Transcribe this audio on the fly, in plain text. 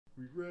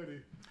We ready.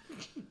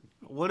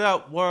 What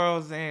up,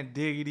 Worlds and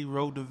Diggity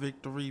Road to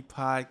Victory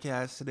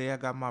podcast. Today I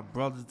got my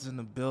brothers in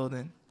the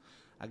building.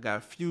 I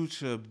got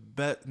Future,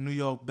 New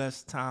York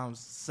Best Times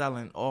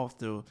selling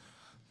author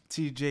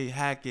TJ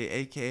Hackett,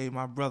 aka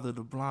my brother,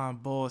 the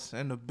Blind Boss,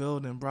 in the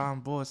building.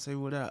 Blind Boss, say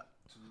what up.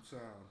 Two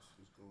times.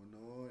 What's going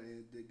on?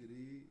 And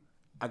diggity.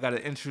 I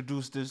gotta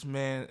introduce this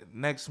man,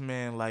 next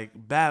man, like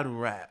battle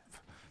rap.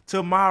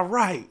 To my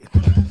right,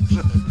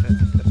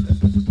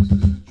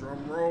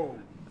 Drum roll.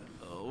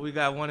 we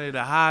got one of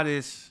the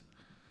hottest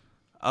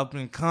up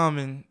and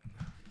coming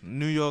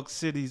New York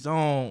City's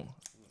own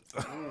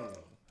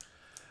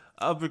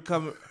up and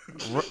coming.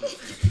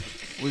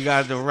 We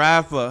got the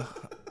rapper,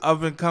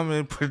 up and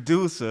coming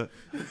producer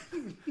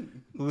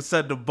who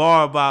set the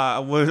bar by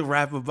would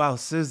rap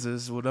about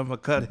scissors. Well, I'ma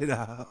cut it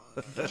out.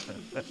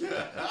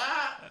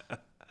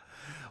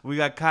 We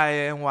got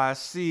Kaya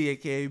NYC,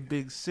 aka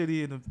Big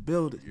City, in the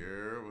building.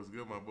 Yeah, what's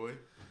good, my boy?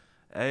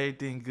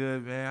 Everything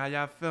good, man. How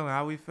y'all feeling?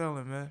 How we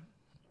feeling, man?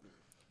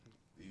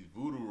 These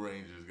Voodoo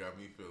Rangers got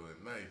me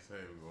feeling nice. I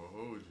ain't gonna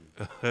hold you.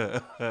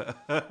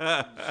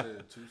 You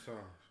said 2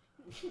 times.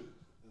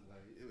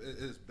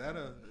 It's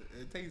better.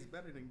 It tastes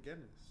better than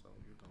Guinness. So,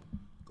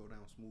 go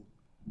down smooth.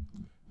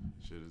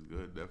 Shit is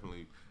good,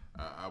 definitely.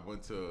 I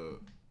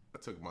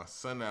took my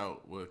son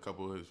out with a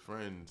couple of his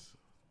friends.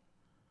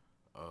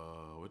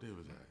 What day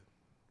was that?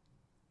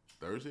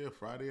 Thursday or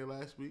Friday of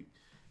last week?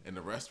 In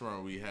the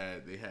restaurant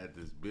they had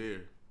this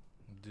beer.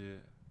 Yeah.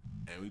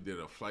 And we did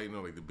a flight,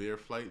 like the beer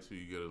flight, so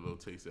you get a little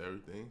taste of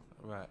everything.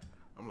 Right.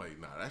 I'm like,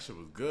 nah, that shit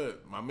was good.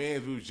 My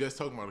man, we was just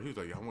talking about it. He was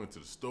like, I went to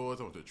the stores,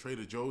 I went to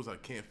Trader Joe's, I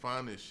can't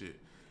find this shit.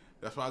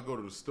 That's why I go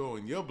to the store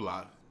in your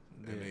block,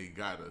 and they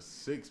got a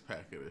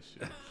 6-pack of this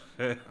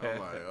shit. I'm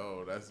like,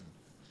 oh, that's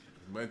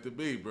meant to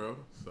be, bro.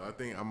 So I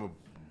think I'm going to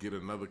get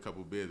another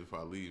couple beers before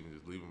I leave and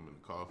just leave them in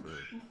the car for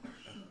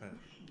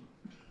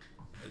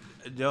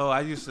Yo, I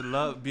used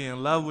to be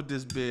in love with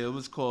this beer. It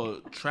was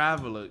called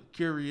Traveler,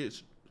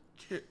 Curious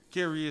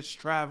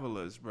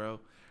Travelers, bro.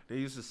 They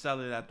used to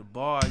sell it at the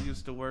bar I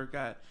used to work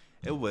at.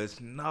 It was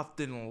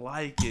nothing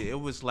like it.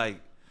 It was like,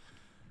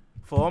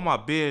 for all my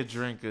beer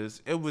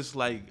drinkers, it was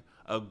like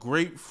a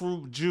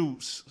grapefruit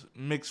juice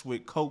mixed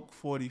with Coke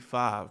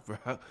 45, bro.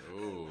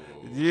 Oh.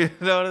 You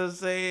know what I'm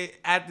saying?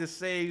 At the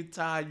same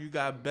time, you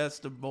got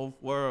best of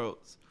both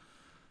worlds.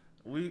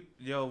 We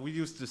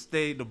used to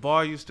stay. The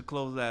bar used to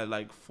close at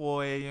like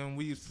 4 a.m.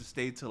 We used to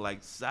stay till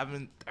like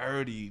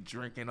 7:30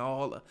 drinking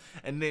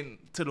and then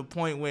to the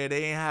point where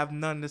they ain't have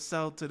none to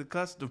sell to the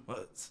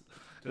customers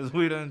because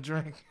we done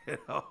drink it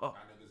all.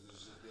 My niggas is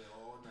just there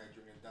all night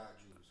drinking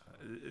Dodge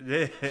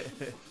juice.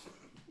 Yeah.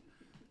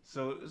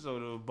 So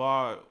the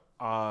bar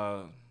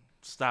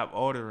stopped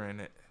ordering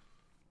it.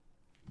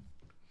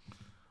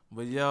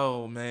 But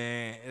yo,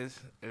 man,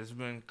 it's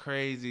been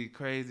crazy.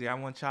 I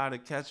want y'all to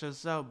catch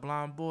us up,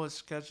 Blind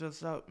Boys. Catch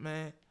us up,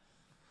 man.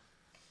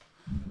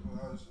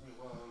 Well, I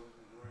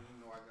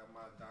got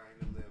my Dying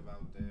to Live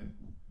out there.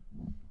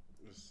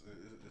 It's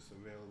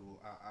available.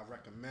 I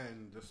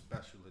recommend the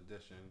special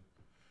edition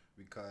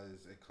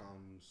because it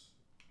comes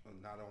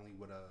not only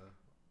with a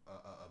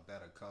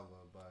better cover,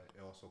 but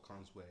it also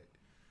comes with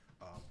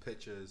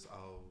pictures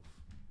of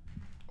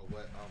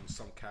what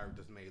some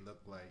characters may look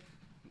like.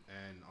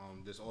 And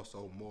there's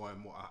also more and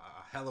more,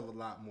 a hell of a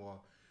lot more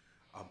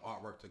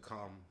artwork to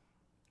come,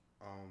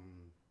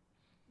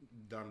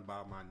 done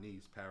by my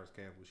niece, Paris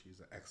Campbell. She's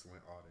an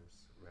excellent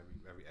artist, very,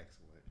 very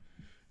excellent.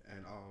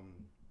 And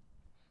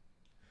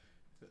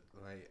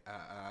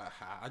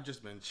I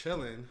just been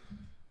chilling,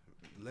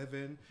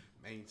 living,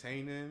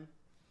 maintaining.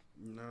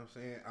 You know what I'm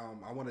saying?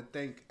 I want to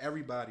thank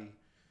everybody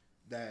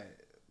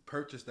that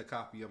purchased a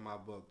copy of my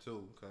book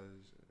too,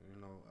 because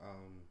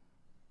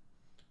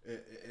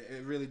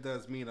it really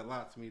does mean a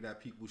lot to me that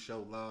people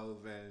show love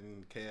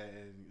and care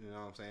and, you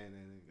know what I'm saying,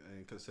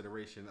 and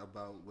consideration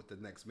about what the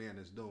next man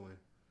is doing.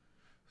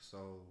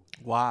 So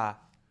Why?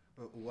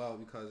 well,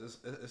 because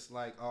it's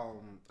like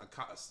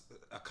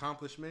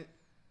accomplishment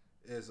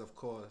is of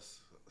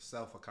course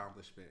self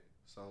accomplishment.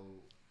 So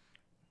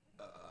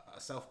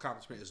self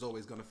accomplishment is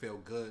always gonna feel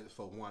good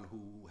for one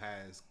who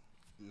has,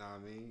 you know what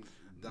I mean,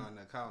 done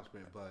the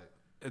accomplishment, but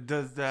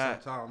Does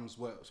that?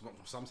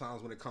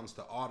 sometimes when it comes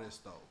to artists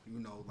though,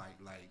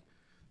 like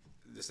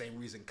the same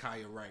reason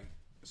Kaya write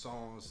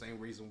songs, same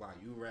reason why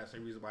you rap,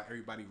 same reason why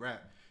everybody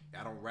rap.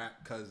 Y'all don't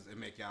rap because it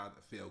make y'all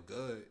feel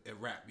good. It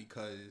rap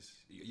because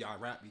y'all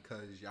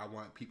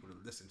want people to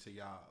listen to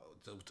y'all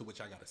to what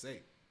y'all gotta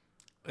say.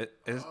 I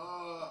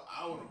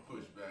want to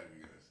push back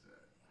against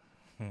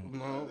that.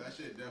 No, That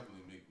shit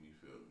definitely make me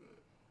feel good.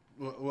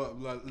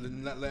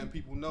 not letting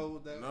people know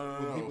that.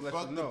 No. People let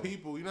Fuck you the know.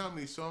 people. You know how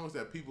many songs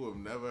that people have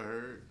never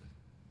heard,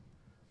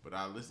 but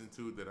I listen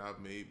to that I've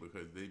made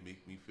because they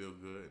make me feel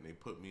good and they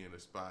put me in a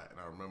spot and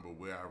I remember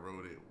where I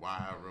wrote it, why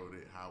I wrote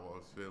it, how I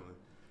was feeling.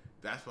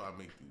 That's why I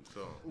make these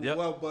songs. Yep.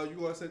 Well, but you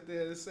want to sit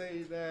there and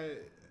say that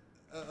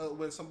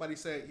when somebody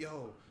said,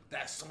 "Yo,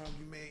 that song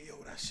you made,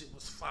 that shit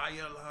was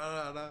fire,"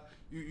 la la la.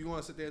 You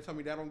want to sit there and tell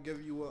me that don't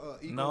give you a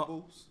ego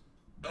boost?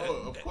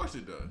 Oh, of course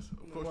it does.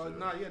 Of course Well, it does.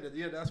 nah,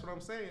 yeah, that's what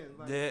I'm saying.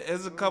 Like, There's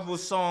you a know couple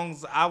what I'm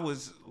songs I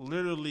was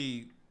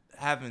literally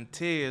having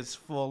tears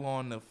fall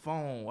on the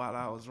phone while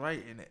I was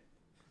writing it.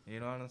 You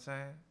know what I'm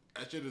saying?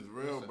 That shit is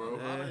real, saying? bro.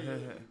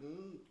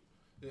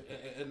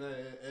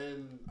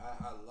 And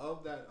I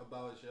love that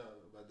about y'all.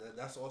 But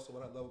that's also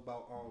what I love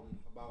about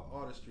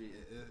artistry.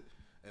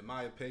 In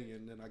my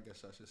opinion, and I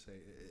guess I should say,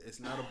 it's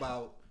not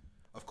about.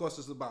 Of course,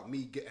 it's about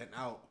me getting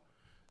out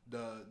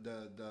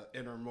the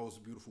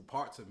innermost beautiful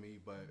parts of me,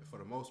 but for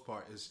the most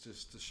part, it's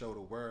just to show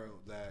the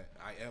world that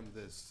I am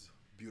this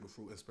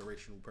beautiful,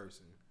 inspirational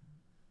person.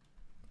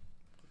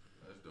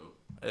 That's dope.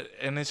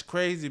 And it's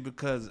crazy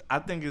because I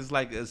think it's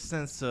like a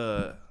sense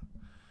of,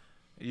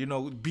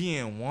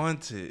 being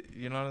wanted.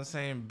 You know what I'm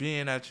saying?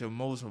 Being at your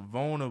most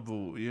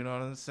vulnerable. You know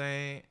what I'm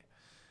saying?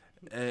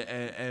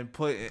 And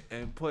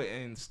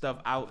putting stuff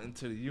out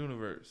into the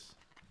universe.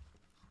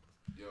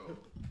 Yo,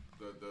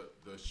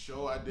 the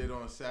show I did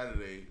on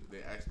Saturday,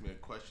 they asked me a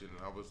question,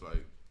 and I was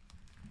like,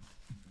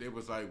 they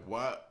was like,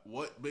 what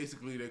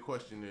basically their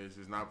question is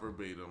not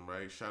verbatim,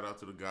 right? Shout out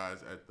to the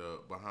guys at the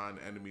Behind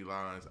the Enemy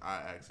Lines,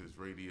 iAccess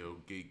Radio,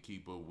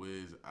 Gatekeeper,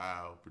 Wiz,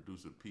 Al,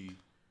 Producer P.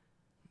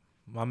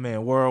 My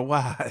man,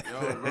 worldwide.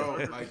 Yo,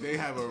 bro, like they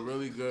have a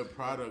really good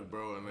product,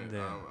 bro, and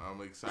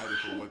I'm excited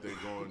for what they're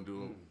going to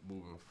do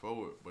moving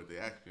forward. But they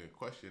asked me a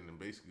question, and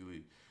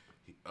basically,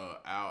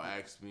 Al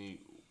asked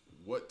me,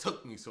 what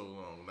took me so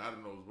long? Not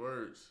in those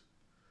words.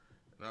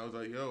 And I was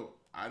like, yo,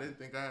 I didn't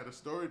think I had a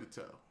story to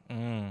tell.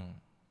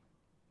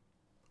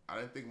 I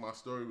didn't think my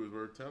story was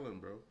worth telling,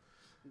 bro.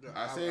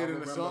 I say it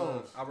in the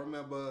songs. I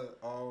remember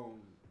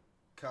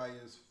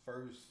Kaya's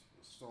first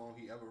song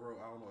he ever wrote.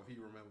 I don't know if he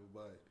remember,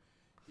 but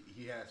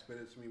he had spit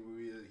it to me when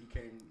he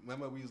came.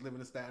 Remember we was living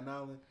in Staten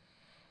Island,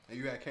 and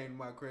you had came to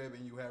my crib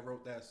and you had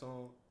wrote that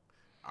song.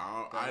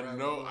 I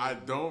know. I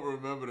don't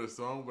remember the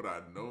song, but I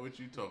know what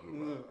you talking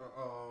about.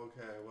 Oh,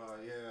 okay. Well,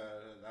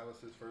 yeah, that was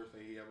his first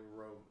thing he ever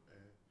wrote,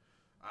 and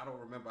I don't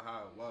remember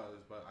how it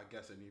was, but I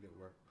guess it needed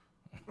work.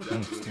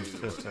 Definitely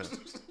needed work.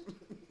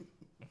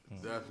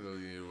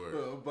 Definitely needed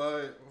work.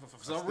 But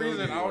for some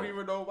reason, I don't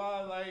even know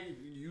why. Like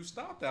you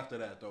stopped after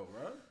that, though,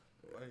 right?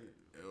 Like,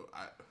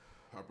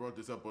 I brought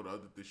this up on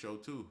the show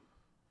too.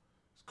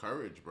 It's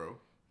courage, bro.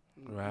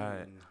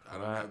 Right. I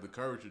don't have the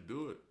courage to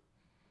do it.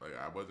 Like,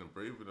 I wasn't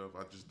brave enough.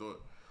 I just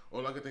thought,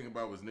 all I could think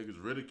about was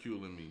niggas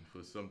ridiculing me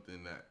for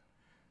something that,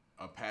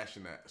 a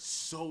passion that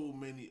so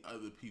many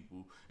other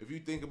people, if you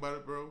think about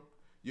it, bro,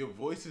 your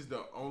voice is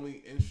the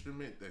only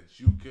instrument that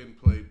you can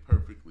play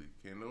perfectly.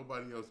 Can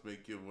nobody else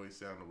make your voice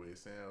sound the way it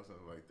sounds,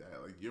 something like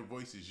that. Like, your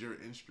voice is your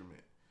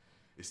instrument.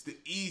 It's the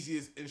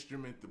easiest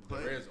instrument to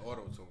play. There is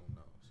auto-tune,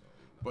 though. So,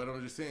 But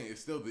I'm just saying,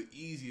 it's still the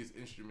easiest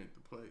instrument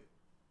to play.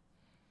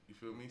 You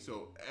feel me?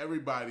 So,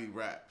 everybody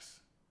raps.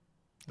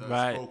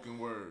 Does spoken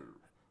word,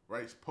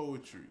 writes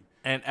poetry.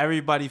 And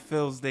everybody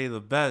feels they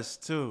the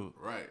best, too.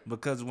 Right.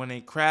 Because when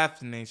they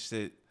crafting they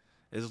shit,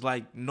 it's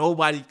like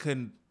nobody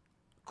can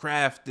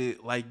craft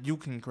it like you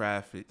can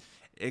craft it.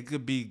 It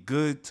could be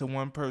good to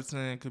one person,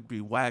 it could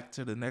be whack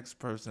to the next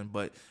person,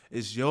 but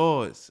it's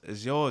yours.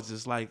 It's yours.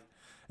 It's like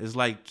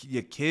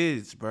your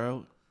kids,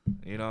 bro.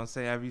 You know what I'm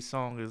saying? Every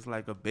song is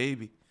like a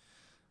baby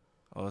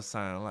or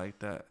something like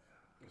that.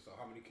 So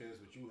how many kids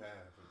would you have?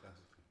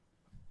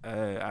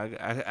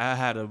 I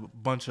had a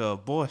bunch of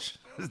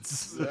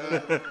abortions. You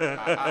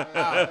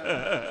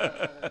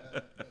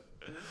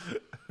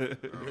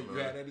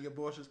had any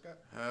abortions, Scott?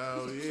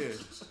 Hell yeah.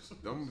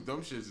 Them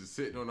shits is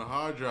sitting on a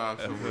hard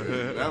drive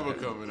somewhere. Never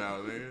coming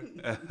out,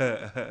 man.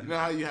 You know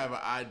how you have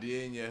an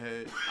idea in your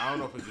head? I don't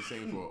know if it's the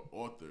same for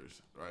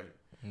authors, right?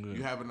 Yeah.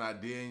 You have an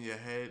idea in your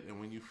head, and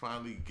when you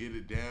finally get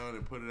it down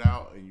and put it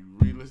out, and you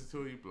re-listen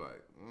to it, you be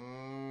like,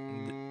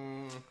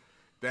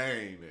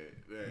 dang it.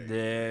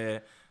 Yeah.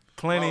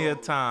 Plenty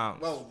of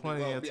times.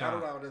 Plenty of times. I don't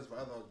know how it is for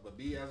others, but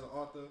me as an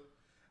author,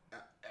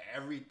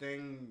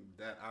 everything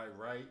that I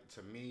write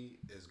to me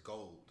is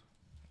gold.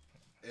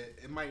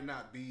 It might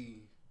not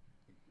be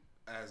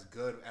as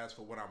good as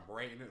for what I'm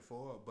writing it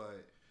for,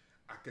 but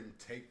I can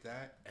take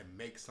that and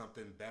make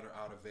something better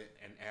out of it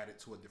and add it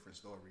to a different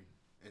story.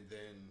 And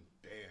then,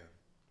 damn,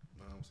 you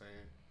know what I'm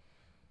saying?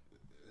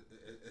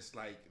 It's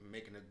like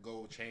making a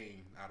gold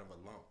chain out of a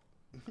lump.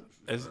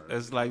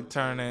 It's like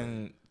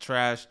turning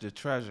trash to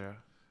treasure.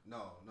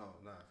 No.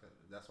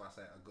 That's why I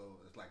say a gold.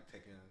 It's like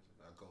taking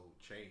a gold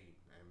chain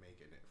and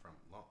making it from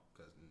lump.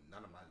 Because I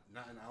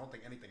don't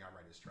think anything I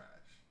write is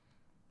trash.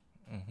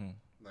 Mm-hmm.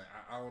 Like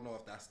I don't know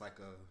if that's like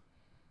a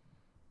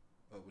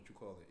what you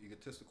call it,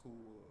 egotistical,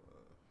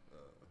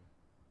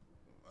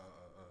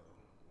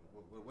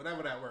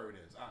 whatever that word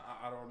is.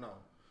 I don't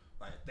know.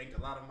 Like I think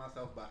a lot of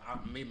myself, but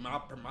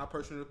my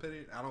personal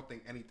opinion, I don't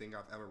think anything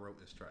I've ever wrote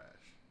is trash.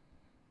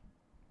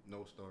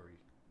 No story.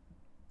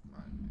 My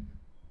opinion.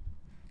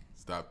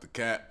 Stop the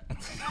cap.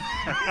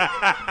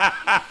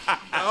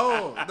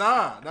 Oh,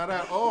 not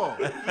at all.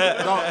 No,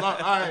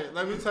 all right,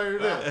 let me tell you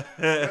this.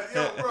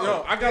 Yo,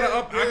 bro, I gotta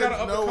up.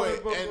 No way.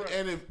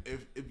 And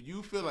if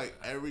you feel like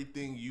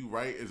everything you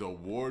write is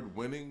award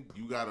winning,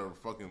 you gotta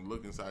fucking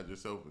look inside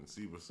yourself and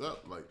see what's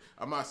up. Like,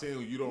 I'm not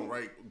saying you don't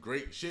write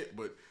great shit,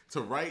 but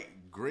to write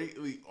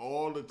greatly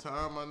all the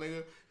time, my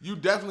nigga, you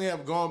definitely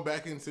have gone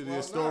back into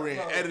the story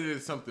and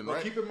edited something,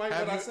 right? Keep in mind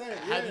what I said.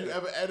 Have you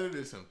ever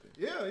edited something?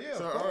 Yeah.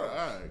 So, all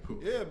right,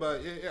 cool. Yeah,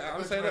 but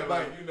I'm saying that.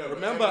 Like, But you never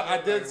remember,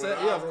 edited, I did like, say,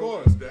 when yeah, I of wrote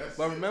course. this,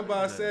 But that's remember, it.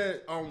 I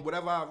said,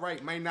 whatever I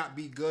write might not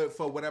be good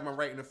for whatever I'm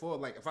writing it for.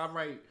 Like, if I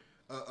write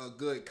a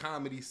good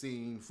comedy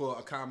scene for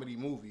a comedy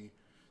movie,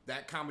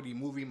 that comedy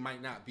movie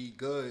might not be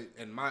good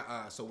in my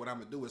eyes. So what I'm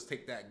gonna do is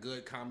take that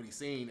good comedy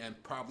scene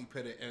and probably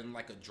put it in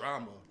like a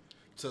drama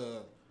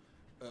to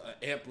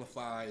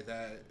amplify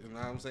that. You know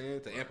what I'm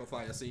saying? To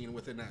amplify a scene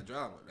within that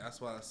drama.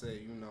 That's why I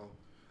say,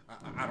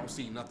 I don't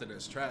see nothing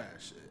as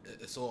trash.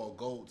 It's all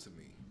gold to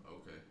me.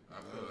 Okay, I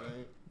feel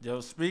that.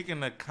 Yo,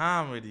 speaking of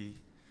comedy,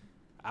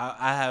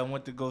 I had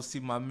went to go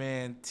see my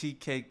man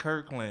TK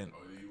Kirkland. Oh,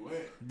 you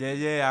went?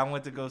 Yeah, I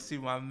went to go see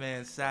my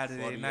man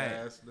Saturday Funny night.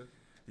 ass nigga.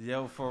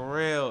 Yo, for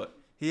real.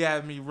 He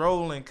had me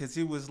rolling because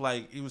he was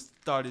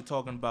started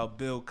talking about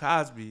Bill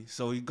Cosby.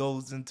 So he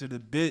goes into the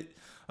bit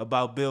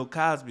about Bill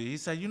Cosby. He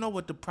said, you know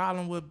what the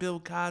problem with Bill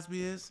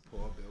Cosby is?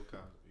 Poor Bill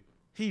Cosby.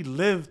 He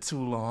lived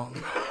too long.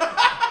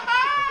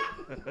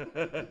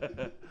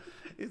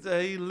 He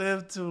said he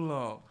lived too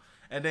long.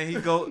 And then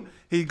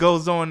he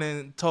goes on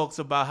and talks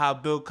about how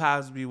Bill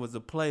Cosby was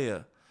a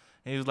player.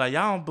 And he was like,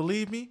 y'all don't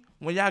believe me?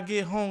 When y'all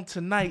get home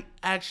tonight,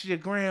 ask your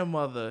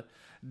grandmother,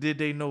 did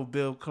they know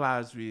Bill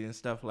Cosby and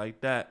stuff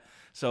like that.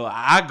 So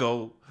I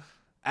go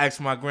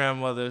ask my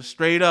grandmother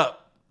straight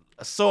up.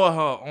 I saw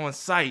her on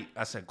site.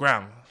 I said,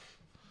 Grandma,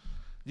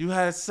 you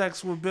had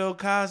sex with Bill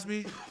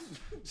Cosby?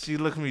 She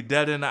looked me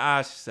dead in the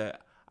eye. She said,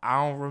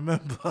 I don't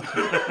remember.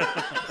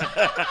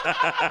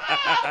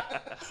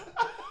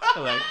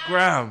 I'm like,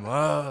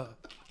 Grandma.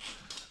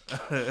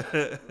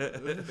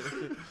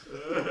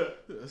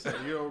 So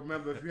you don't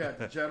remember if you had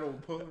the general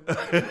pull?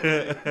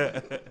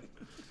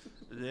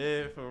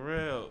 Yeah, for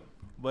real.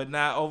 But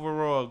not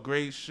overall,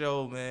 great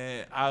show,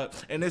 man.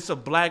 And it's a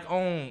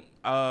black-owned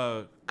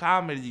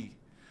comedy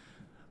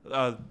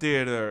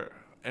theater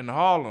in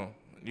Harlem.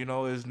 You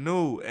know, it's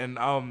new, and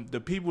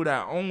the people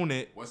that own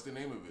it. What's the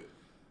name of it?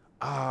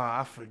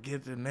 I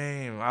forget the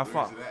name. Where's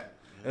it at?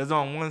 It's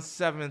on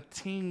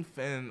 117th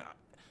and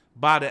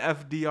by the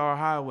FDR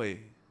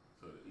highway.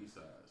 So the east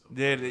side. So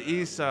Yeah, the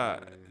east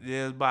side.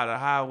 Yeah, it's by the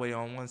highway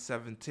on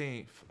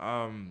 117th.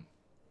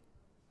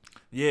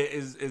 Yeah,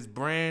 it's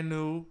brand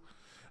new.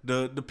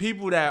 The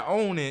people that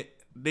own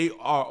it, they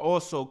are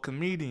also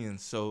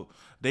comedians, so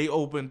they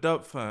opened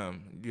up for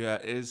him. Yeah,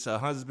 it's a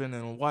husband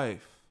and a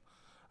wife.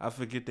 I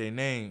forget their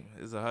name.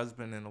 It's a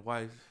husband and a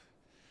wife.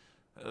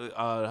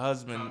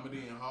 Husband.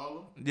 Comedy in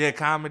Harlem? Yeah,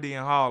 Comedy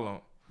in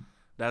Harlem.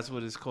 That's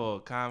what it's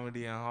called,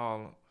 Comedy in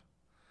Harlem.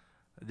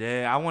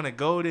 Yeah, I want to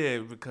go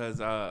there because,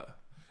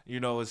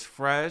 it's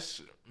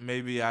fresh.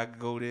 Maybe I could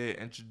go there,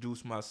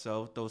 introduce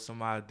myself, throw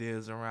some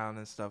ideas around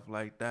and stuff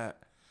like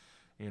that.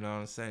 You know what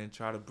I'm saying?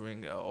 Try to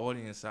bring an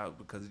audience out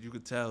because you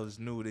could tell it's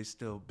new. They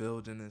still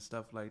building and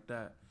stuff like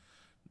that.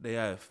 They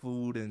have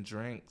food and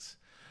drinks.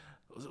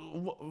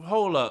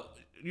 Hold up.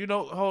 You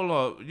know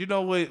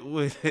what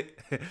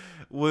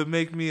would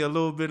make me a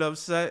little bit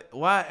upset?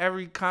 Why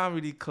every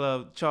comedy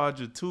club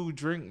charge a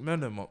 2-drink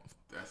minimum?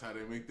 That's how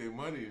they make their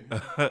money.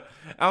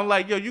 I'm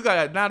like, yo, you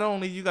gotta not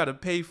only you gotta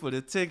pay for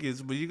the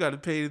tickets, but you gotta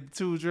pay the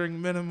 2-drink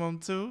minimum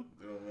too.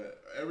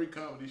 Every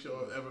comedy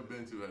show I've ever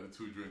been to had a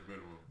 2-drink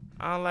minimum.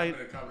 I'm like, I've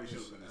been to comedy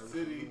shows in the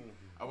city.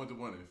 I went to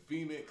one in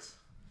Phoenix.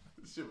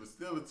 This shit was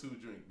still a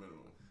 2-drink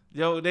minimum.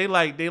 yo, they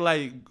like,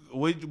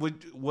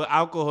 what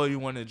alcohol you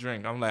want to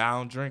drink? I'm like, I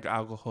don't drink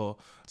alcohol,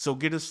 so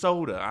get a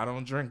soda. I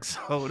don't drink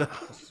soda.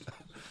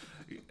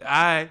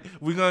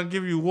 We're gonna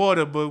give you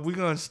water, but we're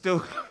gonna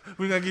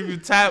give you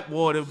tap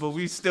water, but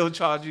we still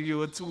charging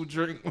you a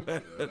 2-drink.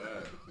 That's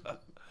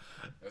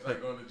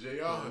like going to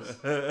JR's.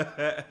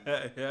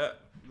 Yeah.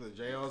 The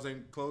JRs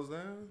ain't closed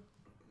down?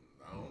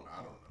 I don't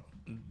know.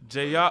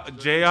 JR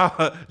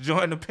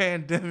during the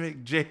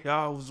pandemic,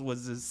 JR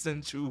was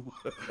essential.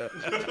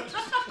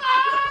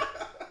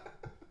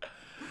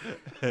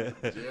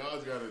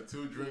 JR's got a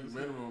 2-drink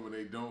minimum and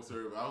they don't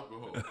serve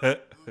alcohol.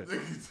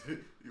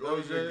 You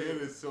always get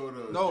is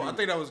soda. No, I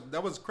think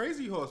that was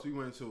Crazy Horse we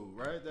went to,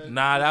 right?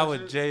 That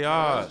was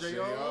JR's.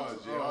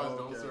 JR's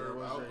don't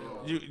serve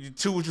alcohol. You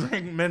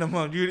 2-drink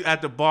minimum. You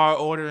at the bar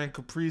ordering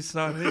Capri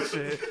Sun and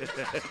shit.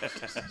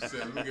 Said,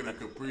 let me get a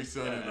Capri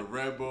Sun and a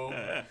Red Bull.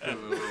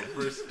 Feeling a little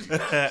frisky.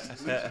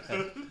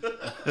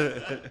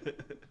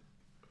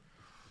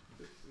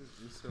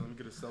 Let me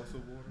get a salsa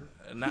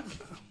water.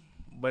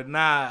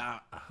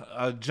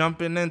 But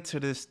jumping into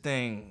this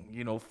thing,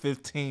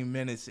 15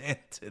 minutes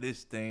into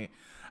this thing,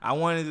 I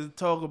wanted to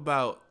talk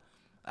about.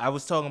 I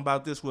was talking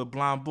about this with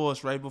Blonde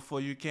Boss right before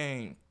you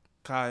came,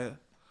 Kaya.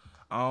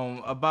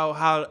 About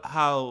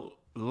how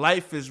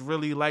life is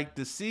really like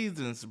the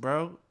seasons,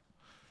 bro.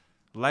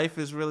 Life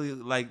is really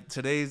like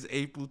today's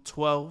April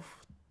 12th,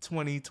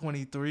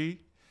 2023.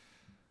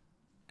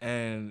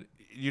 And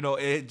you know,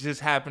 it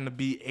just happened to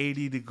be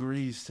 80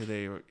 degrees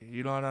today.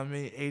 You know what I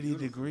mean? 80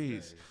 Beautiful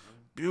degrees. day.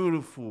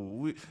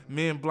 Beautiful.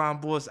 Me and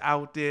Blind Boss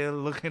out there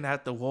looking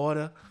at the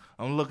water.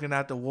 I'm looking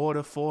at the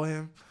water for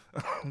him.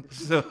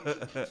 So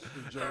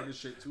Enjoying this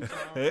shit 2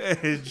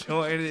 times.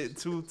 enjoying it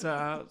 2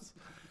 times.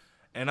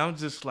 And I'm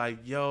just like,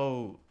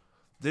 yo,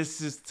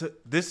 this is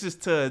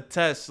to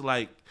attest,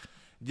 like,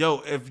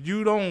 yo, if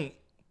you don't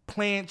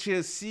plant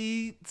your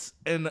seeds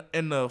in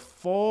the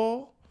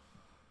fall,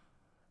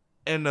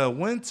 in the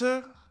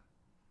winter,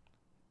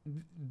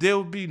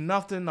 there'll be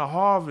nothing to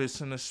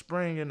harvest in the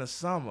spring and the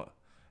summer.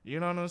 You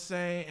know what I'm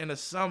saying? In the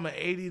summer,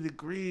 80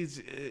 degrees,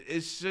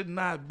 it should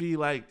not be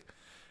like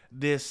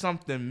there's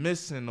something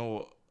missing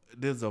or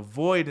there's a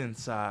void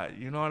inside.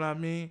 You know what I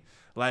mean?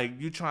 Like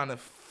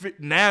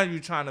now you're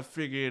trying to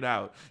figure it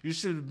out. You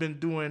should have been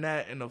doing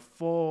that in the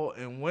fall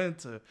and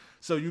winter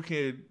so you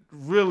can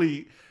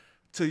really,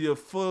 to your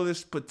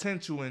fullest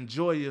potential,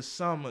 enjoy your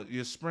summer,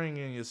 your spring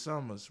and your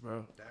summers,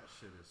 bro. That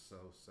shit is so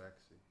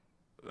sexy.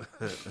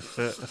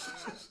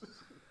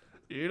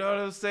 You know what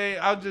I'm saying?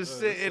 I'm just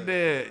sitting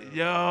there,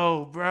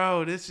 yo,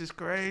 bro, this is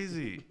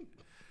crazy.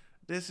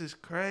 This is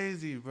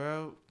crazy,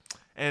 bro.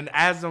 And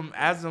as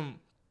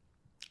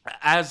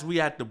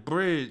we at the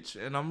bridge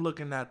and I'm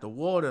looking at the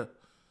water,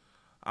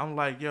 I'm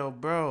like, yo,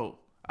 bro,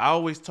 I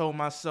always told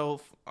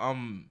myself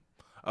I'm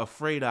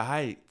afraid of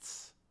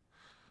heights.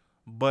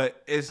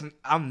 But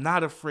I'm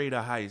not afraid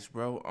of heights,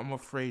 bro. I'm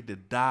afraid to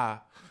die.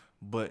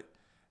 But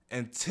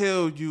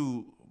until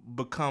you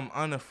become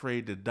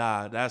unafraid to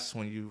die, that's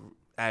when you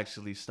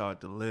actually start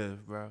to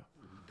live, bro.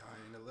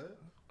 Dying to live?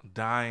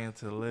 Dying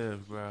to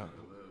live, bro.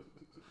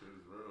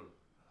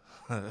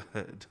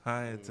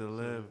 Dying to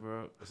live,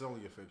 bro. It's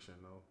only a fiction,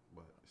 though.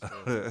 But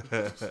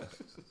still.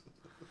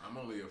 I'm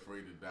only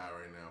afraid to die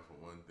right now for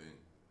one thing.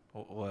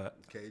 What?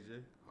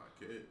 KJ? My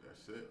kid.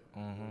 That's it.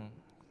 Mm-hmm.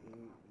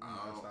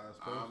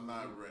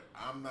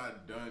 I'm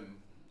not done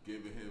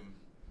giving him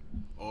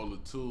all the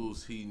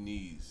tools he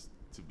needs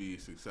to be a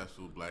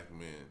successful black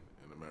man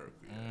in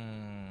America.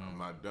 I'm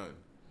not done.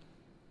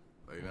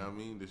 Like, you know what I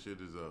mean? This shit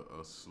is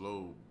a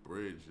slow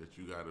bridge that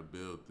you gotta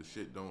build. The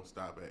shit don't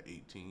stop at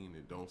 18.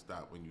 It don't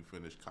stop when you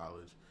finish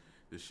college.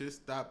 The shit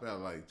stop at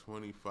like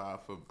 25.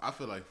 I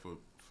feel like for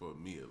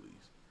me at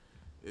least,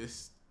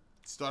 it's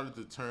started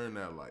to turn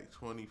at like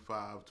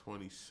 25,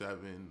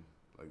 27,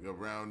 like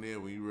around there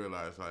when you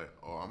realize like,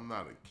 oh, I'm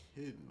not a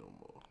kid no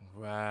more.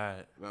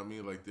 Right. You know what I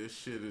mean? Like, this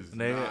shit is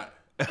Nigga. not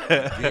a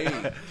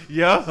game.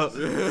 Yo,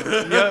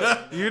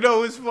 you know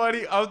what's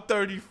funny? I'm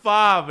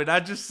 35 and I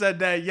just said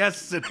that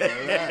yesterday.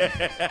 It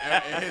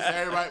hits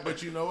everybody,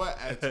 but you know what?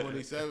 At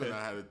 27,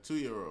 I had a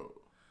 2-year-old.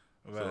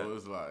 Right. So it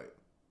was like,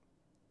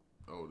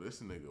 oh,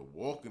 this nigga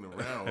walking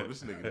around. Oh,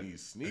 this nigga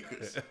needs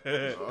sneakers.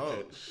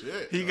 Oh,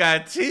 shit. He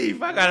got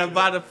teeth. I gotta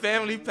buy the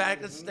family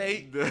pack of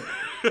steak.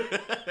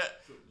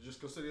 Just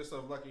consider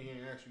yourself lucky he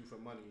ain't asked you for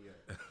money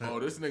yet. Oh,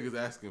 this nigga's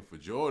asking for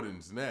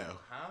Jordans now.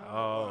 How?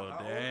 Oh, How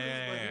damn. old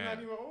is, like, you're not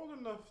even old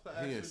enough to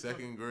ask He you in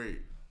second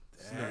grade.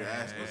 This Damn. nigga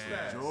asking What's for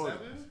that, Jordans.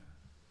 7?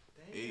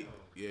 8.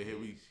 Yeah,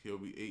 he'll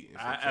be 8 in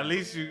At September.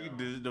 least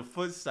the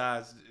foot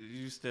size,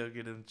 you still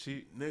get them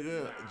cheap.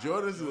 Nigga,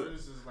 Jordans Jordans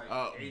is is like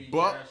a 80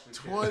 buck cash a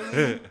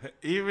kid.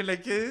 20. Even the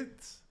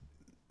kids.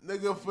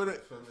 Nigga,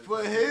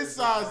 for his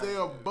size, they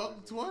a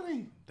buck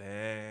 20.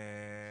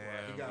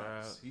 Damn,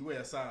 bro. He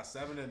wears size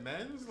 7 in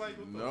men's? Like,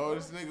 what the No, fuck?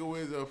 this nigga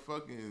wears a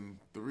fucking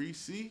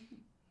 3C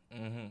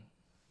Mm-hmm.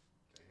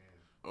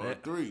 or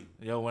 3.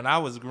 Yo, when I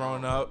was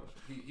growing up,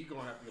 He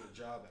gonna have to get a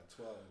job at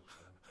 12.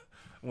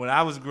 when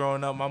I was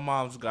growing up, my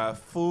mom's got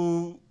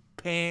food,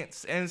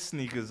 pants, and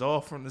sneakers all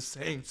from the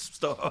same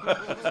store.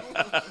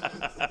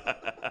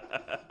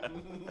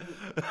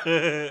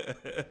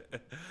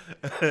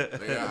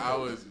 Nigga, I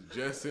was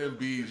just in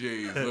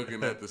BJ's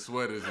looking at the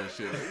sweaters and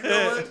shit. Like, you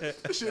know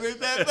what? This shit ain't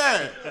that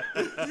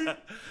bad.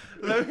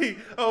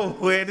 I'll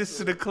wear this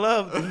to the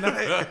club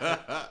tonight.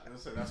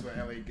 That's where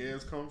LA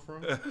Gears come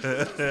from.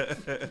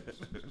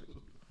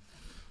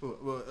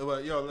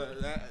 Well, yo,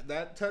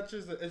 that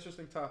touches an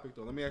interesting topic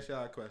though. Let me ask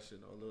y'all a question,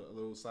 or a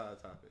little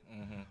side topic.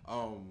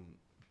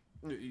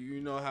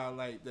 You know how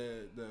like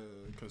the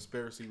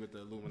conspiracy with the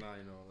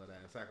Illuminati and all of that,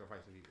 and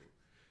sacrificing people.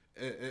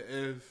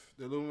 If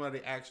the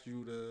Illuminati asked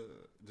you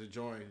to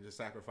join to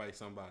sacrifice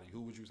somebody,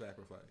 who would you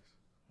sacrifice?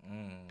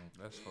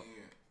 That's fun.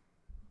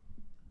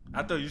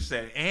 I thought you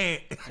said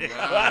ant. Nah,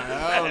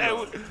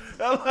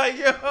 I'm like,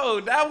 yo,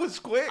 that was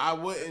quick. I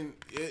wouldn't.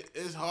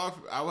 It's hard.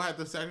 I would have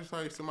to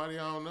sacrifice somebody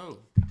I don't know.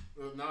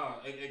 Nah,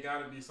 it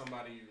gotta be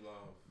somebody you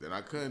love. Then I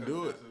couldn't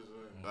do it.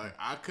 Like,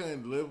 I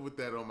couldn't live with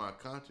that on my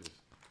conscience.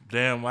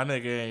 Damn, my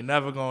nigga ain't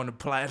never going to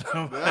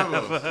platinum.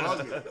 Never.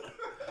 Fuck it.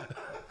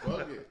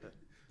 Fuck it.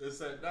 It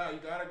said, nah, you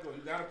gotta go.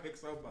 You gotta pick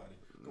somebody.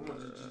 Come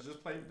on,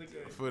 just play the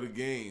game. For the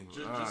game.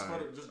 Just for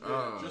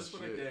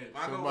the shit. game.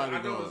 I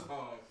know it's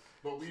hard,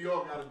 but we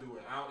all gotta do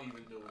it. I don't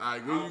even do it. All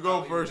right, you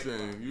go first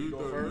then. You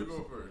go first.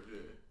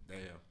 Yeah.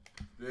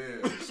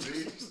 Damn.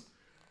 See?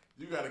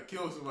 You gotta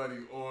kill somebody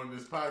on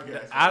this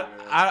podcast.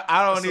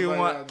 I don't even Somebody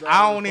want that I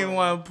died don't even before.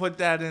 want to put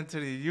that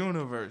into the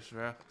universe,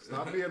 bro.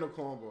 Stop being a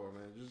cornball,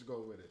 man. Just go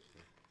with it.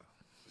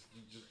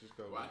 Just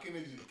go. Why With it.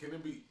 can't it? Can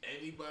it be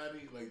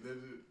anybody? Like, does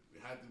it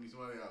have to be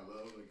somebody I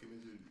love? Like, can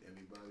it just be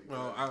anybody?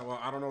 Well,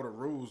 I don't know the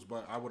rules,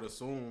 but I would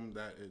assume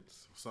that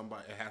it's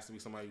somebody. It has to be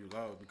somebody you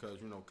love because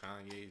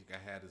Kanye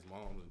had his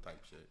moms and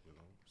type shit. So.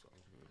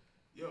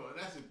 Yo, and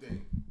that's the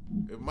thing.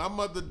 If my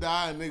mother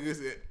died,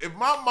 niggas, if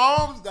my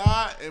mom's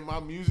died and my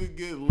music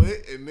get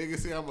lit and niggas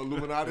say I'm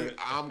Illuminati,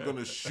 I'm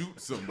gonna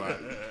shoot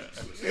somebody.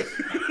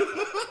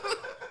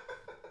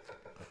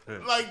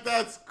 Like,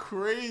 that's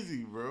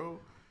crazy, bro.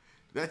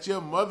 That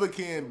your mother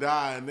can't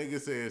die and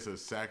niggas say it's a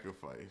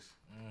sacrifice.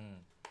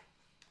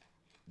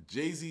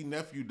 Jay-Z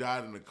nephew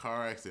died in a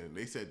car accident.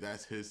 They said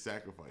that's his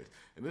sacrifice.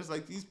 And it's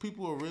like, these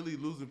people are really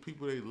losing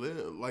people they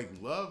love,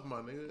 my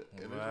nigga.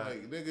 And it's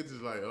like, niggas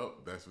just like, oh,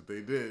 that's what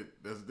they did.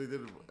 That's what they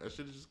did. That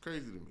shit is just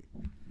crazy to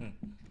me.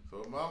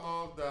 So if my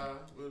mom died,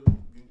 we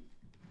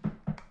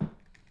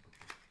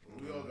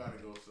all gotta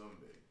go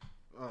someday.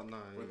 Oh no.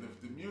 But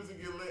if the music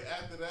get lit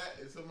after that,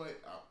 and somebody,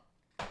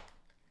 I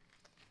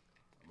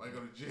might go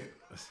to jail.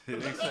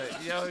 He said,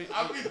 yo,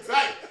 I'll be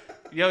tight.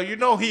 yo,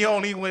 he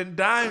only went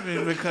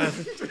diamond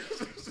because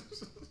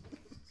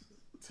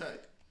Tight.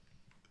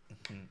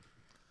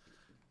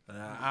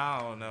 I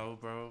don't know,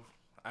 bro.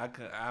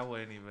 I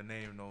wouldn't even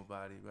name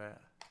nobody, bro.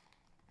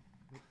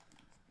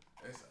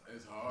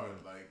 It's hard,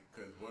 like,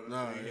 cause what if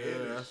No, they hear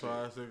this that's shit?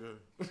 why I think.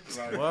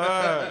 Like,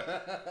 Word.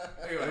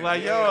 they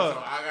Like, yeah, yo. so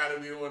I gotta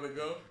be the one to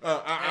go.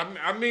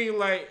 I mean,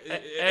 like,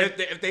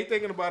 if they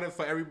thinking about it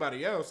for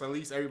everybody else, at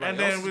least everybody And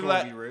else then is we gonna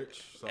like- be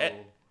rich. So And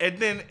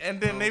then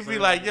they be saying?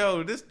 like,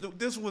 yo,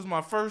 this was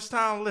my first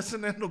time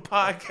listening to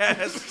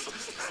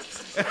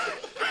podcasts.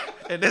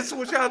 And this is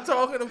what y'all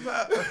talking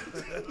about.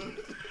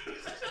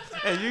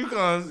 And you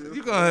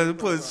gonna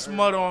put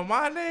smut on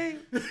my name?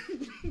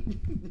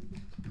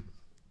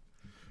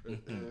 we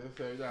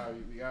gotta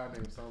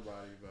name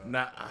somebody, but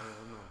Nah, I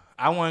don't know.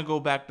 I want to go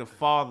back to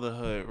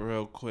fatherhood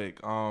real quick.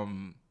 Oh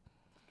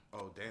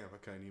damn, I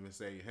couldn't even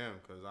say him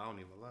because I don't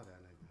even love that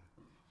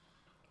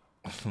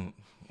nigga.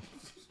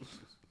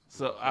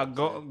 So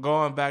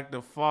going back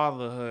to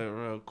fatherhood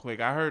real quick.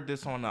 I heard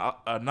this on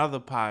another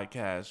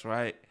podcast,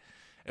 right?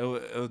 It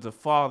was a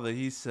father.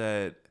 He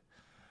said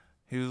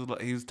he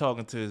was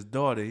talking to his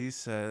daughter. He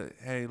said,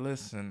 "Hey,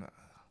 listen,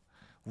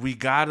 we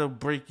gotta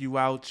break you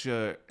out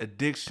your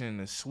addiction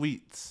to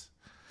sweets."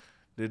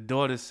 The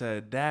daughter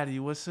said, "Daddy,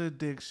 what's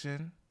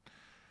addiction?"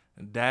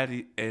 And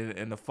Daddy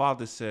and the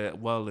father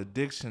said, "Well,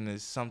 addiction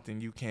is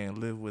something you can't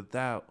live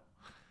without."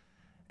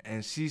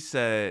 And she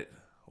said,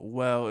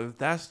 "Well, if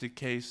that's the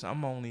case,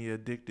 I'm only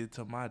addicted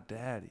to my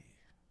daddy."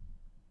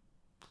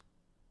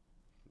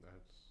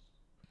 That's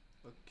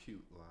a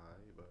cute lie,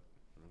 but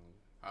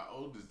How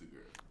old is the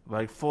girl?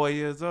 Like 4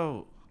 years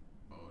old.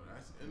 Oh,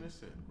 that's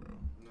innocent, bro.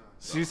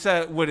 She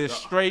said with a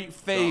straight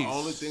face. The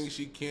only thing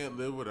she can't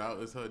live without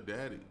is her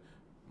daddy.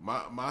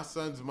 My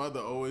son's mother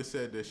always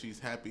said that she's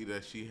happy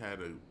that she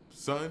had a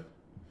son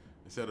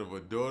instead of a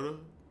daughter,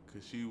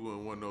 because she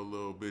wouldn't want no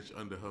little bitch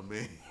under her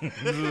man.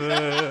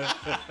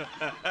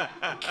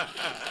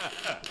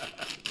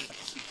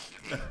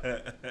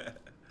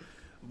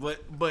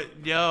 But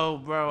yo,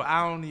 bro,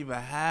 I don't even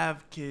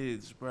have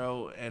kids,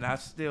 bro, and I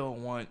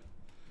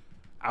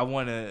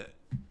want to,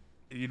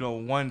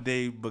 one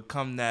day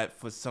become that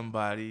for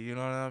somebody. You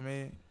know what I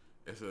mean?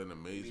 It's an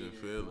amazing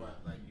feeling.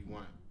 Like you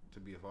want to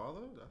be a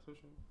father? That's what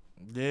you.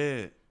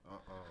 Yeah. Okay.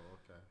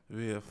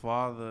 Be a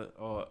father,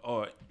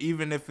 or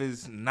even if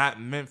it's not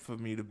meant for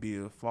me to be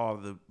a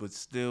father, but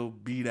still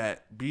be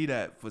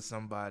that for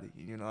somebody.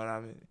 You know what I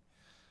mean?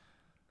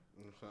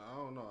 So, I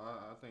don't know.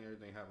 I think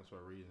everything happens for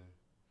a reason.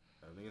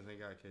 If niggas ain't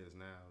got kids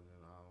now,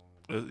 then I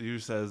don't. You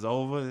said it's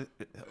over,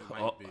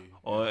 might be.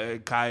 or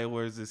Kaya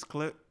wears his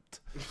clip.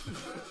 Snip,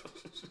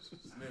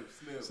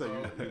 So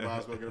bro. you might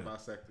as well get a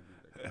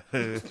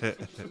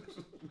vasectomy.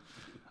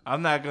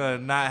 I'm not gonna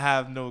not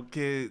have no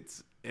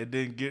kids and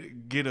then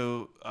get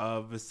a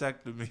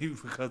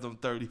vasectomy because I'm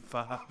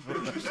 35.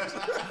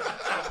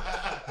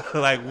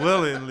 Like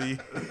willingly.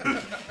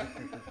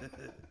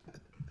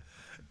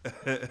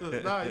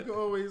 Nah, you can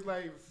always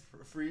like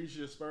freeze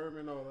your sperm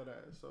and all of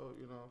that. So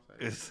you know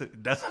what I'm saying.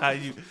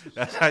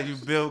 That's how you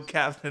build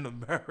Captain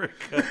America.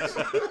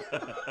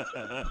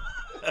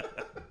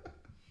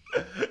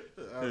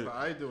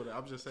 I ain't doing it.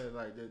 I'm just saying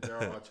like there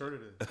are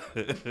alternatives.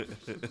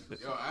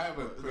 Yo, I have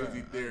a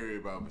crazy theory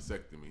about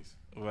vasectomies.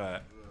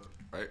 Right.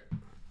 Right?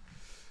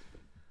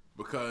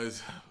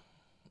 Because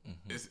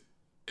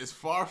it's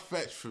far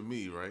fetched for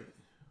me, right?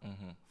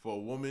 For a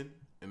woman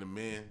and a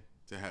man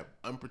to have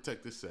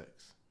unprotected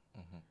sex,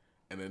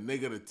 and a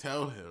nigga to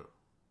tell her,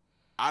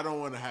 "I don't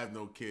want to have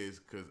no kids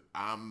because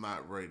I'm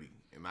not ready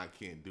and I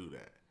can't do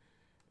that."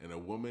 And a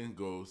woman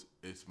goes,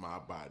 "It's my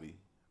body.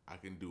 I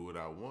can do what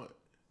I want."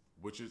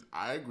 which is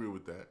I agree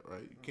with that,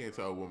 right? You can't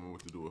tell a woman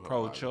what to do with her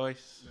body.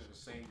 Pro-choice. The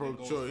same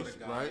Pro-choice, thing goes for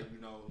the guy, right?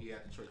 You know, he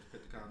had the choice to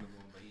put the condom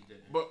on, but he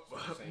didn't. But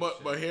So same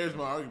but shit. here's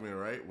my argument,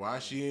 right? Why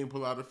she ain't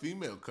pull out a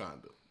female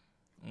condom,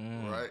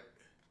 right?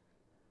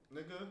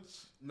 Nigga,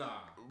 nah,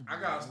 I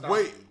gotta stop.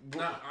 Wait, you.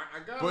 Nah,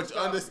 I gotta But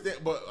stop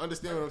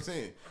understand what I'm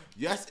saying.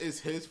 Yes, it's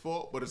his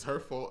fault, but it's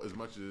her fault as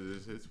much as it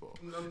is his fault.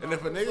 No, And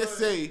if a but-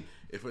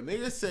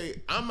 nigga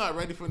say, I'm not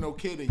ready for no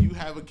kid, and you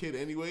have a kid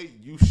anyway,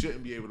 you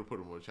shouldn't be able to put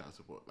him on child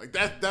support. Like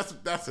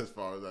that's as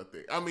far as I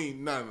think. I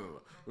mean, no.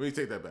 Let me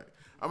take that back.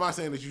 I'm not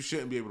saying that you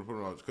shouldn't be able to put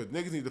them on because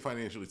niggas need to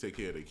financially take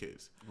care of their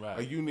kids. Right.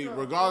 Like you need, Yeah,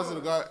 regardless of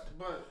the guy.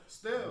 But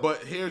still.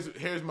 But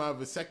here's my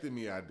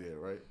vasectomy idea,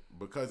 right?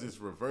 Because it's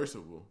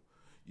reversible.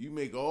 You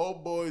make all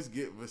boys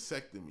get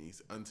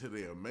vasectomies until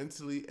they are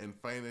mentally and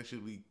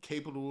financially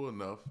capable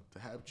enough to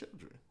have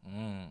children.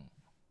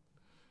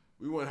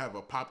 We won't have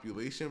a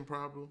population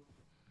problem,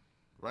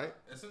 right?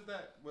 Isn't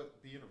that what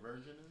being a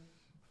virgin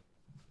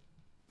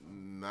is?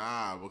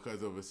 Nah,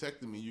 because of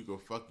vasectomy, you go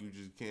fuck, you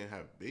just can't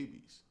have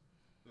babies.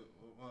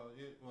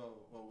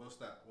 Well, what's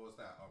that?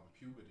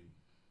 Puberty.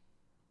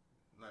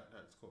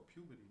 That's called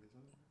puberty,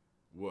 isn't it?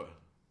 What?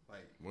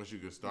 Like Once you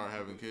can start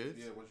having kids?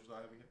 Yeah, once you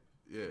start having kids.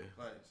 Yeah.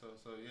 Like so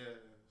yeah.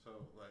 So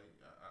like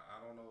I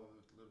don't know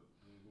if little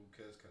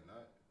kids can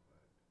nut.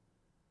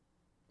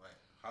 Like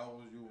how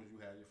old was you when you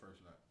had your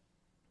first nut?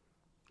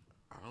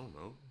 I don't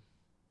know.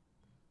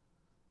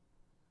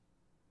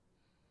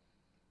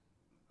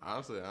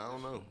 Honestly, I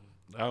don't know.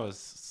 That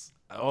was.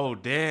 Oh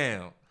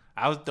damn!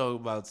 I was talking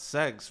about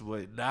sex,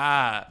 but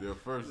nah. Their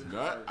first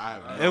nut? I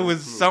have It no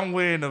was clue.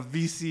 somewhere in the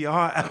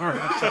VCR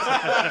era.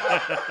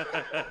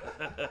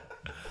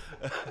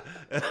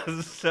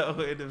 So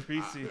in the If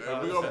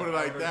VCR. we gonna put it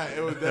like that,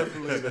 it was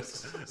definitely the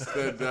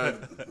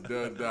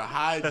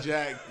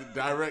hijacked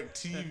direct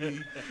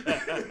TV.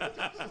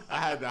 I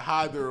had to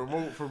hide the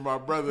remote from my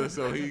brother,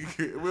 so we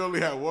only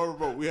had one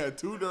remote. We had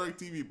 2 direct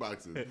TV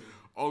boxes,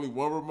 only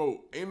one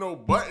remote. Ain't no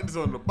buttons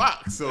on the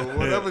box, so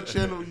whatever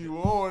channel you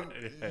on,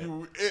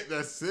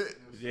 that's it.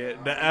 Yeah,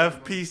 the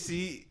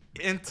FPC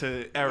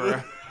Enter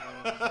era.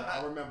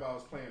 I remember I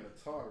was playing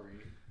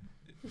Atari.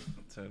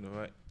 Turn the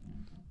right.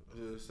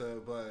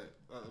 So, but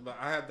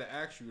I have to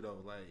ask you though,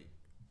 like,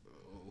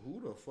 who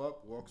the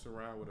fuck walks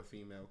around with a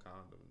female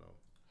condom though?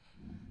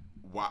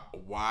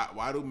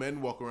 Why do men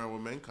walk around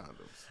with men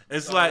condoms?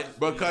 It's like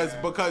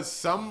Because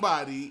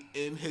somebody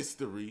in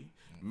history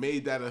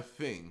made that a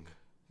thing.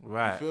 You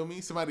right. feel me?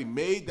 Somebody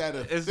made that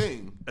a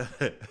thing.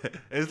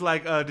 It's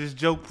like this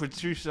joke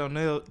Patrice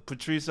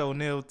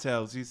O'Neal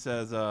tells. He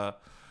says,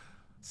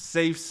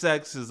 "Safe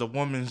sex is a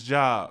woman's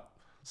job."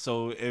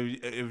 So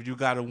if you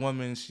got a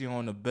woman, she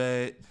on the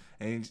bed,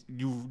 and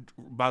you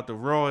about to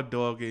raw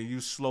dog, and you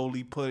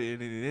slowly put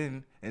it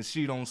in, and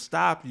she don't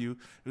stop you,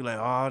 you're like,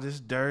 oh, this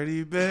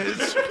dirty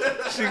bitch.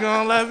 She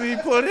gonna let me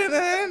put it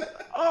in?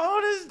 Oh,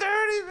 this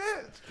dirty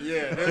bitch.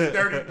 Yeah, that's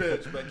dirty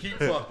bitch, but keep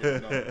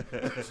fucking. No.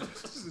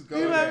 Just go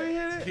You let ahead. me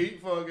hit it?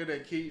 Keep fucking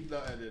and keep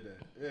nutting in it.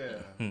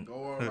 Yeah,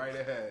 go on right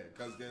ahead,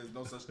 because there's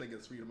no such thing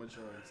as freedom of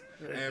choice.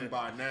 And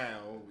by now,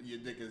 your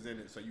dick is in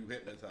it, so you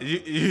hypnotized.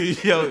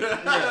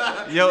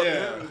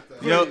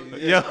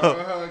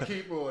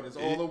 Keep on. It's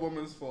all the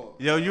woman's fault.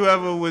 Yo, you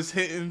ever was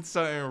hitting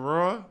something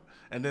raw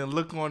and then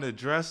look on the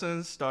dresser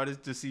and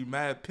started to see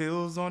mad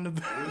pills on the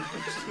bed?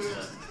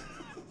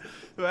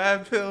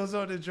 Mad pills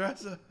on the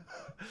dresser.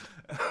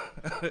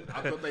 I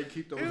thought they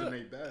keep those in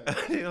their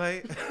bag. You're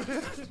like,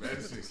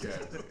 Medicine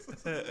cabinet.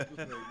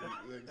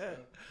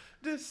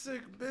 this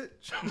sick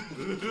bitch.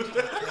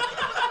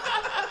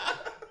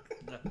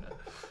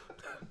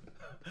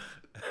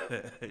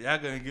 Y'all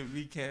gonna get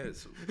me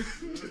canceled.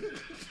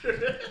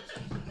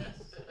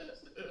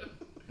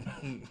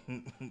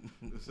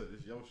 It's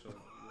your show.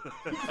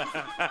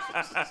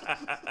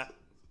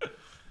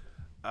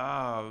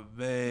 Oh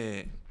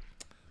man.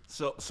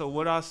 So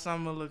what our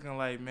summer looking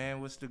like,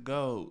 man? What's the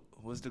goal?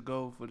 What's the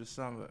goal for the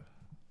summer?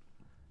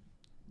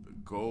 The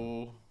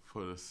goal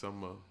for the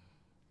summer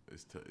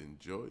is to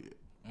enjoy it.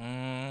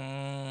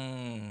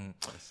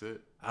 That's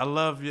it. I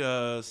love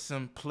your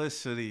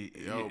simplicity.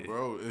 Yo,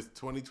 bro, it's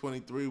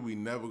 2023. We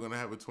never gonna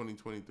have a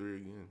 2023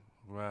 again.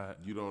 Right.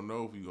 You don't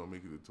know if you're gonna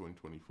make it to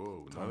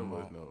 2024. None of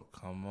us know.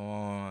 Come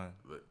on.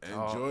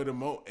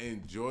 Enjoy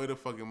enjoy the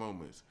fucking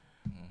moments.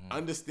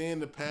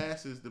 Understand the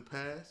past is the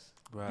past.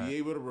 Right. Be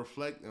able to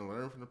reflect and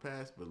learn from the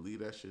past, but leave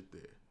that shit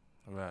there.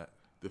 Right.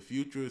 The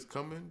future is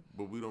coming,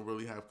 but we don't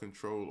really have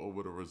control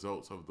over the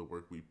results of the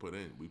work we put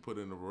in. We put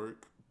in the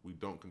work, we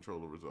don't control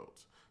the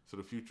results. So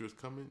the future is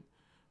coming.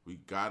 We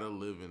gotta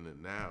live in the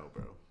now,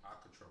 bro. I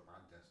control my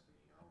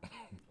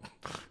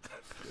destiny.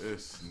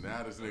 This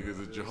nigga's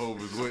a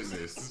Jehovah's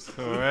Witness.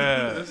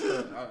 Correct.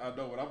 I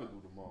know what I'm gonna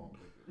do tomorrow.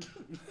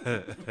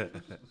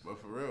 But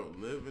for real,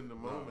 live in the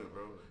moment,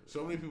 bro.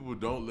 So many people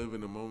don't live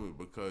in the moment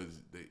because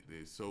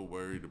they're so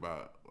worried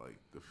about like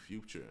the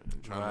future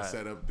and trying to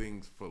set up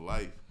things for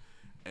life.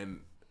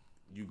 And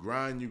you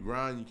grind, you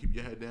keep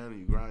your head down, and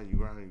you grind,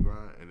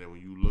 and then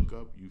when you look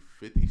up, you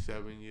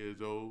 57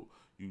 years old,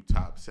 you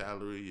top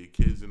salary, your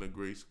kids in a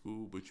great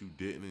school, but you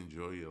didn't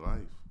enjoy your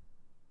life.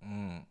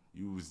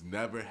 You was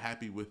never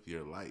happy with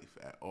your life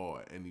at all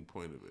at any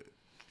point of it.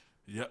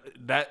 Yeah,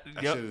 That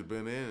shit has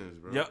been in,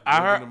 bro. Yep,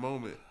 Live in the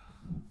moment.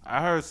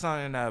 I heard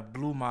something that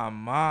blew my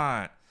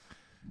mind.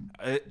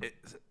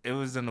 It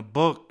was in a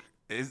book,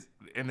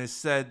 and it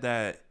said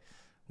that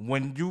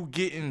when you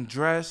getting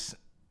dressed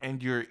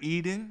and you're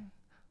eating,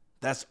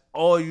 that's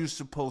all you're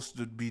supposed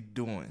to be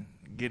doing,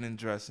 getting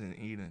dressed and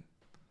eating.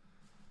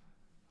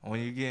 When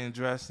you're getting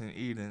dressed and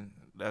eating,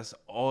 that's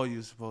all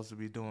you're supposed to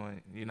be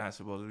doing. You're not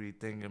supposed to be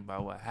thinking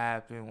about what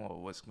happened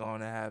or what's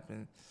going to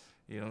happen.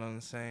 You know what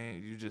I'm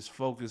saying? You just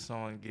focus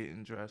on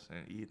getting dressed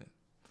and eating.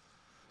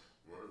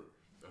 Word.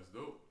 That's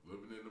dope.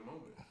 Living in the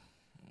moment.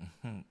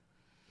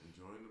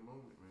 Enjoying the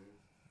moment,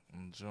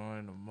 man.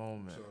 Enjoying the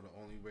moment. So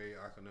the only way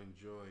I can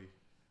enjoy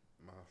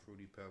my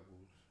Fruity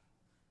Pebbles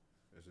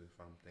is if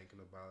I'm thinking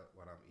about it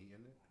while I'm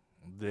eating it.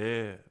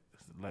 Yeah.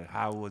 Like,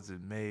 how was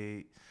it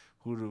made?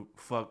 Who the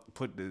fuck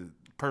put the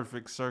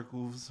perfect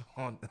circles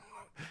on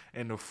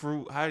in the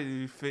fruit? How do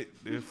you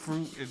fit the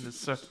fruit in the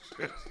circle?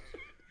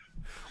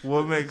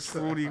 What makes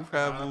Fruity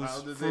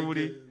Pebbles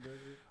fruity?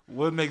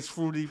 What makes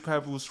Fruity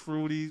Pebbles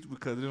fruity?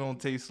 Because it don't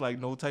taste like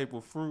no type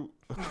of fruit.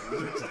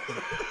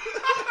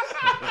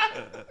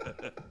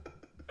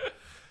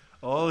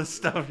 All the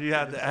stuff you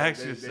have to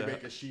ask yourself. They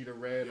make a sheet of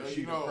red, a Yo,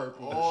 sheet of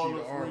purple, all a sheet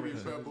the of Fruity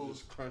orange. Pebbles,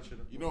 Just crunch it.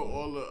 you know,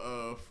 all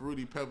the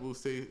Fruity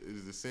Pebbles say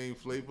is the same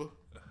flavor.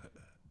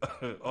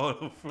 All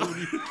the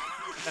fruity.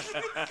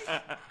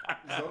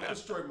 Don't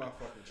destroy my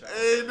fucking child.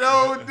 Ain't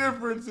no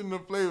difference in the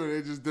flavor.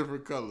 They're just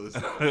different colors.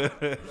 No,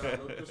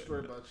 don't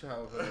destroy my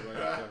childhood like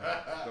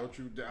that. Don't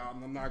you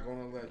down. I'm not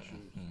gonna let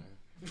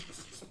you.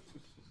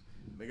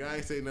 Nigga, I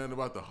ain't say nothing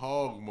about the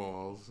hog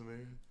malls,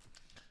 nigga.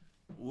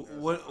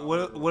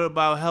 What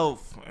about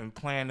health and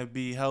plan to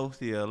be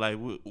healthier? Like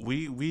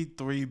we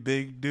three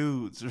big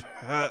dudes.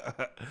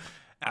 I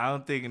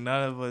don't think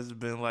none of us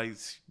been like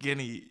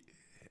skinny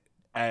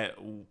at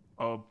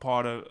a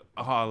part of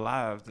our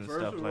lives and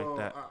stuff like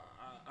that.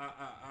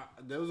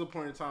 There was a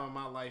point in time in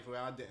my life where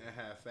I didn't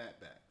have fat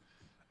back.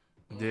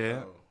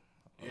 Yeah.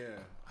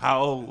 Yeah.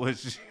 How old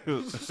was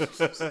you?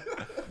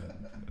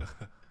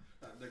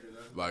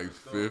 Like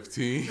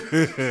 15.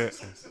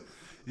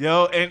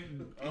 Yo,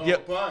 and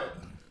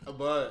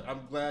but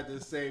I'm glad to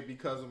say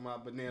because of my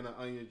banana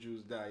onion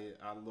juice diet,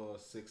 I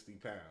lost 60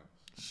 pounds.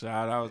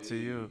 shout out to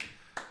you.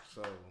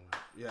 So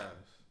yes,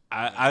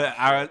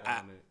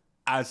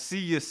 I see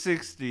you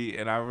 60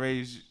 and I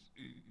raised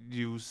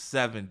you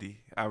 70.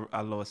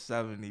 I lost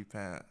 70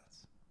 pounds.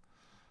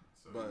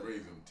 So you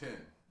raised him 10.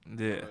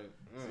 Yeah.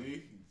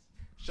 See?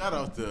 Shout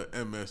out to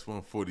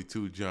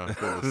MS-142 John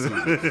Cole.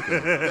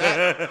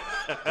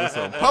 That's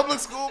some public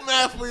school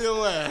math for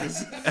your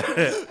ass.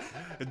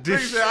 Nigga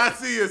said, I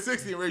see you at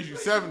 60 and raised you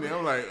 70.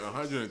 I'm like,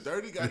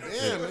 130?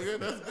 Goddamn, nigga,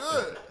 that's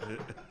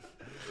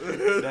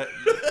good.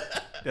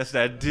 That's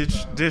that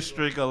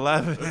District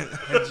 11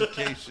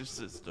 education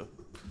system.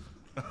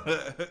 It's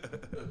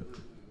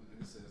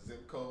a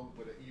zip code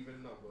with an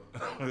even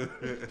number.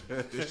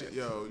 This shit,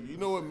 yo, you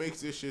know what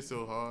makes this shit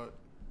so hard?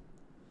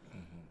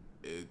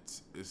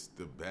 It's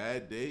the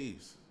bad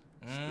days.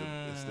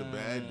 It's the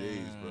bad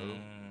days, bro.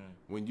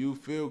 When you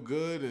feel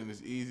good and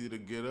it's easy to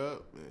get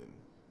up, and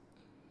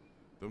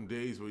them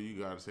days where you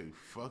gotta say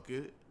fuck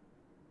it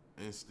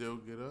and still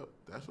get up,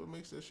 that's what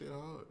makes that shit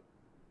hard.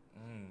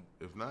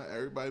 If not,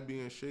 everybody be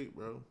in shape,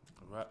 bro.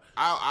 Right.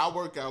 I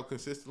work out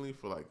consistently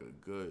for like a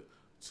good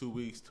 2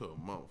 weeks to a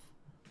month.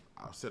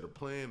 I'll set a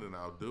plan and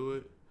I'll do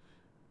it,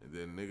 and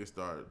then niggas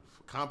start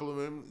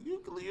complimenting me. You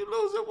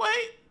losing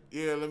weight?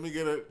 Yeah, let me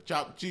get a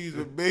chopped cheese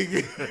with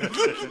bacon.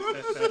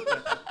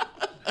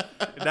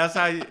 That's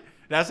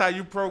how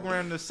you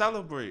program to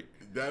celebrate.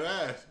 That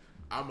ass.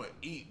 I'ma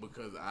eat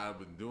because I've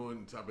been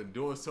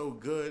doing so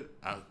good.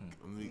 I lost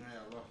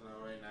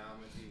now right now. I'm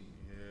gonna eat.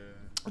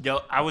 Yeah. Yo,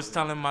 I was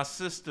telling my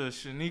sister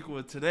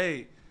Shaniqua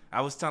today.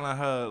 I was telling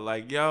her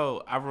like,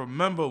 yo, I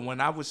remember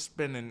when I was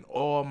spending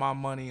all my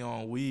money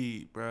on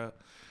weed, bro.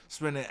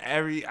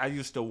 I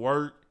used to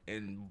work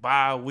and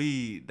buy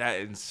weed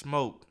and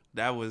smoke.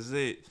 That was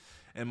it.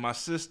 And my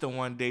sister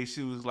one day,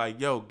 she was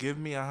like, yo, give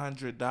me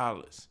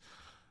 $100.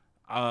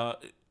 I'm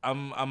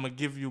gonna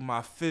give you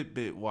my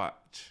Fitbit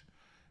watch.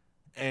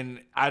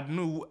 And I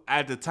knew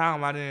at the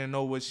time I didn't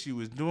know what she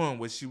was doing.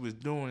 What she was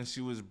doing, she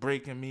was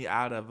breaking me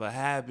out of a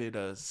habit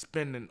of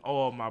spending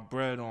all my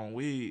bread on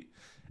weed.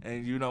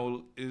 And, you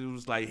know, it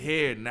was like,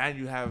 here, now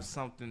you have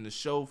something to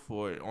show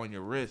for it on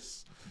your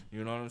wrist.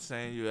 You know what I'm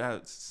saying? You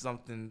have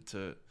something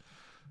to...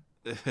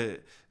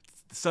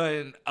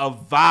 something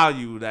of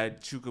value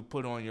that you could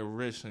put on your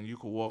wrist and you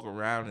could walk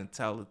around and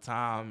tell the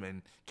time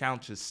and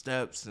count your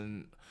steps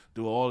and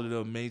do all of the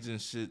amazing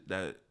shit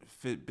that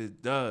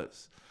Fitbit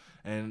does.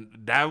 And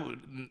that,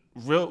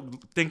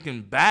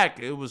 thinking back,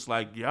 it was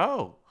like,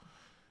 yo,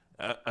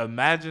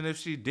 imagine if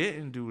she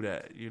didn't do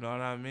that. You know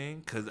what I mean?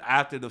 Because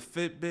after the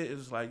Fitbit, it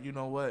was like, you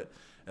know what?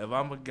 If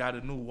I'm got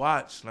a new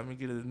watch, let me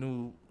get a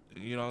new,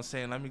 you know what I'm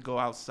saying? Let me go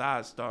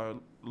outside, start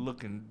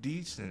looking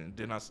decent.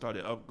 Then I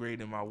started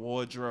upgrading my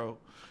wardrobe.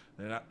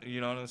 And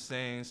you know what I'm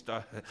saying?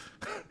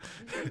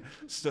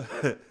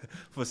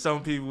 For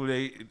some people,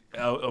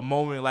 a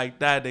moment like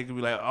that, they could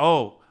be like,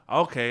 "Oh,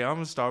 okay, I'm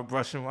gonna start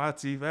brushing my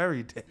teeth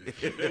every day."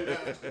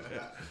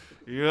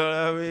 You know what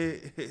I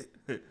mean?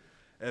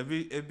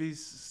 It be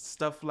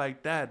stuff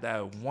like that.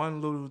 That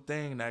one little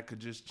thing that could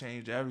just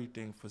change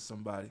everything for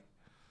somebody.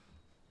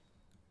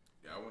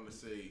 Yeah, I want to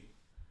say,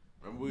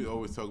 remember we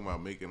always talking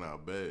about making our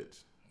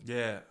beds.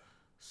 Yeah.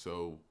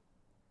 So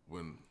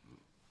when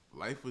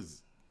life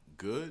was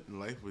good and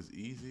life was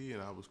easy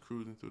and I was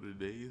cruising through the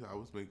days, I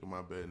was making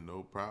my bed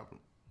no problem.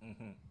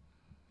 Mm-hmm.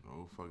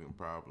 No fucking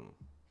problem.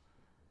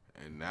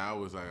 And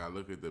now it's like I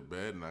look at the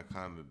bed and I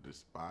kind of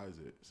despise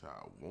it, so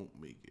I won't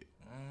make it.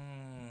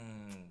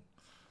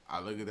 I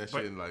look at that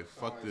shit and like,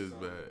 fuck this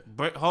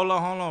bed. Hold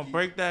on.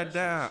 Break that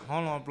down.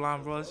 Hold on,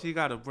 Blind Bros. He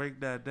got to break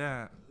that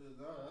down.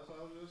 No, that's what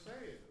I was just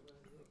saying.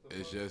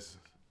 It's just,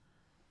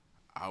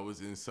 I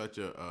was in such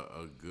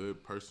a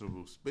good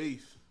personable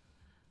space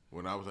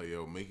when I was like,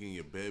 yo, making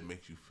your bed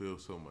makes you feel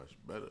so much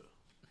better.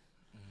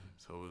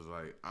 So it was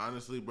like,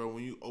 honestly, bro,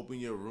 when you open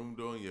your room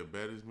door and your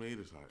bed is made,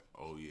 it's like,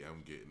 oh yeah,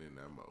 I'm getting in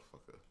that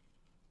motherfucker.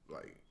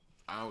 Like,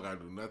 I don't gotta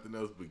do nothing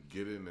else but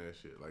get in that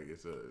shit. Like,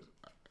 it's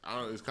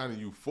kind of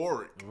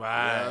euphoric.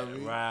 Right, you know what I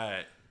mean?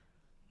 right.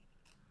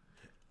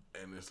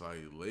 And it's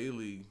like,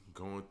 lately,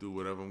 going through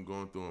whatever I'm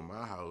going through in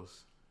my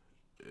house,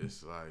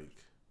 it's like,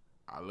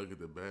 I look at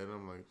the bed and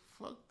I'm like,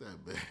 fuck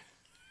that bed.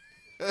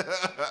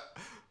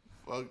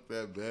 Fuck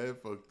that bed,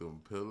 fuck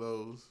them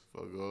pillows,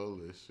 fuck all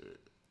this shit.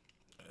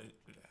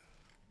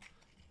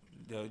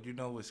 Yo, you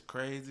know what's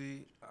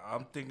crazy?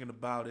 I'm thinking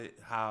about it,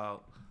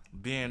 how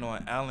being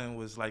on Ellen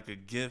was like a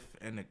gift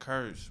and a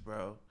curse,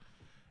 bro.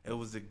 It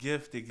was a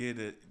gift to get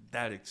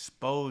that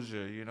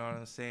exposure, you know what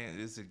I'm saying?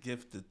 It's a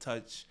gift to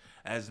touch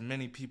as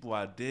many people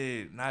I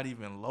did, not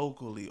even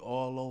locally,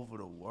 all over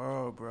the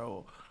world,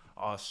 bro.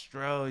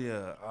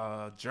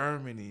 Australia,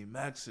 Germany,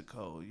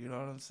 Mexico, you know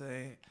what I'm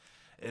saying?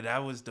 And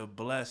that was the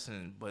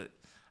blessing, but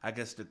I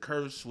guess the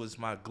curse was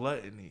my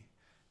gluttony.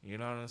 You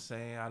know what I'm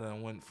saying? I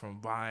done went from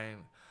buying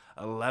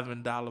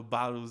 $11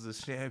 bottles of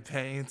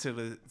champagne to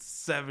the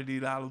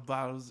 $70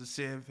 bottles of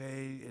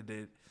champagne, and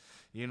then,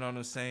 you know what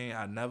I'm saying?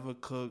 I never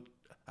cooked.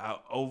 I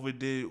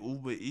overdid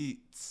Uber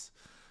Eats,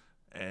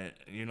 and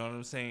you know what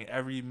I'm saying?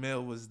 Every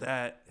meal was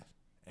that,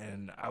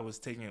 and I was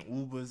taking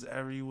Ubers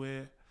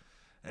everywhere,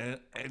 and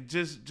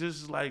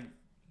just like,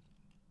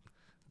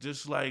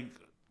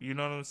 you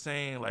know what I'm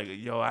saying? Like,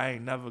 yo, I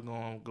ain't never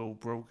gonna go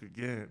broke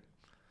again.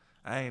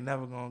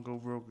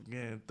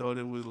 Thought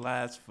it would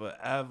last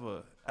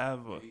forever,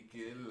 ever. It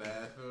can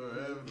last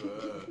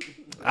forever.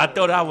 I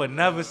thought I would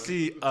never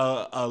see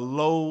a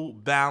low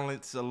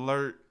balance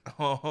alert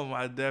on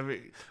my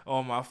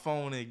my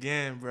phone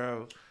again,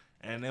 bro.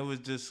 And it was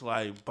just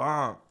like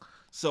bomb.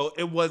 So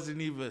it wasn't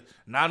even.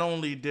 Not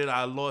only did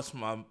I lost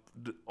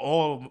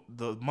all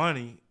the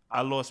money,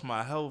 I lost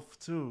my health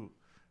too.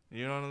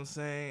 You know what I'm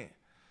saying?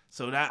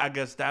 So I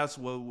guess that's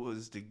what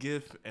was the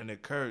gift and the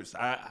curse.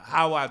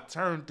 How I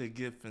turned the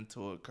gift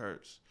into a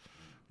curse.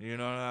 You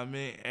know what I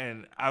mean?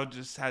 And I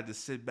just had to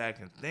sit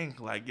back and think,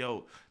 like,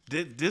 yo,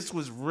 this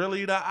was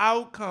really the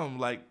outcome.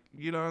 Like,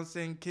 you know what I'm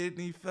saying?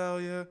 Kidney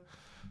failure.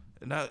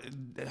 And I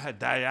had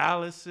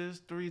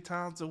dialysis 3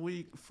 times a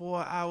week,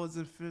 4 hours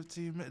and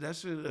 15 minutes. That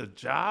shit is a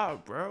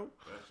job, bro.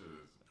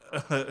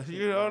 That shit is.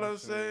 You know what I'm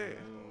saying?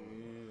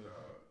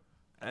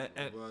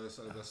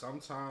 But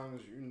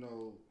sometimes, you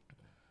know,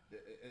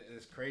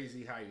 it's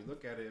crazy how you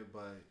look at it,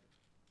 but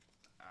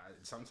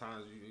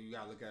sometimes you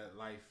gotta look at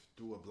life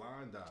through a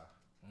blind eye,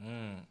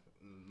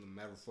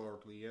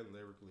 metaphorically and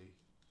lyrically.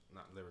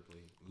 Not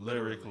lyrically.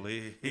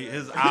 Lyrically,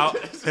 his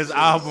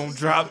album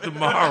dropped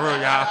tomorrow,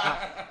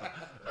 y'all.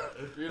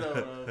 You know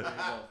what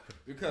I mean?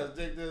 Because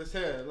they just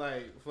said,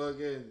 like,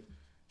 fucking,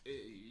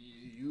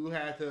 you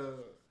had to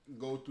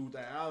go through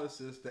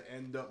dialysis to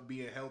end up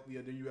being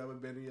healthier than you ever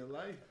been in your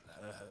life.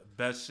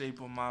 Best shape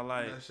of my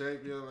life. Best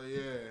shape, you know,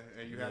 yeah.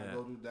 And you had to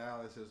go through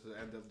dialysis to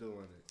end up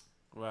doing it.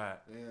 Right.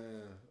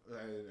 Yeah.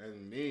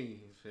 And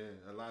me,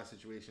 shit, a lot of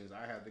situations,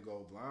 I had to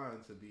go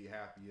blind to be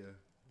happier,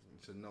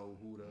 to know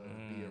who to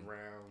be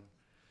around,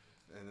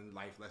 and then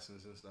life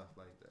lessons and stuff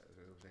like that.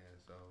 You know what I'm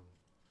saying? So,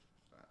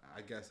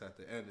 I guess at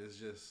the end, it's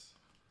just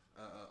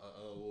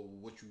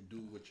what you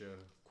do with your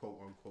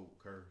quote-unquote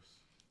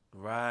curse.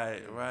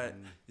 Right.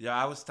 Yo,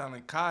 I was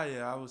telling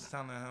Kaya,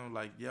 him,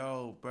 like,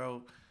 yo,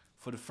 bro,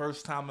 for the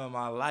first time in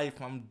my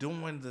life, I'm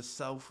doing the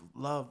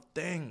self-love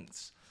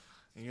things.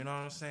 You know what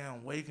I'm saying?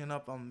 I'm waking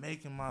up, I'm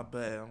making my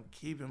bed, I'm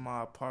keeping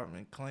my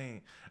apartment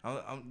clean.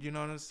 I'm you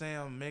know what I'm saying?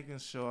 I'm making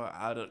sure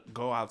I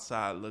go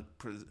outside,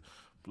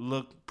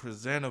 look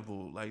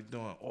presentable, like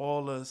doing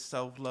all the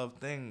self-love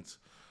things.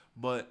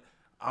 But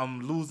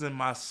I'm losing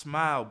my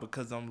smile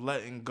because I'm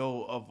letting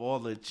go of all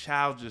the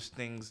childish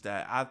things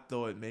that I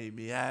thought made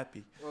me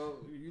happy. Well,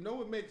 you know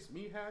what makes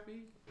me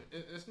happy?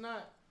 It's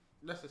not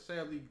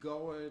necessarily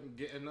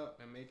getting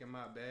up and making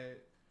my bed,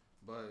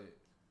 but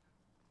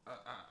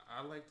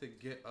I like to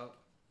get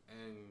up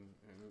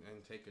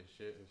and take a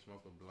shit and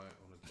smoke a blunt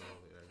on the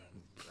toilet.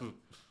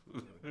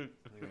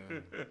 Yeah.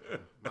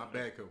 My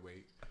bad could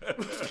wait.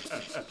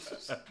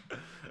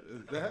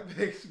 That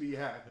makes me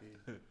happy.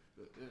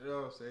 You know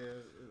what I'm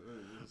saying?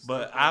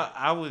 But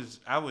I was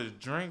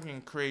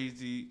drinking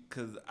crazy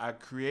because I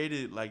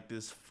created like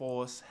this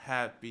false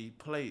happy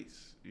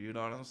place. You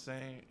know what I'm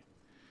saying?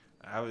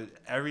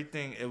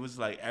 It was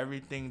like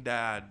everything that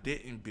I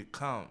didn't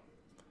become.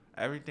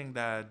 Everything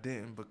that I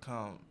didn't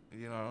become.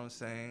 You know what I'm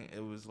saying?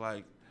 It was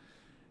like,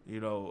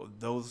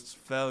 those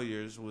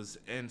failures was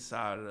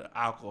inside of the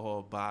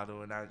alcohol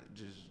bottle, and I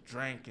just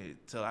drank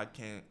it till I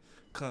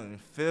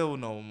couldn't feel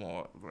no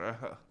more, bro.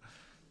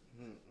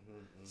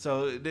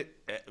 So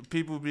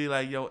people be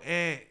like, "Yo,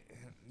 Aunt,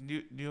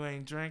 you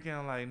ain't drinking?"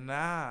 I'm like,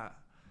 "Nah."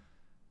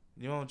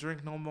 You don't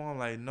drink no more? I'm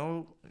like,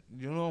 "No."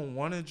 You don't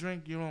want to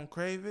drink? You don't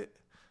crave it?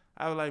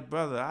 I was like,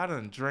 "Brother, I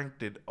done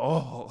drank it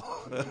all."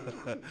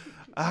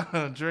 I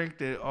done drank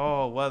it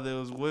all, whether it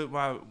was with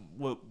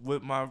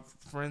my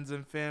friends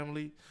and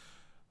family,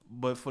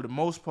 but for the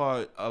most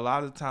part, a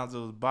lot of times it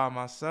was by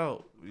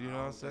myself. You know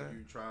what I'm saying?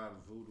 You tried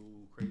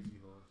voodoo crazy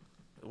horse.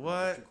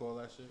 What? You call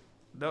that shit?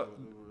 No,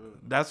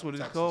 that's what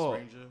it's Texas called.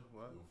 Ranger?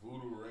 What?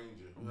 Voodoo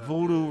Ranger.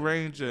 Voodoo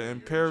Ranger,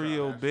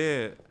 Imperial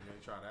Beer. You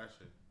ain't try that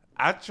shit.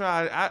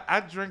 I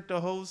drank the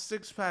whole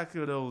 6-pack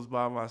of those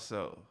by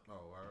myself. Oh,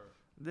 word.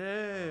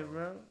 Yeah,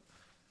 bro.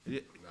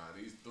 Yeah. Nah,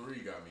 these 3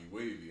 got me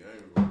wavy. I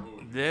ain't gonna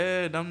hold you.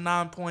 Yeah, them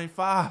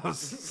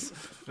 9.5s.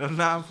 Them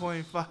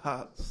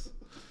 9.5s.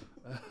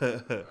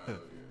 Yeah,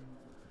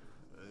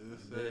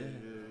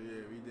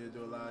 we did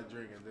do a lot of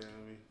drinking,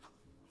 didn't we?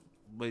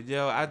 But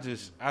yo, I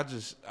just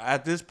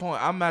at this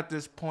point, I'm at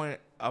this point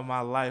of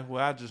my life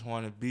where I just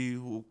want to be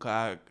who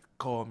God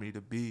called me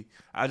to be.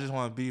 I just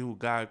want to be who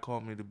God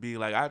called me to be.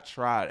 Like, I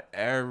tried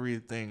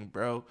everything,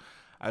 bro.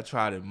 I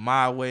tried it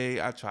my way.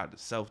 I tried to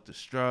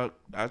self-destruct.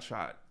 I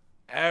tried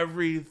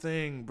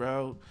everything,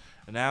 bro.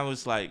 And I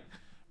was like,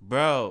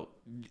 bro,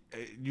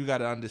 you got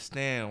to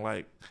understand,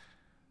 like,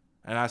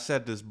 and I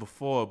said this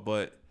before,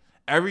 but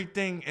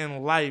everything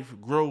in life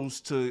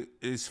grows to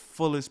its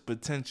fullest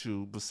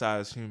potential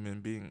besides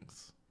human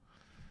beings.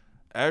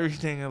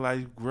 Everything in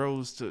life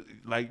grows to,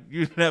 like,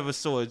 you never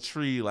saw a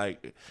tree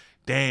like,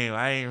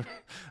 damn,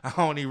 I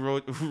only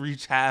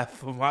reach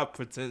half of my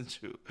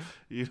potential.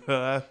 You know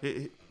what I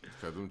mean?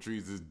 Cause them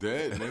trees is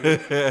dead,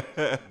 nigga.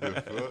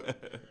 The fuck?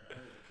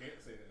 Can't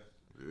say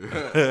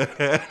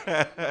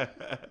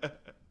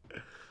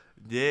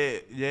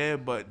that. Yeah,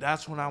 but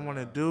that's what I want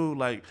to do.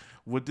 Like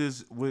with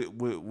this, with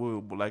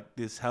like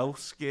this health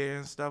scare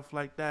and stuff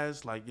like that.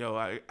 It's like, yo,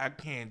 I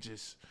can't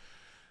just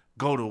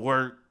go to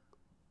work,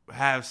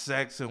 have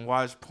sex, and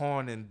watch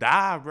porn and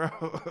die, bro.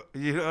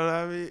 You know what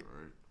I mean?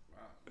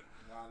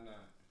 Why not?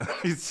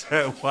 He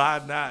said,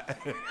 "Why not?"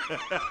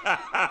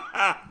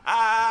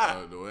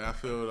 The way I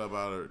feel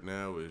about it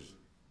now is,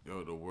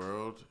 yo, the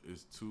world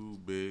is too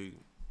big.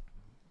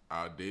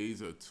 Our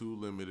days are too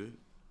limited.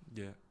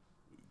 Yeah.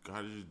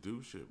 Gotta just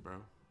do shit,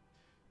 bro.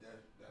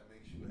 That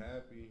makes you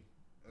happy.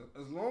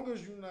 As long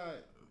as you're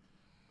not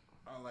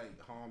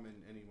like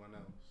harming anyone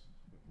else.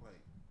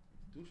 Like,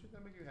 do shit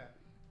that make you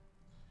happy.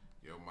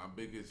 Yo, my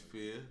biggest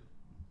fear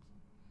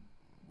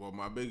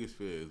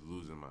is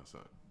losing my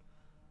son.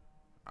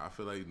 I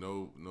feel like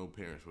no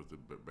parents was to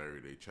bury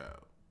their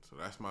child. So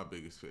that's my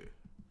biggest fear.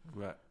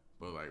 Right.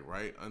 But like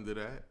right under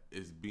that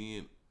is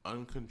being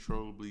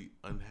uncontrollably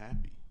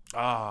unhappy.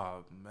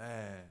 Oh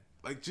man.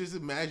 Like, just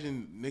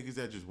imagine niggas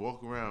that just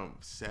walk around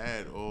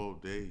sad all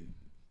day.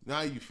 Now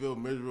you feel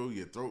miserable,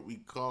 your throat be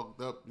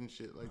clogged up and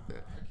shit like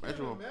that. I can't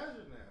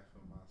imagine that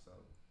for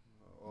myself.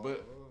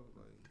 But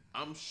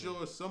I'm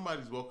sure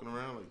somebody's walking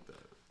around like that.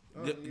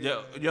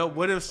 Yo,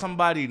 what if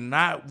somebody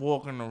not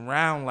walking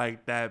around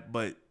like that,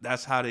 but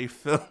that's how they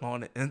feel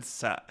on the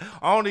inside?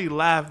 I only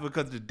laugh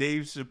because the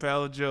Dave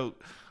Chappelle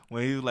joke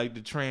when he was like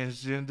the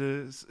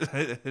transgenders,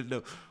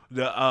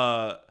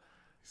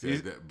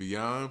 Said that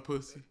beyond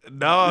pussy.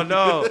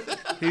 No.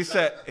 He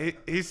said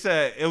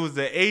it was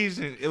the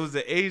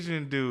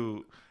Asian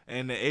dude,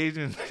 and the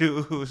Asian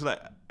dude was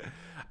like,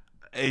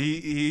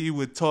 he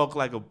would talk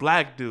like a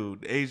black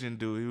dude, the Asian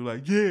dude. He was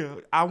like, "Yeah,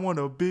 I want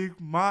a Big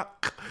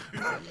Mac."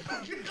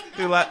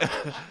 He like,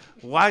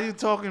 "Why you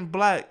talking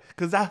black?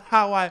 Cause that's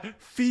how I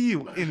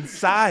feel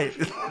inside."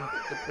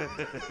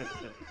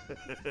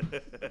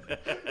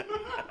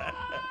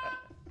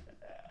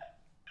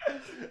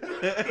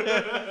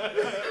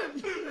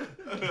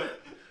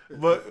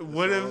 But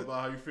what if?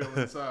 About how you feel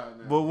inside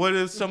now. But what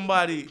if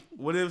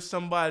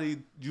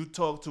somebody you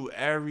talk to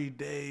every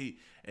day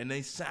and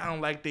they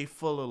sound like they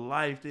full of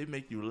life, they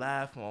make you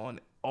laugh on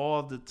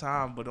all the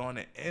time, but on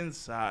the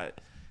inside,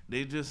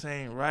 they just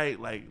ain't right.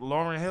 Like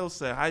Lauryn Hill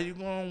said, "How you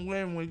gonna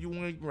win when you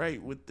ain't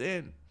right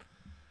within?"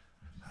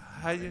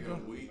 How you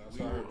gonna? That's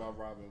what I heard about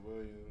Robin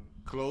Williams.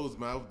 Closed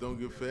mouth don't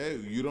get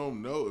fed. You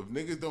don't know. If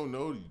niggas don't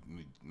know,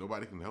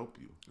 nobody can help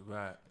you.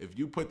 Right. If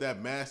you put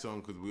that mask on,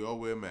 because we all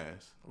wear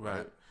masks,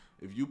 right?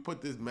 If you put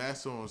this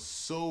mask on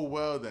so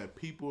well that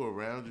people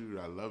around you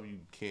that love you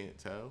can't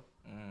tell,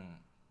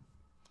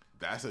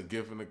 that's a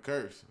gift and a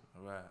curse.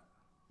 Right.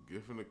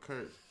 Gift and a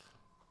curse.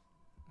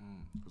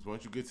 Because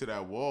once you get to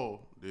that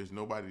wall, there's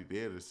nobody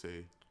there to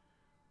say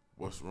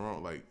what's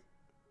wrong. Like,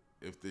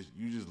 if this,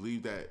 you just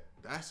leave that,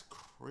 that's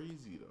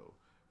crazy though.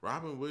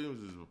 Robin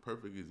Williams is a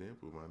perfect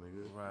example, my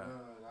nigga. Right.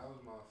 That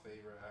was my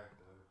favorite actor.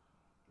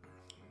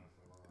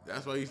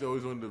 That's why he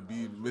always wanted to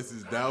be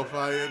Mrs.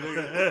 Doubtfire,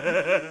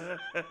 nigga.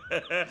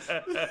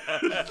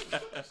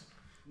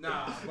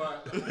 Nah,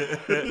 but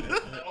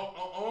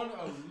on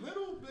a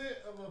little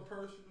bit of a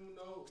personal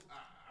note,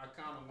 I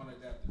kind of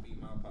wanted that to be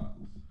my pops.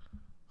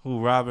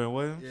 Who, Robin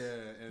Williams?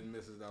 Yeah, and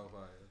Mrs.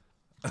 Doubtfire.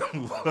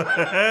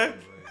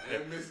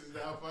 And Mrs.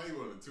 Doubtfire, you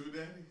wanted two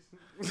daddies?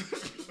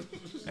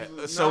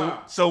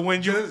 So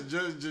when you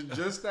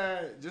just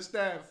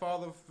that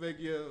father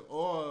figure,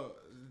 or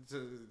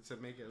to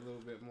make it a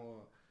little bit more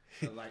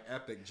like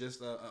epic,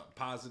 just a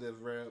positive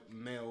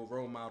male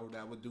role model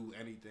that would do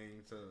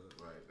anything to.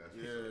 Right. That's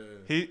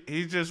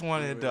he just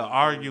wanted to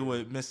argue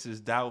with Mrs.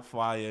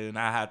 Doubtfire, and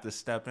I had to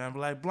step in and be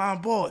like,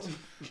 "Blonde boys,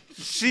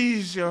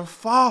 she's your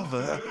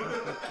father."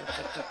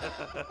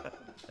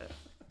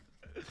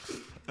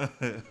 Nah.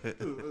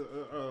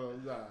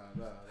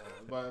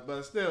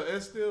 But still,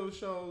 it still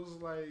shows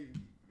like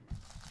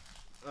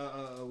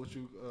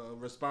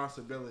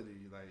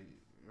responsibility, like,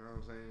 you know what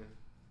I'm saying.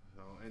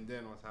 So, and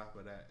then on top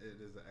of that,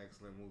 it is an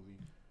excellent movie.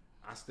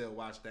 I still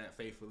watch that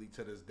faithfully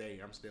to this day.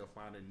 I'm still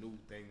finding new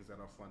things that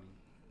are funny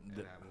in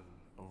that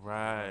movie.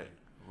 Right.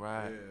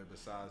 Yeah,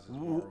 besides his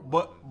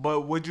moral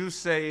But would you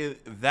say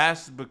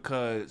that's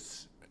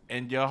because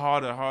in your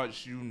heart of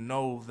hearts you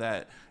know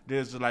that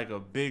there's like a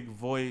big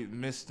void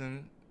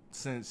missing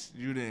since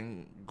you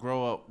didn't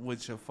grow up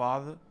with your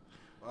father?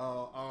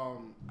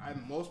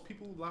 In most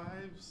people's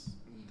lives,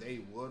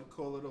 they would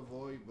call it a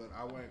void, but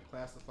I wouldn't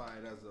classify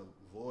it as a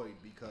void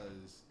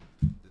because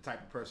the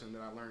type of person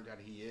that I learned that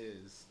he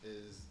is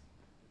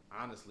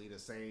honestly the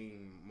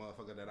same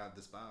motherfucker that I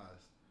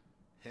despise.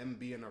 Him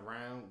being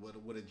around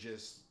would have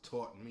just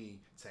taught me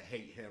to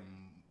hate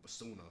him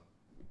sooner.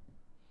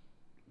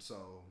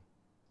 So,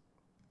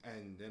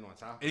 and then on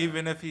top of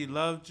even if he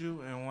loved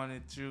you and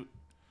wanted you.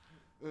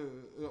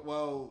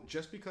 Well,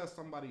 just because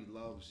somebody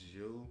loves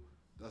you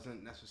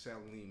doesn't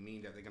necessarily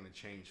mean that they're going to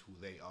change who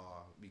they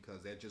are,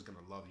 because they're just going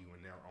to love you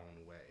in their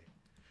own way.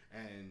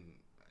 And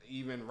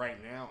even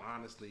right now,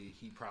 honestly,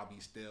 he probably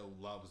still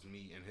loves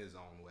me in his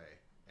own way,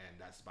 and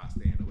that's by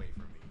staying away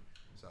from me.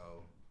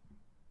 So,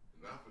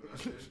 not for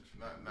nothing,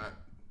 not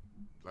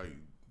like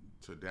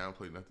to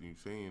downplay nothing you're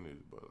saying,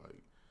 but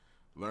like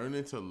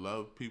learning to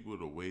love people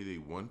the way they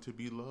want to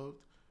be loved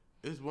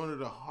is one of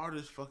the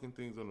hardest fucking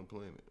things on the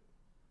planet.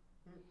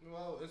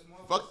 Well, it's more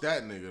fuck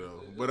that nigga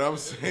though. But I'm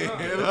saying,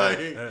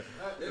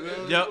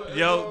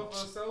 yo, a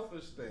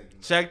selfish thing.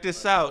 Check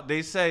this out.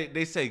 They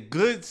say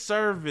good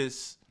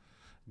service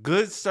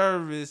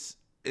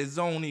is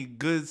only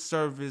good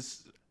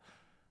service.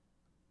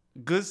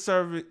 Good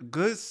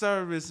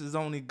service is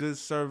only good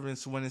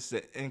service when it's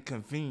an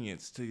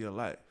inconvenience to your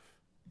life.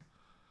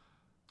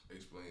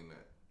 Explain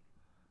that.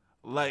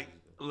 Like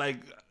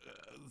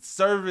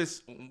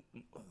service.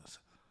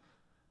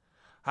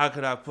 How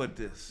could I put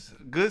this?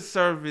 Good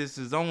service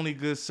is only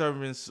good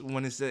service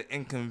when it's an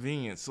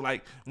inconvenience.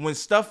 Like when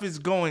stuff is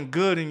going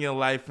good in your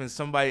life and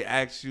somebody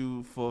asks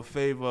you for a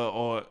favor,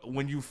 or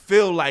when you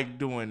feel like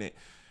doing it.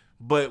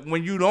 But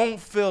when you don't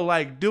feel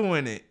like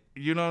doing it,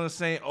 you know what I'm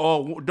saying?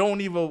 Or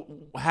don't even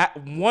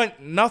want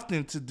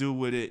nothing to do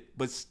with it,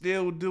 but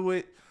still do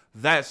it,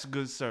 that's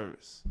good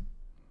service.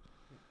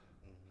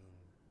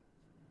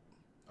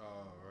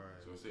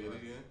 So say it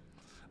again.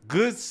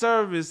 Good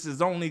service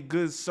is only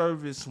good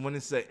service when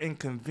it's an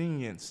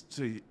inconvenience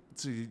to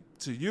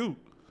you.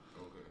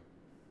 Okay,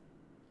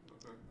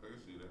 I can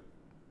see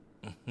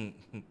that.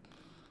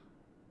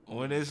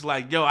 When it's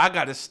like, yo, I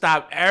gotta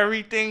stop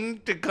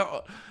everything to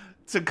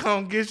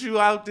come get you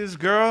out this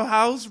girl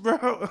house, bro.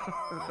 I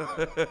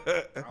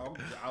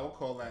would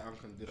call that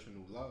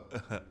unconditional love.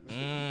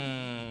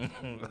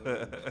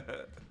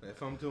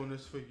 If I'm doing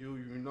this for you,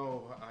 you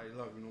know I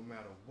love you no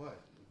matter what.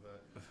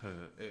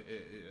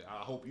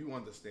 I hope you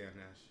understand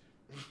that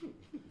shit.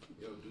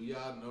 Yo, do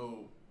y'all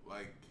know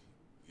like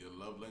your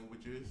love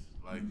languages?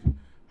 Like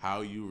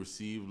how you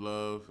receive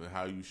love and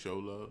how you show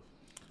love?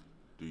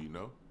 Do you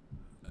know?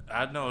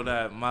 I know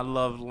that my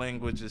love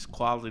language is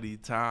quality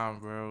time,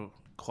 bro.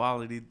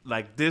 Quality,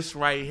 like this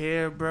right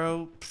here,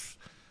 bro.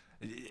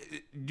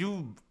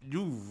 You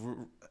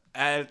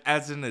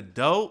as an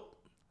adult,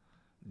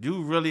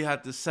 you really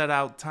have to set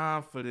out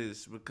time for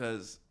this,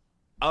 because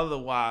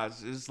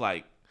otherwise it's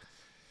like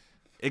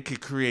it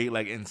could create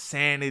like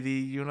insanity,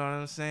 you know what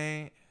I'm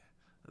saying?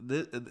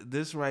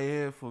 This right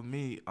here for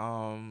me,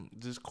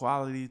 just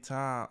quality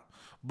time.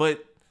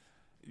 But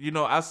you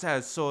know, I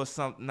saw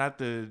something, not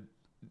to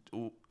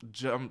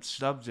jump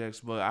subjects,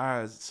 but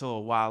I saw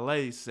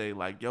Wale say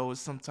like, yo,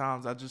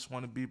 sometimes I just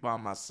want to be by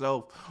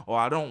myself, or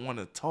I don't want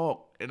to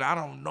talk, and I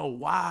don't know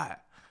why.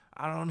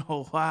 I don't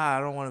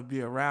want to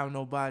be around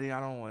nobody. I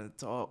don't want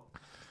to talk.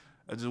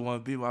 I just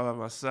want to be by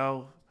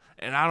myself,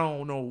 and I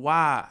don't know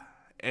why.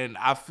 and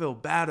I feel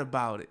bad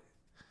about it.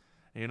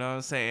 You know what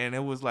I'm saying? And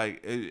it was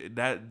like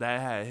that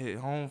had hit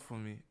home for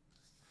me.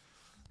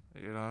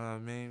 You know what I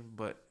mean?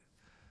 But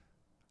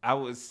I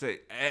would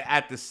say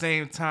at the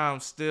same time,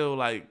 still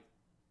like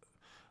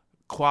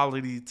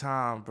quality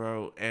time,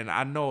 bro. And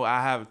I know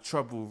I have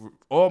trouble.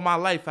 All my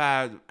life,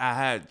 I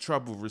had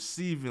trouble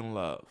receiving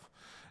love.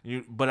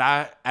 But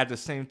I at the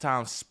same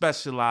time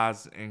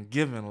specialize in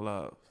giving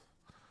love.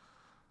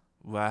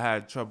 But I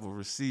had trouble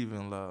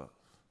receiving love.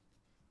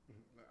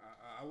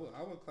 I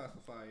would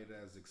classify it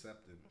as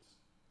acceptance.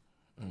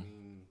 I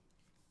mean,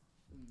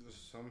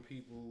 some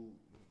people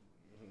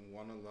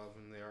want to love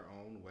in their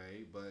own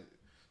way, but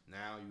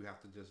now you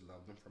have to just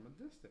love them from a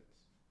distance.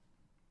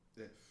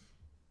 If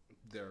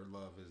their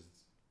love is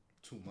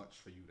too much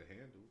for you to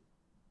handle.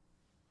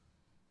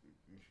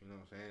 You know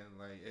what I'm saying?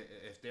 Like,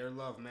 if their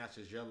love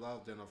matches your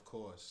love, then of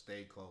course,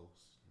 stay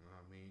close. You know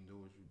what I mean? Do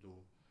what you do.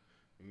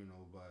 You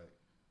know, but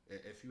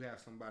if you have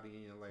somebody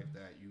in your life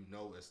that you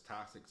know is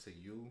toxic to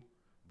you,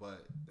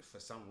 but for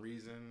some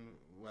reason,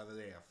 whether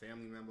they're a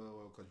family member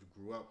or because you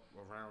grew up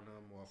around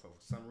them, or for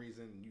some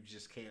reason you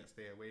just can't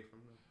stay away from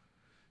them,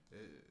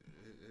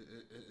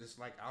 it's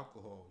like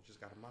alcohol. You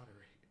just gotta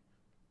moderate.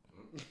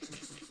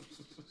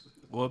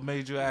 What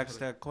made you ask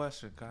that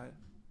question, Kai?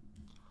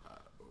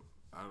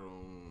 I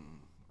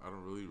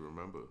don't really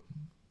remember.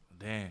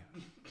 Damn.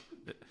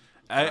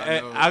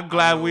 I'm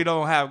glad we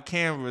don't have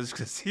cameras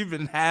because he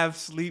been half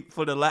asleep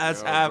for the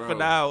last half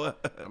an hour.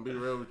 I'm be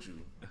real with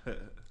you.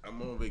 I'm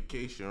on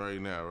vacation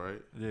right now,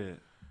 right? Yeah.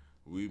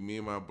 Me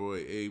and my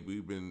boy Abe,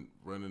 we've been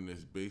running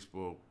this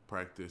baseball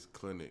practice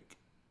clinic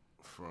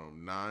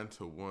from 9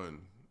 to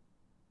 1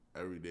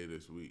 every day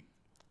this week.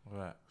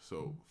 Right.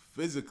 So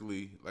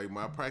physically, like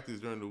my practice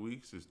during the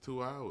weeks is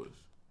 2 hours.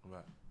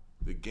 Right.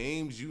 The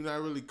games, you not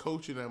really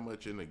coaching that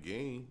much in a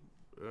game.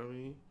 You know what I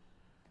mean?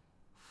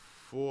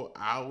 4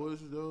 hours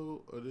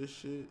though of this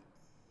shit.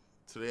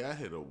 Today I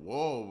hit a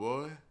wall,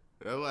 boy.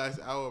 That last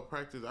hour of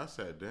practice, I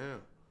sat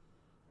down.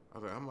 I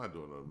was like, I'm not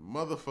doing a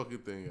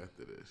motherfucking thing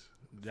after this.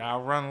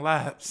 Y'all run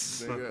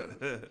laps.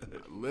 Nigga,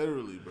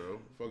 literally, bro.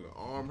 Fucking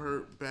arm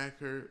hurt, back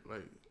hurt.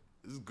 Like,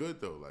 it's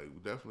good though.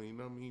 Like, definitely, you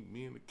know what I mean?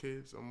 Me and the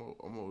kids, I'm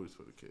always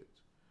for the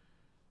kids.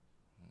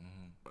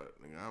 Mm-hmm. But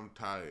nigga, I'm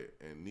tired,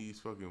 and these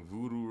fucking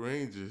Voodoo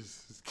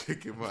Rangers is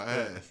kicking my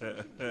ass. Them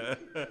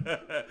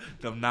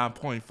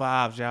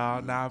 9.5s,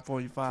 y'all.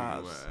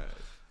 9.5s.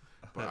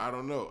 But I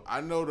don't know.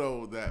 I know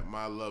though that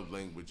my love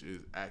language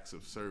is acts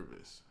of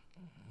service.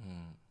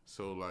 Mm-hmm.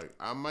 So like,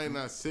 I might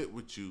not sit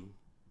with you,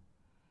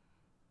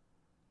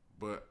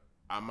 but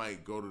I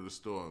might go to the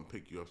store and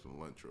pick you up some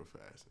lunch real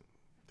fast. And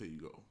there you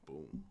go.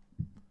 Boom.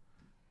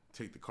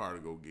 Take the car to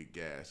go get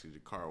gas, get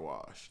your car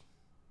washed.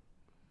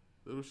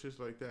 Little shits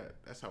like that.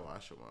 That's how I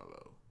show my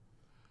love.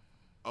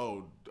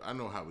 Oh, I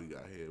know how we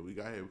got here. We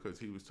got here because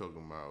he was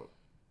talking about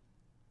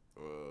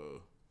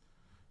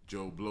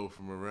Joe Blow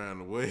from around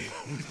the way.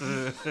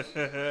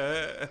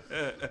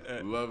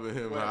 Loving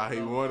him how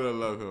he want to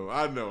love him.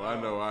 I know. I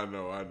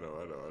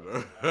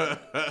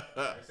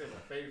said my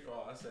fake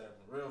fault. I said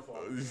my real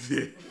fault. He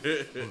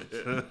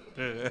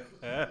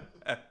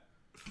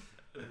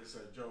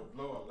said Joe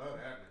Blow. I love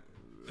that nigga.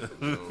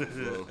 Joe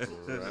Blow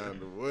from around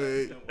the way.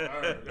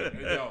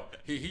 Yo,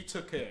 he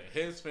took care of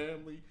his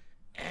family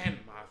and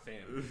my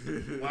family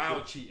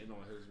while cheating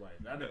on his wife.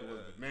 That nigga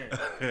was the man.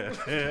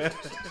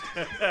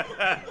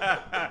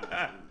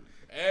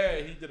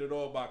 And he did it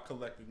all by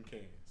collecting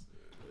cans.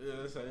 You know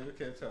what I'm saying? You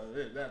can't tell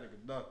that nigga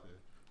nothing.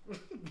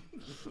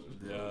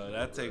 Yo,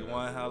 that take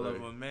one hell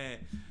of a man.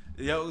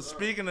 Yo,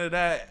 speaking of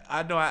that,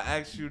 I know I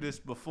asked you this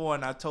before,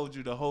 and I told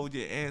you to hold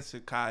your answer,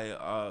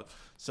 Kaya.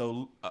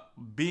 So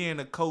being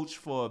a coach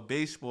for a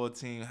baseball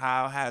team,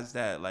 how has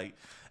that like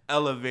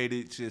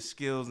elevated your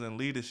skills and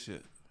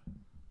leadership?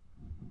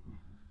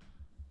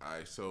 All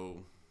right,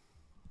 so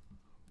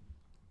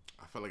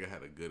I felt like I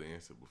had a good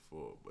answer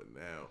before, but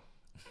now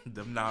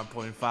them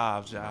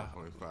 9.5s, y'all.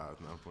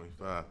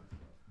 9.5.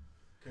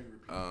 Can you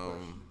repeat the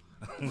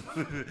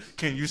question?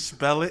 Can you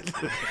spell it?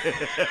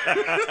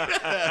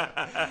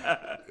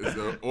 Is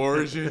the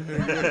origin?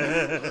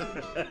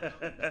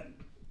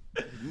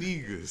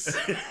 Niggas.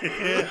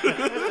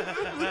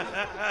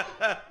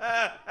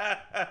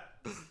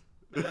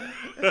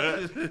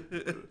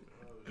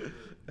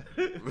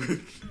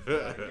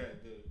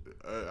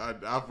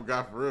 I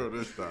forgot for real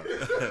this time.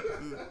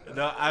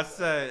 No, I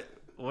said,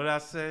 what I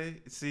say?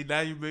 See, now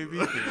you made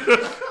me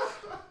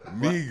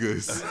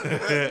Negus.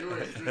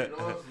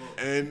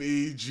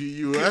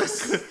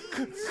 Negus.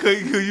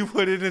 Could you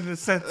put it in a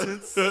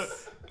sentence? I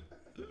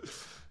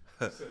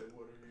said,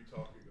 what are you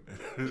talking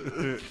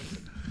about?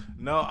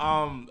 No,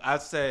 I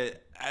said,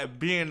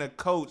 being a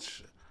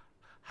coach,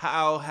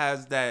 how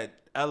has that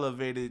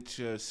elevated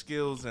your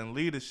skills and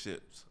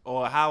leaderships,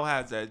 or how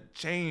has that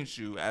changed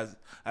you as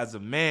a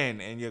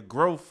man and your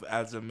growth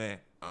as a man?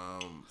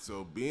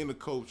 So being a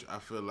coach, I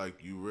feel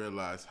like you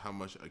realize how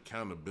much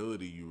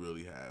accountability you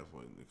really have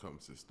when it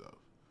comes to stuff.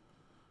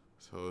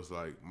 So it's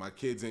like my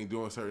kids ain't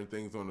doing certain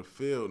things on the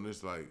field, and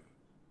it's like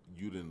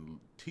you didn't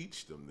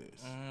teach them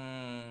this.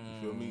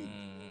 You feel me?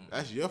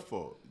 That's your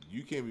fault.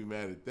 You can't be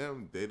mad at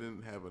them. They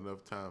didn't have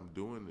enough time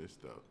doing this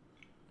stuff.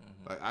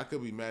 Like, I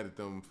could be mad at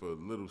them for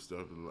little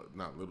stuff,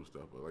 not little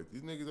stuff, but like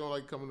these niggas don't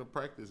like coming to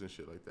practice and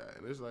shit like that.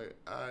 And it's like,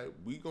 all right,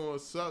 we gonna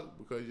suck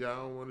because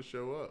y'all don't want to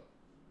show up.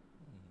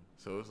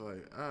 So it's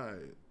like, all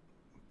right,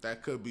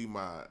 that could be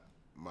my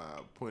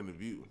point of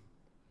view.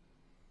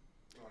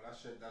 Oh, that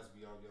shit, that's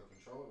beyond your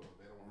control, though.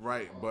 They don't want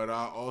Right, but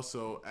I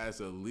also, as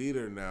a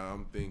leader now,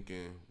 I'm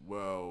thinking,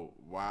 well,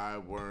 why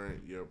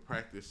weren't your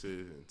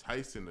practices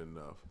enticing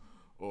enough?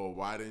 Or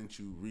why didn't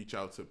you reach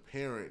out to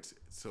parents?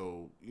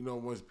 So, you know,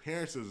 once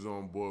parents is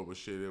on board with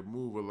shit, it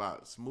move a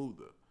lot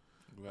smoother.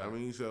 Right. I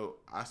mean, so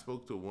I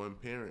spoke to one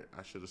parent.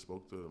 I should have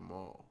spoke to them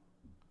all.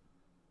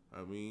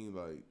 I mean,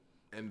 like,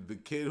 and the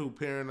kid who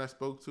parent I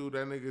spoke to,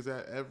 that nigga's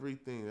at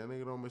everything. That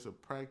nigga don't miss a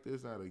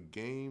practice, not a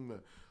game.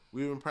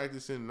 We've been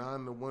practicing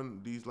 9 to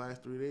 1 these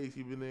last 3 days.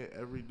 He been there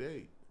every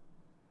day.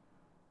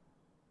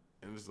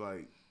 And it's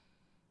like,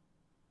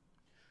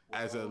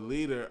 as a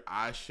leader,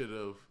 I should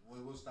have.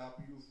 What would stop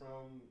you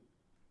from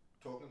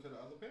talking to the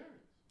other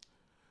parents?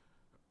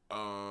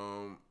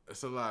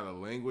 It's a lot of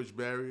language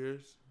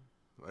barriers.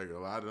 Like, a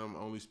lot of them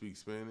only speak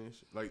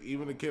Spanish. Like,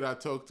 even the kid I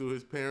talked to,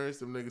 his parents,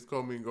 them niggas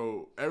call me and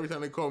go, every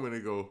time they call me, they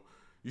go,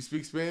 you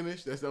speak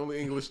Spanish? That's the only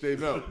English they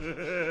know.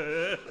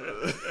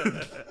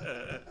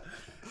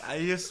 Are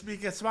you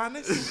speaking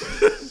Spanish?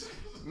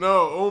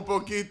 No, un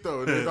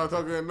poquito. They start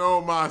talking,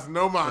 no más.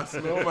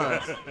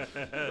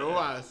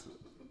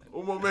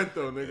 Un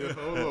momento, nigga.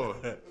 Hold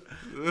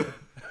on.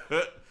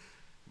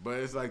 But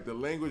it's like the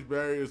language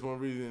barrier is one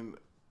reason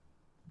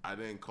I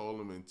didn't call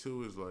them in.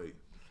 Two is like,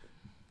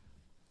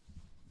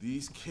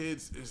 these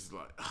kids is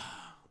like,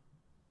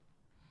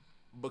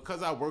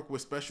 because I work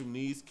with special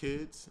needs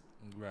kids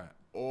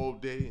all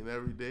day and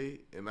every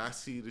day, and I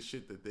see the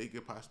shit that they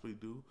could possibly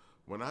do.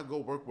 When I go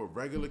work with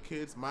regular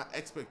kids, my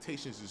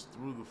expectations is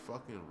through the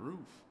fucking roof.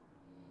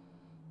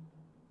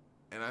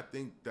 And I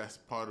think that's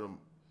part of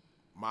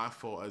my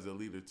fault as a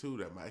leader too,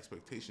 that my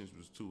expectations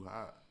was too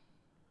high.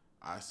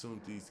 I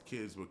assumed these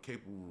kids were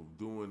capable of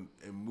doing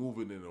and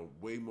moving in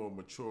a way more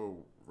mature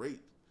rate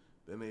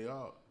than they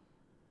are.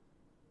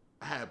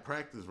 I had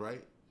practice,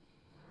 right?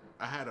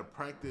 I had a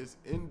practice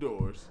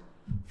indoors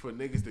for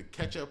niggas to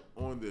catch up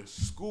on their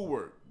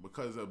schoolwork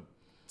because a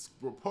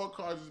report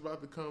cards is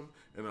about to come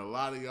and a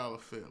lot of y'all are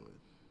failing.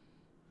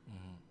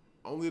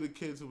 Only the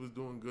kids who was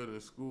doing good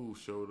in school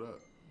showed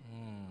up.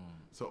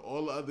 So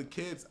all the other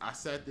kids, I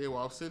sat there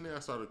while I was sitting there, I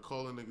started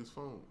calling niggas'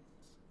 phones.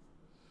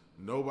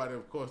 Nobody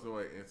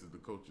answers the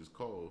coach's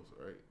calls,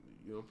 right?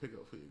 You don't pick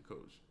up for your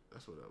coach.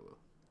 That's whatever.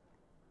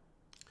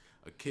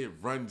 A kid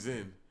runs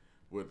in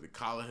with the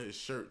collar of his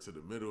shirt to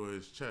the middle of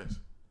his chest.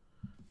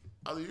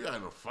 I was like, you got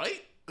in a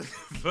fight?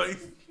 Like,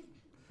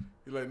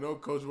 he's like, no,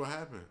 coach, what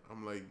happened?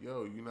 I'm like,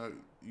 yo, you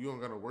don't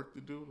got no work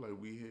to do? Like,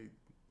 we here.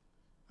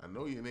 I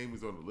know your name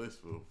is on the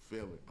list for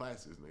failing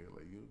classes, nigga.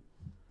 Like, you.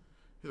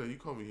 He's like, you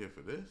called me here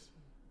for this?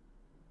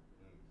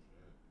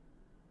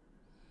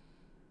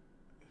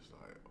 It's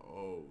like,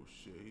 oh,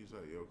 shit. He's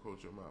like, yo,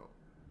 coach, I'm out.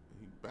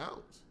 And he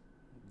bounced.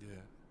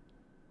 Yeah.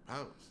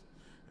 Bounced.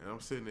 And I'm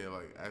sitting there,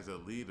 like, as a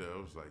leader, I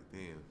was like,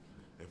 damn,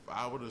 if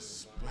I would have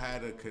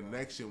had a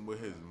connection with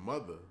his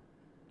mother,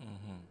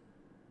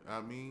 I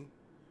mean,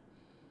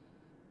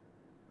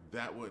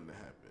 that wouldn't have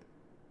happened.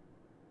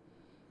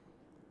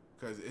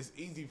 Because it's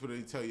easy for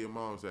them to tell your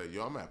moms that,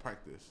 yo, I'm at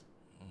practice.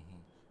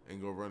 And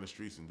go run the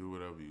streets and do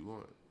whatever you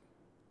want.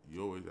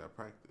 You always at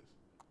practice.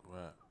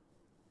 Right.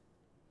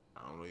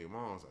 I don't know your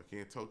moms. I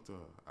can't talk to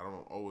her. I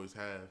don't always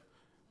have.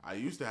 I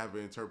used to have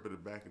an interpreter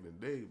back in the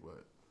day,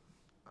 but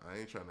I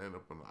ain't trying to end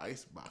up on the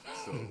ice box.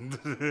 So.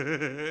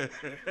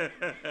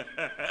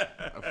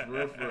 For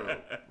real.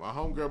 My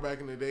homegirl back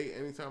in the day,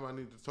 anytime I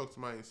needed to talk to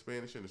somebody in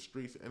Spanish in the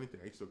streets, anything,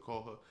 I used to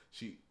call her.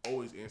 She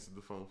always answered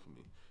the phone for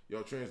me.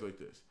 Yo, translate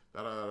this.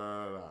 Da da da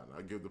da da. And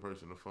I give the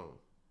person the phone.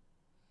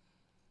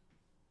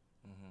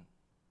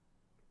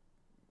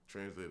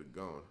 Translator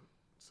gone.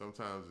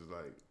 Sometimes it's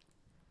like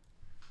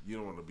you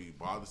don't want to be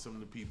bothersome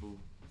to people,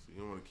 so you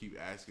don't want to keep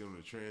asking them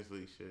to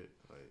translate shit.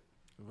 Like,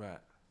 right.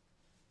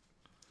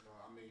 No,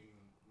 I mean,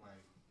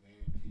 like, they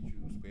didn't teach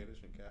you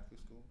Spanish in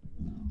Catholic school?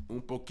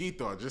 Un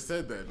poquito. I just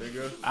said that,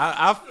 nigga.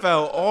 I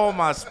felt all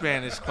my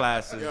Spanish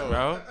classes, Yo,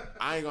 bro.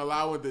 I ain't gonna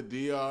lie, with the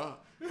DR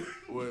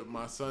with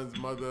my son's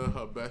mother,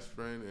 her best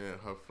friend,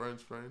 and her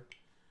friend's friend,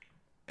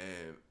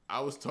 and I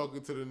was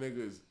talking to the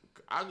niggas.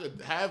 I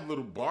could have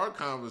little bar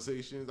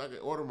conversations. I could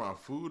order my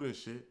food and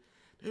shit.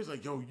 They was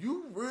like, yo,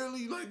 you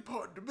really like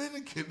part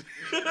Dominican?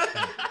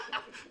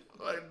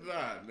 Like,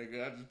 nah,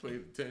 nigga, I just paid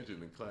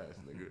attention in class,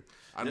 nigga.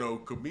 I know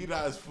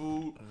comida is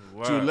food.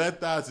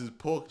 Chuletas is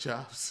pork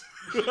chops.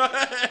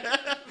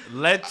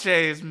 Leche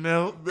is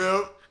milk.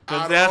 Milk.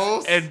 Cause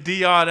that's, and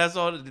DR, that's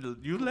all.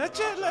 You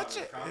leche.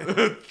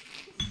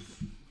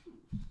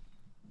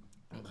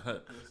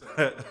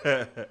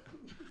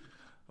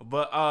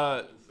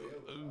 But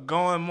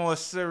going more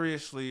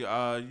seriously,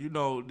 you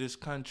know, this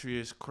country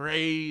is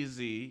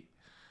crazy,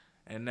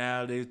 And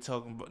now they're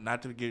talking about,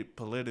 not to get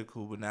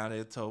political, but now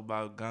they're talking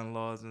about gun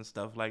laws and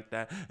stuff like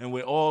that. And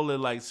with all the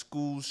like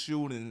school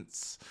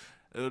shootings,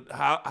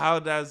 how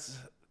does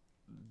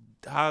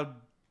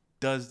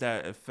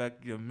that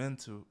affect your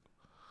mental?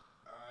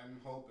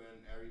 I'm hoping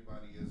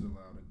everybody is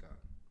allowed a gun.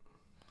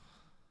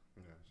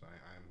 Yes,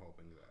 I'm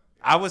hoping that.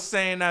 I was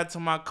saying that to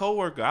my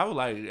coworker. I was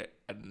like,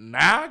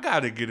 now I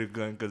gotta get a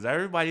gun because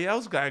everybody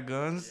else got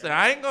guns.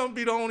 I ain't gonna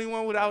be the only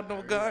one without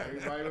no gun.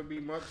 Everybody would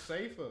be much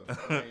safer.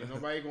 Like,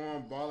 nobody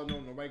going to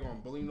nobody going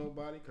to bully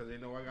nobody because they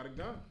know I got a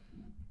gun.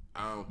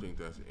 I don't think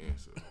that's the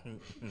answer.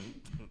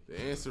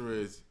 The answer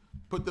is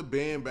put the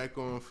ban back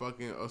on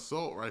fucking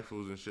assault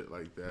rifles and shit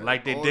like that.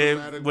 Like they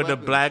Automatic did with the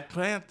weapons. Black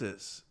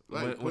Panthers.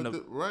 Like When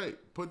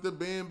put the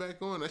ban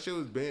back on. That shit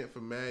was banned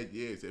for mad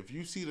years. If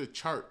you see the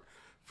chart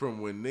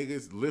from when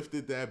niggas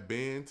lifted that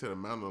ban to the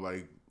amount of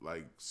like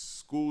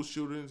school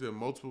shootings and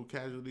multiple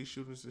casualty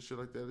shootings and shit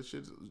like that, the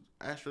shit's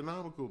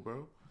astronomical,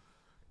 bro.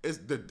 It's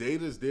the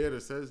data's there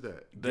that says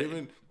that.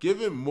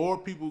 Giving more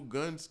people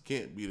guns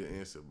can't be the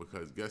answer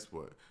because guess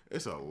what?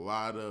 It's a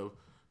lot of,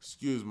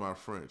 excuse my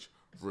French,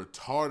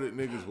 retarded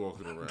niggas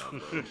walking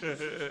around, bro.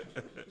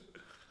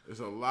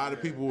 There's a lot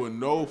of people with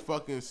no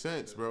fucking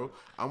sense, bro.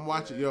 I'm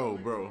watching, yo,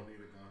 bro.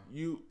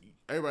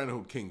 Everybody know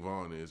who King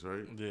Von is,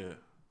 right? Yeah.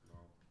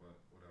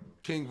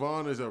 King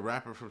Von is a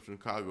rapper from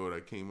Chicago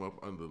that came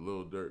up under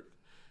Lil Durk,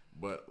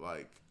 but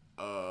like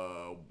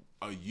a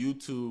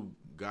YouTube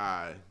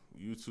guy,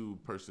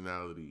 YouTube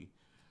personality,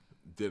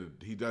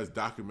 he does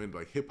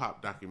like hip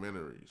hop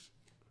documentaries.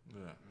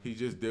 Yeah. He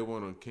just did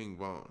one on King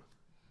Von.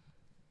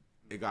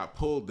 It got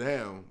pulled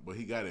down, but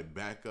he got it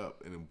back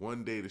up, and in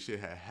one day the shit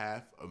had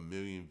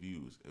 500,000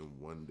 views in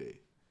one day.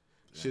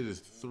 Yeah. Shit is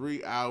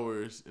 3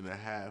 hours and a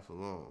half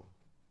long.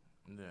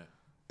 Yeah.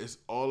 It's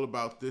all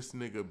about this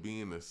nigga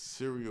being a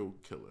serial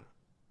killer.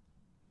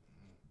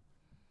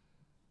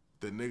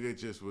 The nigga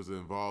just was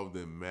involved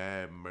in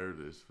mad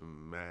murders for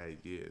mad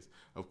years.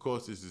 Of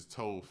course, this is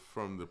told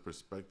from the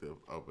perspective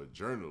of a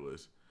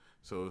journalist.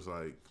 So it's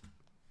like...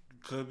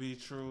 Could be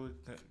true.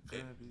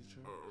 Could be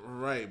true.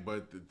 Right,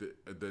 but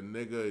the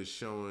nigga is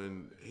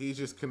showing... He's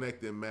just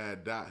connecting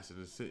mad dots.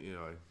 And it's sitting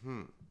like,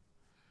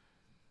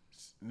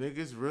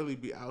 niggas really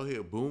be out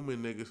here booming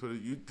niggas for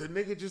the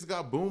nigga just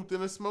got boomed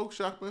in a smoke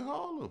shop in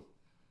Harlem.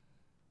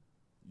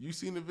 You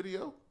seen the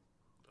video?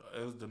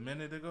 It was a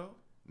minute ago?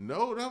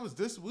 No, that was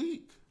this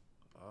week.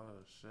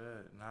 Oh shit.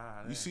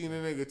 Nah. You seen the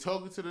nigga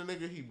talking to the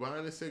nigga, he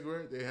buying a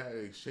cigarette, they had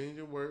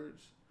exchanging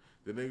words.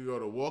 The nigga go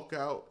to walk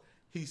out,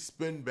 he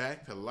spin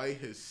back to light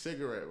his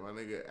cigarette, my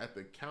nigga, at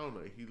the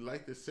counter. He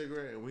light the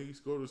cigarette and when he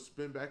go to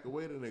spin back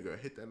away, the nigga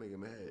hit that nigga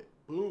in the head.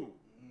 Boom.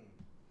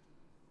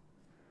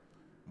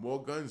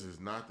 More guns is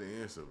not the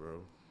answer,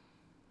 bro.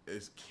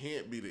 It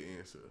can't be the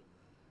answer.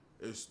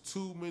 It's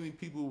too many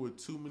people with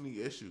too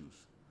many issues.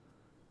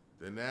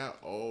 Then now,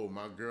 oh,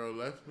 my girl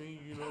left me.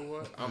 You know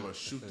what? I'm going to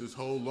shoot this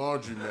whole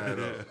laundromat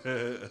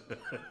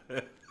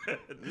up.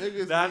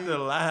 Niggas not to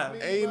laugh.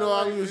 And you know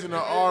I'm using the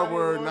R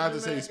word not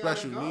to say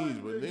special needs,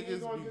 but niggas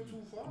be...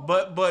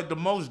 But the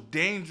most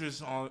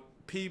dangerous on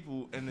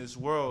people in this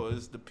world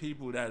is the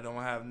people that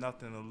don't have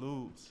nothing to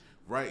lose.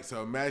 Right,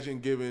 so imagine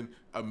giving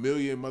 1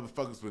 million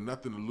motherfuckers with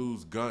nothing to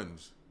lose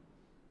guns.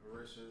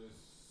 Versus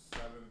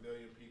 7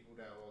 billion people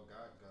that all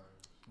got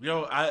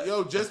guns.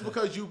 Yo, just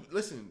because you...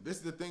 Listen, this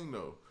is the thing,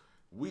 though.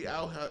 We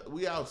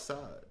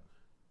outside.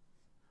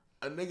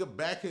 A nigga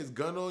back his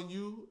gun on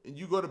you, and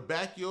you go to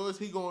back yours,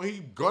 he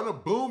gonna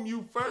boom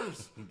you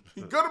first.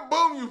 He gonna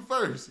boom you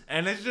first.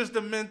 And it's just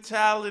the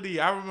mentality.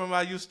 I remember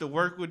I used to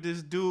work with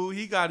this dude.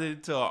 He got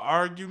into an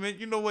argument.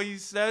 You know what he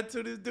said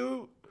to this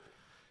dude?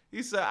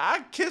 He said,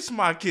 I kissed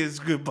my kids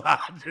goodbye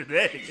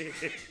today.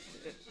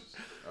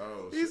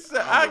 He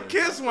said, I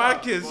kissed my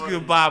kids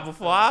goodbye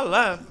before I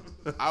left.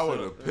 I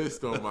would have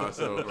pissed on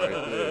myself right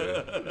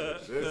there.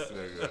 This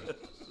nigga.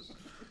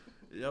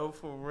 Yo,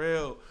 for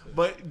real.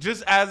 But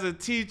just as a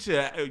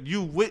teacher,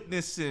 you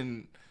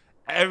witnessing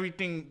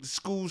everything,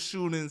 school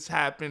shootings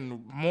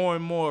happen more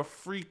and more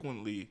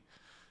frequently.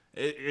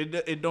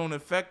 It don't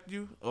affect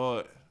you?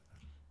 Or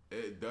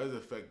it does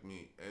affect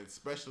me, and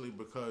especially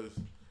because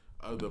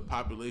of the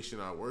population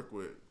I work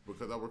with,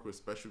 because I work with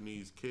special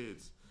needs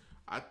kids.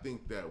 I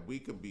think that we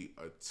could be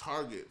a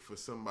target for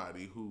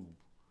somebody who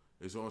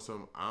is on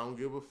some, I don't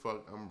give a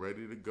fuck, I'm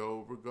ready to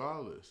go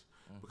regardless.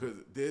 Because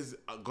there's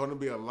going to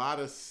be a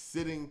lot of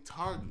sitting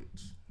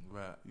targets.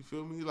 Right. You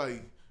feel me?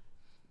 Like,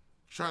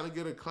 trying to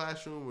get a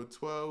classroom with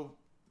 12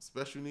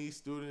 special needs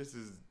students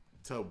is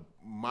to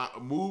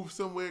move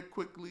somewhere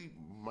quickly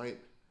might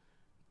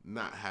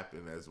not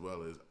happen as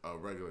well as a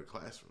regular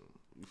classroom.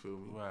 You feel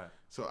me? Right.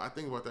 So I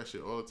think about that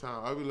shit all the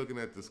time. I be looking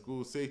at the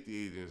school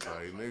safety agents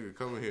like, nigga,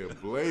 coming here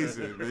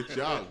blazing, bitch,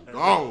 y'all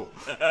go.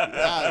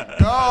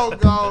 Y'all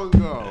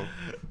go.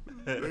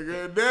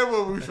 Nigga, that's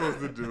what we supposed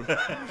to do.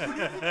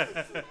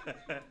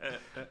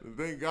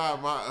 Thank God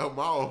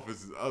my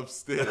office is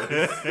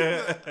upstairs.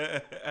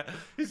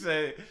 He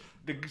said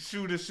the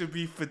shooter should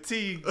be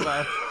fatigued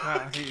by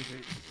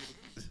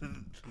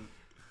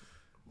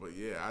But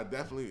yeah,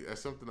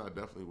 that's something I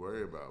definitely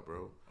worry about,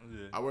 bro.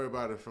 Yeah. I worry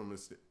about it from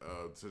to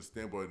the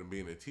standpoint of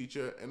being a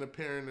teacher and a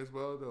parent as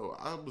well, though.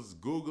 I was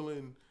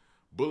Googling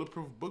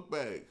bulletproof book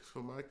bags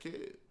for my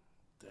kid.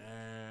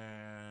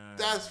 Damn.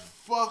 That's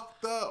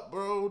fucked up,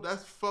 bro.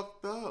 That's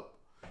fucked up.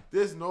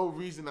 There's no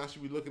reason I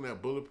should be looking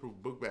at bulletproof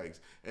book bags.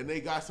 And they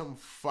got some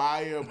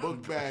fire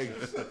book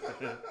bags.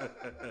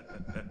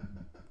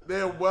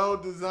 They're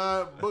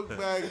well-designed book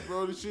bags,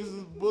 bro. The shit is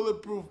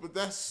bulletproof, but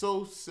that's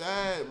so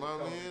sad, my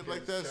man.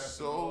 Like, that's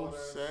so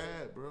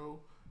sad, bro.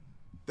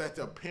 That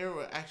the parent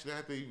would actually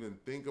have to even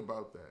think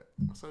about that.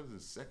 My son's in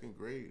 2nd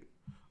grade.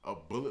 A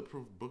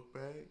bulletproof book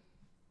bag?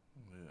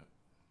 Yeah.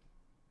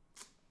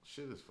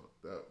 Shit is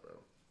fucked up,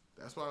 bro.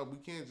 That's why we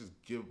can't just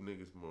give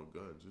niggas more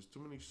guns. There's too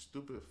many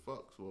stupid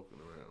fucks walking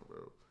around,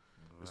 bro.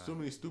 There's too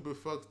many stupid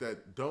fucks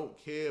that don't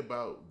care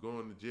about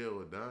going to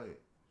jail or dying.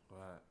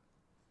 Right.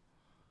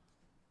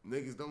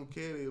 Niggas don't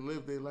care. They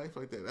live their life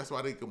like that. That's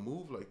why they can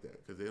move like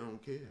that, because they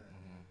don't care.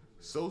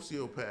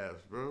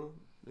 Sociopaths, bro.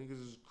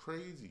 Niggas is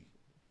crazy.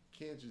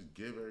 Can't just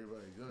give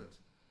everybody guns.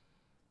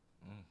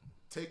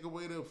 Take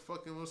away the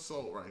fucking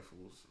assault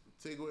rifles.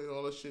 Take away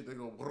all the shit. They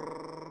go.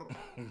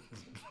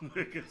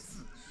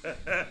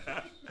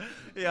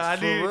 Yeah,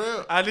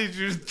 I need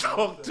you to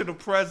talk to the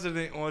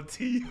president on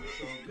TV.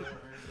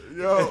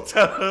 Yo,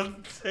 Tell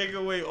him take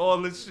away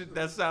all the shit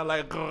that sound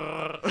like.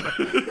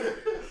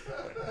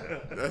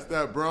 that's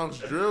that Bronx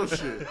drill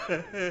shit.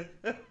 Anything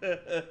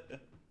that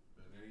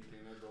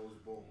goes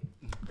boom,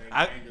 bang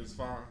I- bang is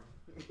fine.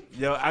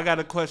 Yo, I got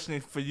a question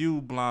for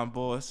you, blonde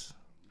boss.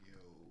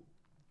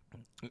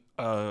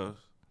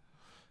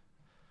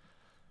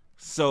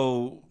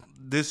 So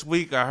this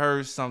week I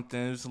heard something.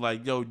 It's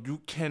like, yo,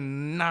 you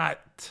cannot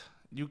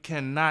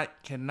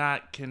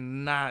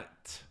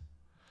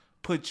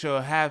put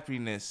your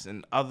happiness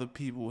in other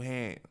people's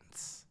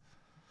hands.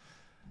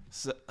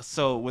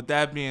 So with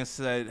that being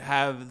said,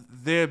 have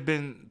there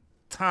been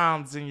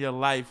times in your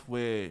life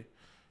where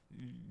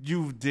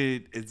you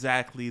did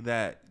exactly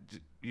that?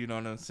 You know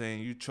what I'm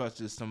saying? You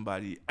trusted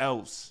somebody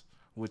else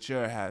with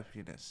your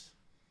happiness.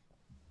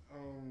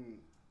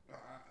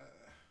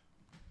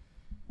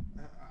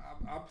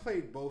 I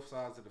played both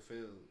sides of the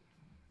field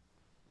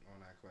on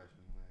that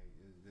question. Like,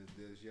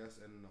 there's yes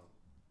and no.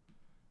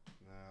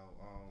 Now,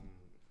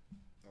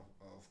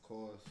 of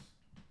course,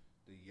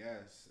 the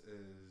yes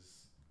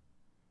is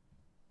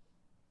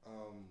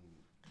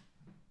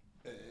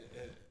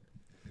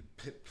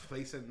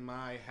placing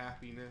my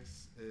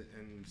happiness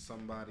in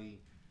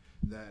somebody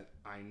that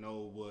I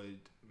know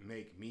would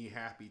make me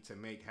happy to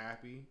make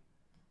happy.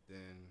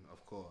 Then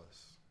of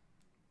course,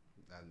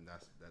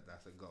 that's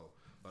a go.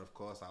 But of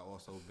course, I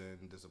also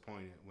been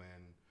disappointed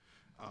when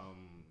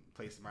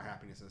placing my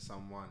happiness in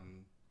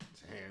someone's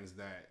hands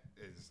that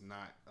is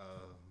not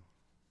a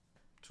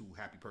too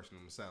happy person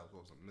themselves,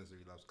 or some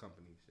misery loves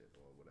company shit,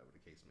 or whatever the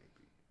case may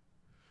be.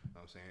 You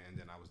know what I'm saying? And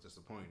then I was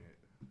disappointed.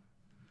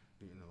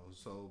 You know,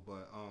 so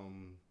but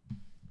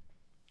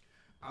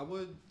I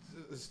would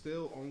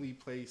still only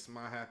place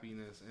my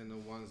happiness in the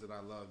ones that I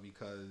love,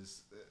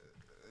 because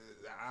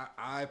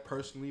I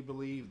personally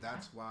believe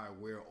that's why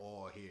we're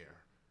all here.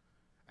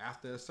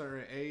 After a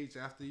certain age,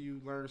 after you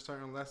learn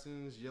certain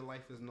lessons, your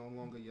life is no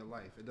longer your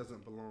life. It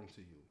doesn't belong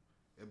to you.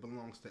 It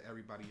belongs to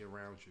everybody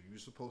around you. You're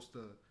supposed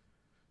to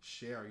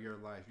share your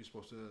life. You're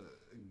supposed to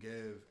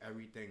give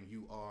everything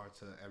you are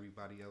to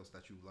everybody else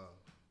that you love.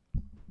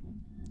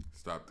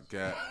 Stop the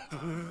cat.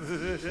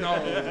 No,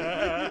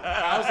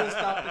 how's it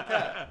stop the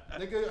cat,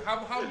 nigga?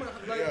 How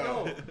like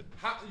yo?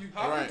 How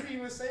Right. could you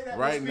even say that?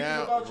 Right when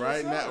now, speaking about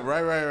right yourself?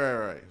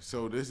 now, right.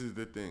 So this is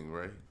the thing,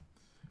 right?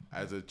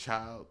 As a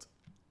child,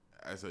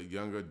 as a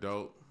young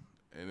adult,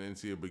 and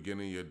into your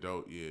beginning your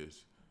adult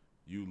years,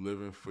 you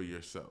living for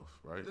yourself,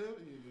 right?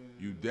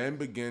 You then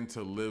begin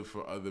to live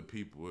for other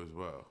people as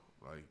well,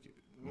 like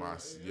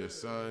your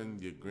son,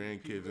 your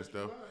grandkids and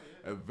stuff.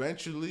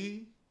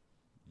 Eventually,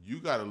 you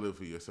gotta live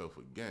for yourself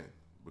again,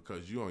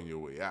 because you're on your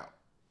way out.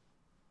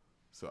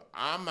 So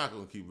I'm not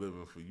gonna keep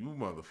living for you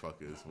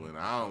motherfuckers when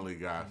I only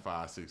got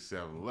 5, 6,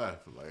 7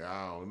 left. Like,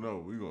 I don't know.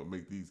 We're gonna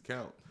make these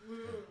count.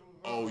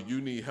 Oh,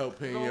 you need help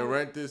paying your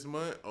rent this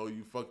month? Oh,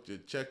 you fucked your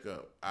check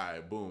up. All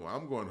right, boom.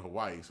 I'm going to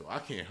Hawaii, so I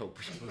can't help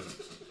you.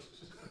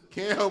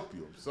 Can't help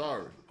you. I'm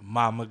sorry.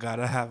 Mama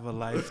gotta have a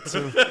life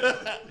too.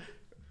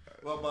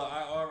 Well, but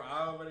I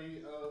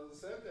already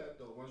said that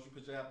though. Once you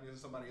put your happiness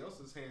in somebody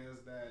else's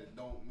hands that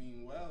don't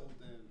mean well,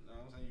 then you know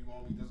what I'm saying, you're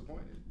gonna be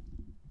disappointed.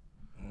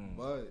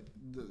 But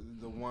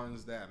the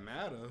ones that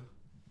matter,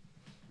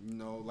 you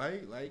know,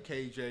 like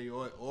KJ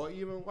or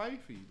even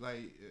wifey,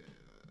 like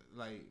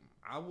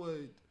I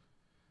would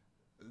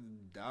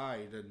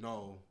die to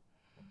know.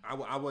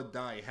 I would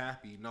die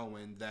happy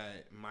knowing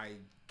that my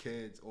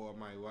kids or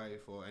my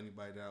wife or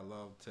anybody that I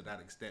love to that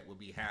extent would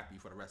be happy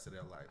for the rest of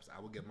their lives. I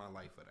would give my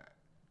life for that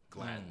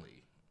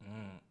gladly.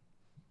 You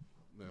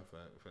know,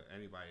 for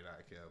anybody that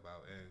I care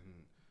about,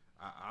 and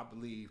I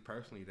believe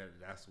personally that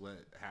that's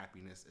what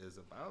happiness is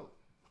about.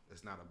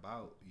 It's not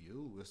about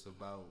you. It's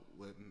about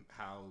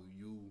how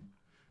you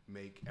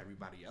make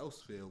everybody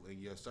else feel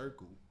in your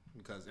circle.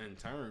 Because in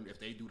turn, if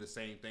they do the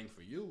same thing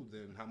for you,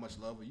 then how much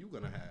love are you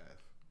gonna have?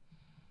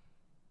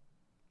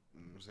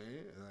 You know what I'm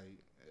saying? Like,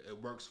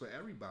 it works for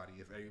everybody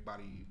if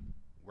everybody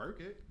work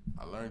it.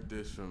 I learned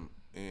this from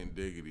Aunt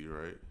Diggity,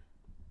 right?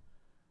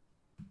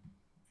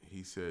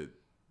 He said,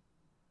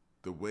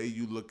 the way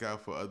you look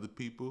out for other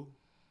people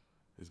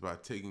is by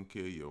taking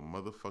care of your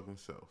motherfucking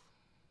self.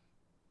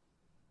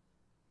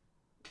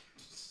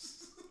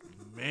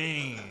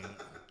 Man.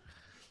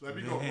 Let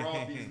me go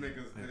rob these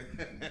niggas.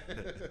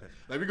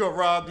 Let me go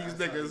rob these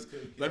niggas.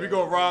 Let me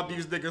go rob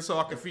these niggas so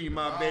I can feed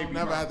my baby. I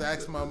never have to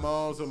ask my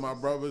moms or my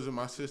brothers or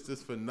my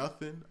sisters for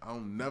nothing. I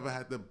don't never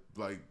have to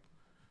like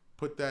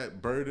put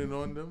that burden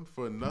on them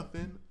for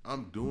nothing.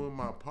 I'm doing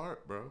my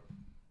part, bro.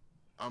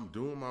 I'm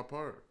doing my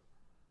part.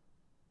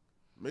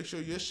 Make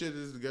sure your shit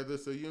is together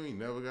so you ain't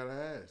never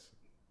gotta ask.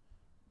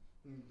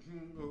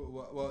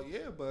 Well,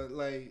 yeah, but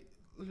like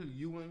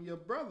you and your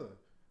brother,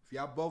 if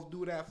y'all both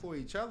do that for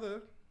each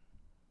other,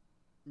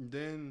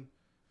 then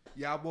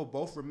y'all will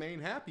both remain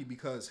happy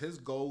because his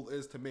goal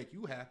is to make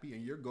you happy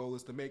and your goal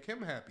is to make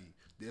him happy.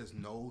 There's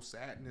no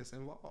sadness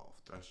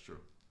involved. That's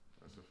true.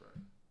 That's a fact.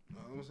 You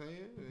know what I'm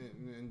saying?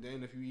 And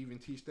then if you even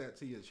teach that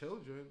to your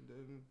children,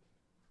 then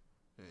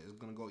it's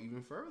gonna go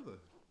even further.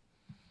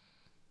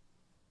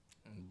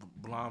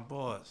 Blonde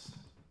Boss.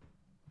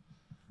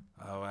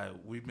 All right,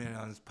 we've been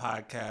on this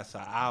podcast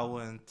an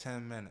hour and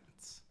 10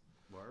 minutes.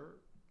 Word?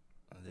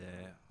 Yeah.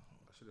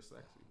 That shit is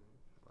sexy,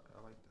 man. I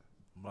like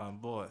that. Blonde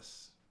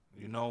Boss,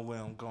 you know where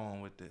I'm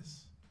going with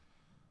this.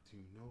 Do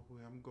you know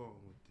where I'm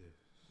going with this?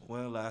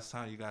 When the last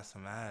time you got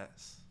some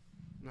ass?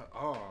 No,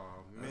 oh,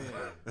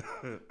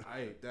 man.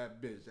 I ate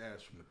that bitch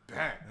ass from the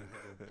back.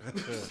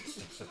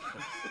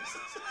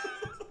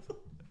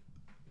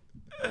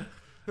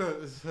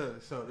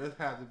 So this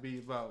had to be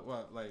about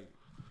what, like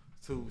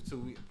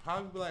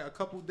probably like a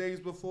couple days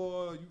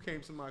before you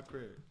came to my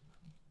crib.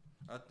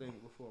 I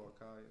think before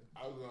Kaya.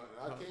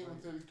 I came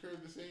into the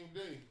crib the same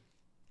day.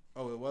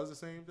 Oh, it was the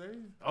same day?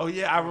 Oh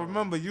yeah, I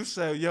remember you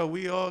said, "Yo,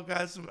 we all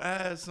got some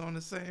ass on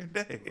the same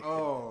day."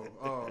 Oh,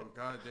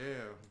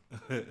 goddamn!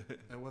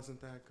 It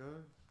wasn't that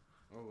good.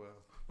 Oh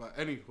well, but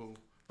anywho,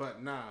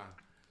 but nah,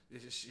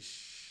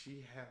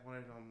 she had one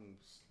of them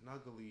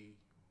snuggly,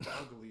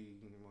 ugly.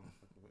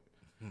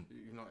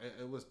 You know,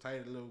 it was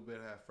tight a little bit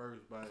at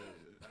first, but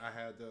I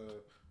had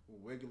to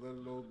wiggle it a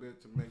little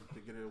bit to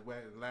get it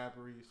wet and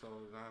labbery. So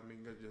I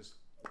mean, it just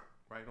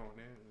right on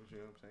there. You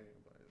know what I'm saying?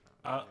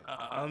 But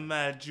I'm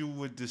mad you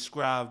would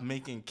describe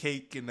making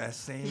cake in that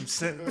same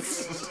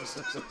sentence.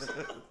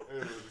 It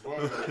was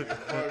bugging.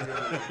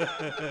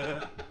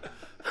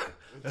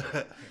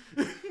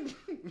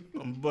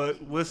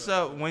 But what's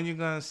up? When you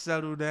gonna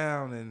settle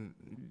down, and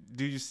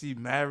do you see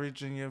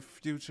marriage in your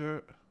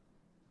future?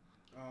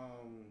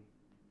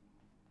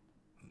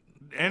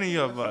 Any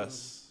of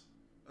us?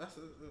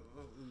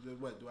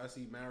 What do I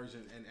see marriage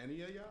in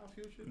any of y'all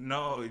future?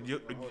 No,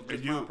 you.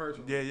 My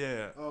personal.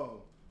 Yeah.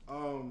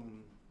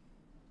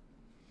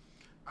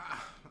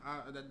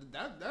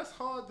 That's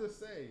hard to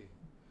say.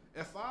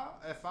 If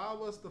I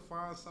was to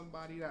find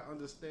somebody that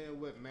understand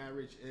what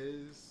marriage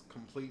is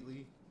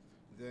completely,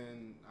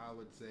 then I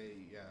would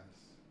say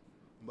yes.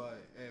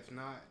 But if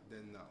not,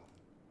 then no.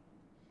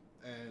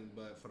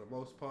 But for the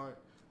most part,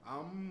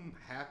 I'm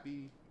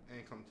happy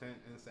and content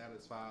and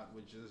satisfied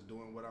with just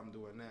doing what I'm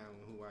doing now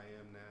and who I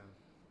am now.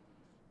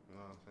 You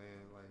know what I'm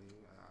saying? Like,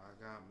 I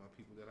got my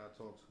people that I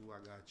talk to. I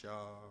got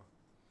y'all.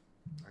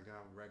 I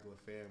got regular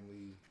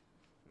family.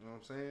 You know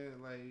what I'm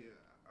saying? Like,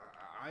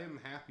 I am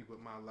happy with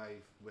my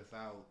life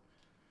without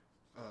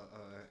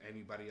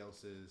anybody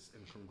else's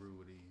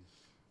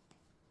incongruities.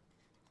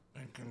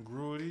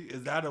 Incongruity?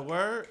 Is that a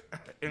word?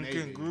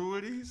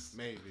 Incongruities?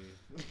 Maybe.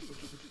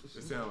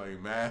 It sounds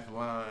like math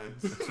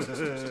lines.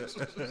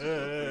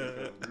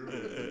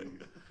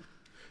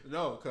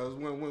 No, because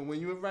when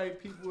you invite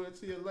people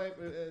into your life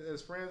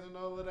as friends and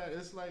all of that,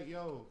 it's like,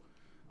 yo,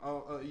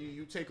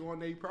 you take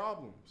on their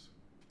problems.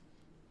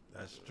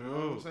 That's true. You know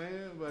what I'm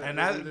saying? But and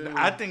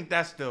I think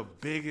that's the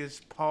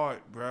biggest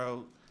part,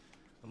 bro.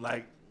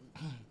 Like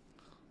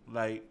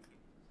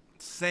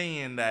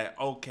saying that,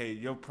 okay,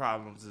 your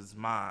problems is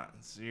mine.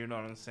 So, you know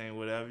what I'm saying?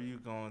 Whatever you're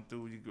going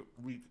through,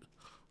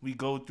 we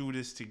go through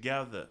this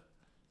together.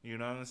 You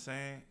know what I'm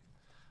saying?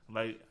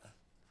 Like,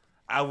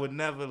 I would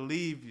never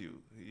leave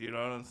you. You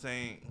know what I'm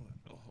saying?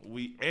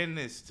 We in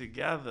this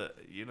together.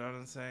 You know what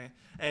I'm saying?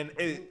 And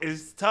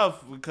it's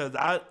tough because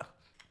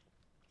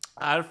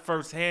I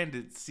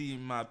first-handed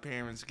seeing my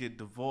parents get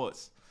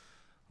divorced.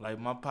 Like,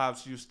 my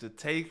pops used to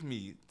take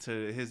me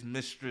to his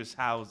mistress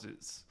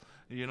houses.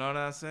 You know what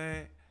I'm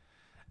saying?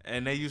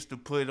 And they used to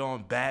put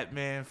on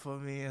Batman for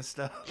me and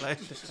stuff like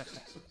that.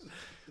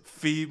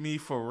 Feed me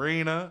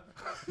Farina.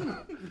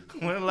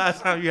 When the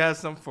last time you had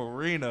some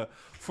Farina?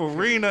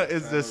 Farina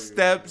is the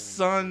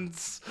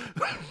stepson's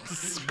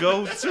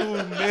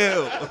go-to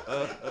meal.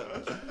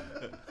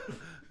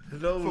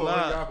 No For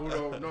lie. y'all who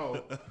don't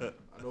know,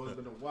 I know it's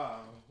been a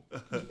while.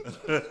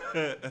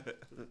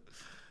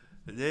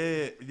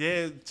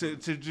 Yeah. To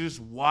just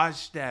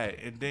watch that,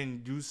 and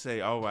then you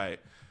say, all right,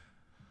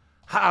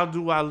 how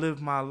do I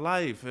live my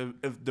life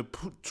if the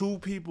two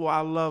people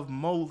I love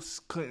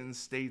most couldn't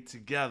stay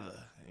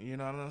together? You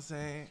know what I'm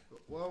saying?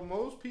 Well,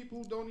 most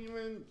people don't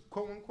even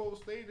quote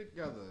unquote stay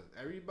together.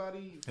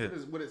 Everybody,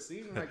 what it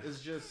seems like, is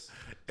just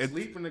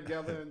sleeping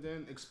together and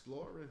then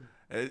exploring.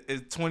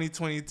 It's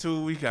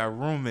 2022. We got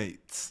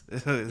roommates. Yo,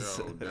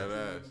 that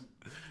ass.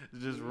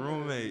 Just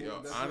roommates.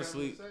 Yo,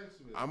 honestly,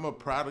 I'm a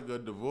product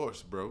of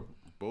divorce, bro.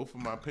 Both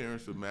of my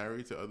parents were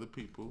married to other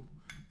people.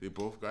 They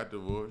both got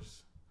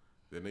divorced.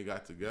 Then they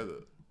got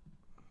together.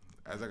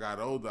 As I got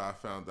older, I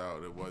found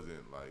out it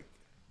wasn't like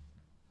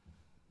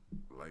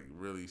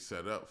really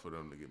set up for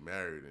them to get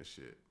married and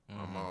shit.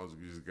 My mom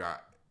just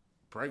got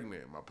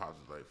pregnant. My pops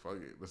was like, "Fuck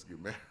it, let's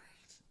get married."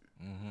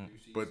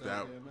 But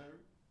that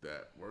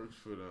works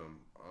for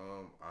them.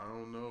 I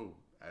don't know.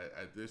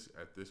 At this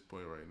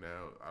point right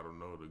now, I don't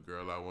know. The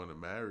girl I want to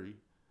marry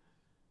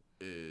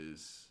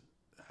is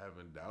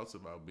having doubts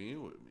about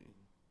being with me.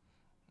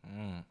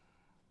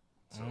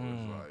 So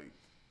it's like,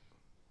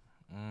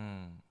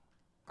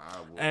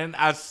 and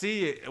I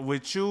see it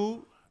with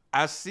you.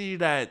 I see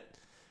that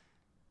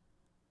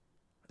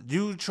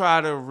you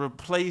try to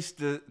replace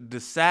the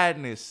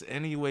sadness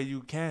any way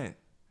you can.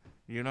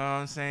 You know what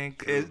I'm saying?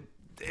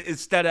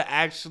 Instead of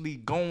actually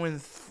going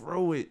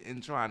through it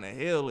and trying to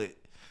heal it.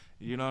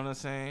 You know what I'm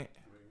saying?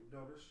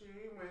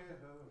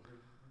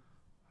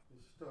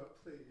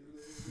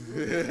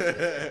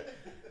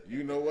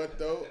 You know what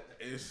though?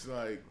 It's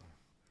like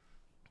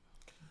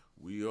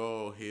we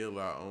all heal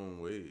our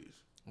own ways.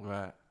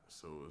 Right.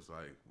 So it's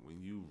like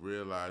when you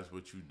realize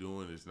what you're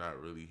doing is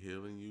not really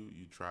healing you,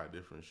 you try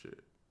different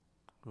shit.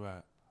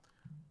 Right.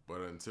 But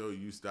until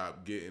you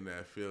stop getting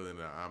that feeling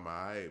that I'm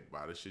alright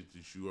by the shit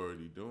that you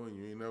already doing,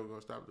 you ain't never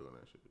gonna stop doing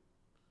that shit.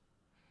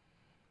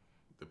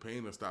 The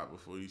pain will stop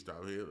before you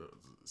stop healing.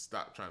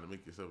 Stop trying to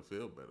make yourself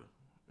feel better.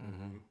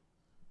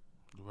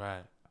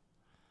 Right.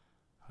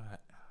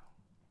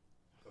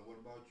 So what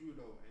about you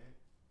though, Ant?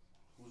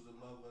 Who's the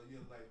love of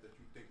your life that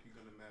you think you're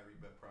gonna marry,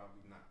 but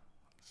probably not?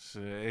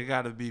 Shit, it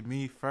gotta be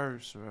me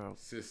first, bro.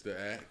 Sister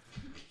Act,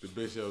 the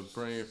bitch that was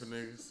praying for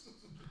niggas.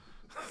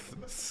 I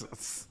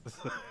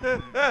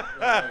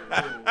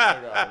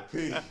gotta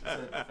pee.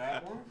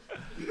 Fat one?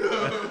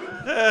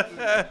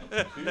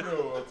 You know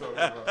what I'm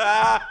talking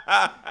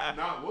about.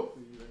 Not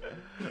whooping you.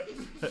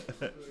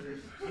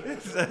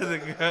 It's the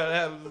girl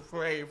that was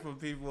praying for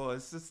people on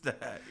Sister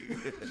Act.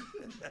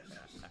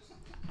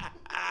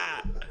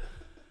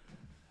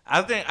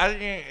 I think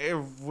it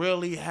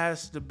really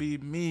has to be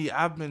me.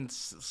 I've been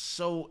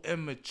so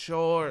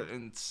immature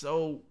and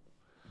so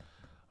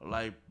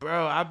like,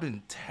 bro, I've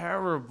been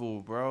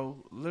terrible,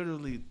 bro.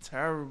 Literally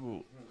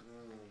terrible.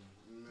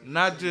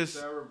 Not just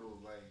terrible,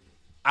 like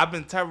I've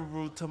been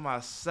terrible to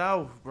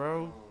myself,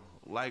 bro.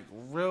 Like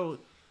real,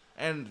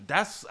 and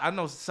I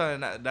know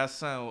something that's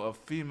something a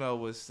female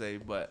would say,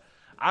 but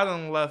I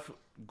done left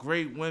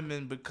great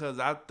women because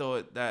I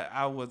thought that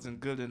I wasn't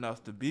good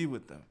enough to be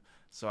with them.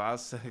 So I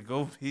said,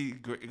 go be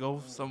great, go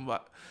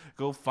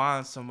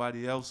find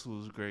somebody else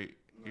who's great.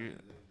 Yeah.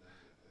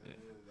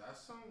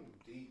 that's some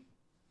deep,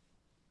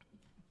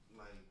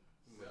 like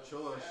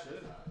mature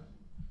shit.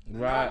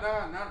 Right.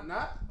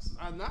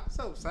 Not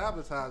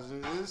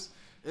self-sabotaging.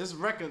 It's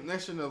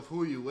recognition of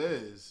who you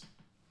is.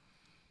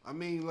 I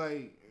mean,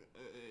 like,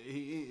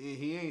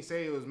 he ain't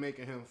say it was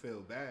making him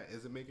feel bad.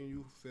 Is it making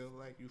you feel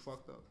like you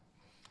fucked up?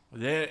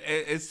 Yeah,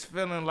 it's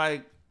feeling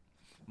like,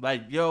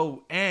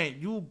 yo, Ant,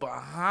 you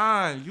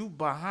behind Oh,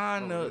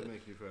 the, it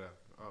make you feel that.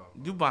 Oh,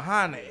 you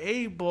behind the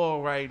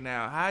A-ball right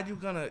now. How you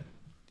gonna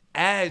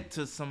add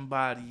to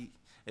somebody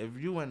if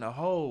you in the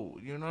hole?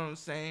 You know what I'm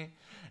saying?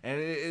 And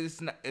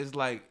it's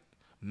like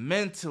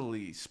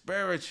mentally,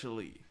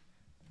 spiritually,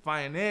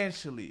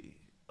 financially,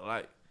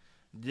 like,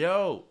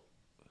 yo,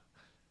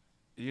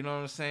 you know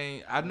what I'm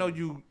saying? I know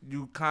you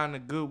kind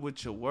of good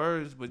with your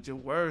words, but your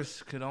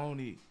words could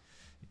only,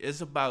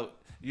 it's about,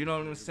 you know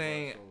what I'm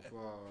saying?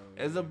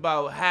 It's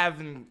about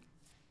having,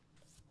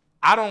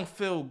 I don't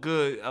feel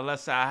good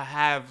unless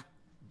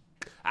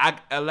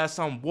unless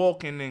I'm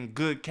walking in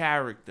good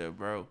character,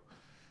 bro.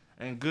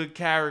 And good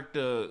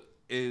character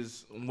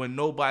is when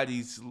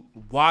nobody's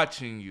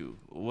watching you.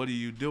 What are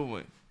you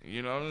doing?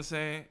 You know what I'm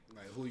saying?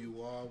 Like who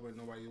you are when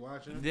nobody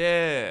watching?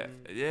 Yeah.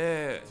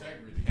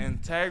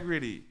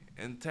 Integrity,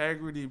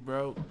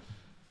 bro.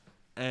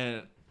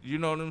 And you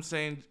know what I'm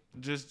saying?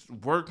 Just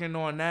working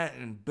on that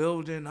and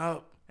building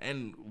up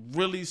and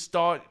really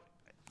starting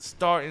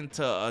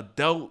to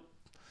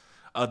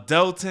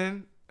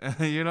adulting.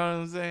 You know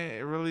what I'm saying?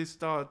 It really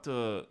start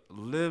to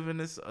live in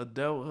this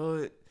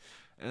adulthood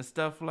and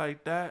stuff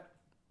like that.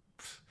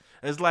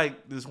 It's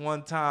like this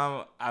one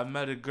time I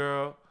met a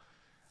girl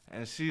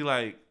and she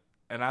like,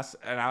 and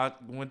I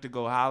went to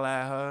go holler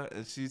at her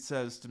and she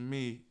says to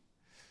me,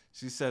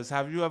 she says,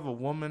 "Have you ever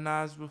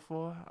womanized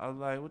before?" I was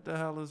like, "What the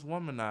hell is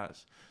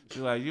womanized?"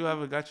 She's like, "You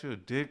ever got your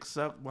dick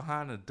sucked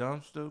behind a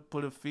dumpster,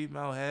 put a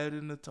female head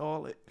in the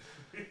toilet,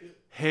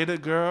 hit a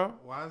girl?"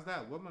 Why is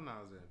that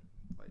womanizing?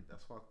 Like that's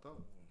That's fucked up.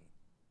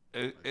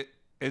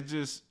 It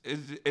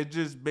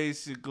just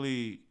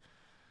basically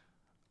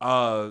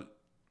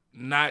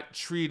not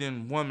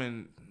treating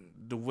women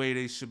the way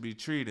they should be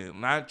treated.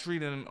 Not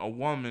treating a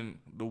woman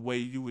the way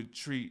you would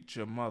treat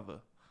your mother.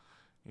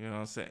 You know what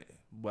I'm saying?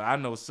 But I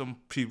know some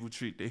people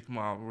treat their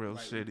mom real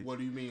Like, shitty. what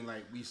do you mean?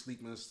 Like we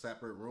sleep in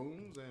separate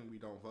rooms and we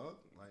don't fuck?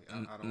 Like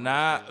I don't.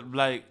 Not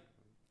understand.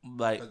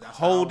 like 'Cause that's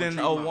holding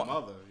how I a would treat my woman.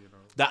 mother. You know.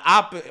 The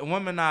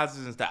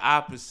womanizing is the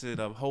opposite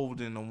of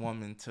holding a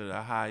woman to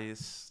the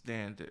highest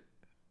standard.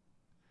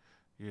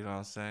 You know what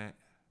I'm saying?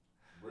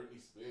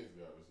 Britney Spears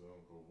got a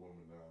song called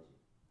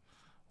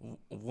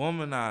Womanizer.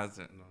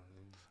 Womanizing.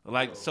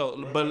 Like,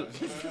 so, but.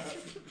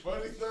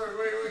 Funny story.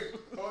 Wait.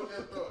 Hold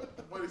that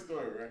thought. Funny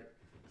story, right?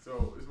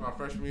 So, it's my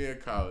freshman year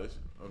in college.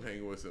 I'm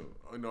hanging with some.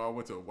 You know, I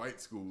went to white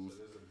schools. So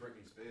there's a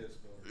Britney Spears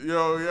story.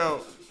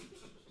 Yo.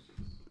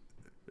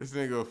 This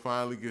nigga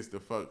finally gets to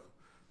fuck.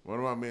 One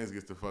of my mans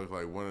gets to fuck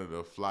like one of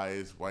the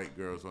flyest white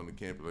girls on the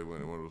campus. Like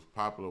one of those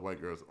popular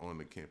white girls on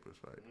the campus,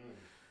 right?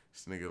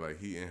 This nigga, like,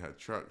 he in her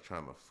truck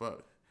trying to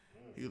fuck.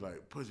 He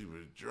like, pussy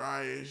was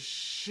dry as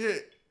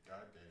shit.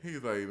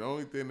 He's like, the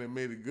only thing that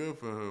made it good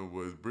for him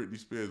was Britney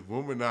Spears'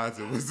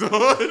 Womanizer was on.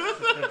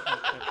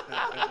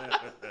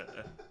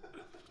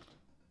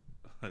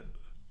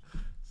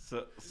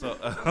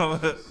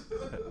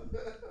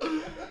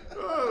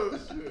 Oh,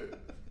 shit.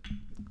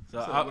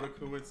 What a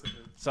coincidence.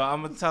 So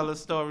I'm gonna tell a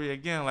story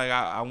again. Like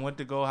I went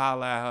to go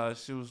holler at her.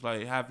 She was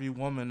like, "Have you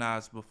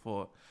womanized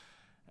before?"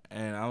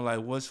 And I'm like,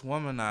 "What's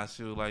womanized?"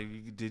 She was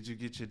like, "Did you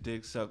get your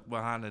dick sucked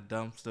behind a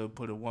dumpster,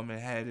 put a woman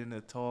head in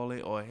the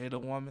toilet, or hit a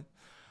woman?"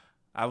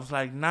 I was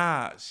like,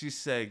 "Nah." She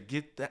said,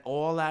 "Get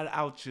all that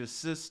out your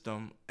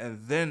system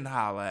and then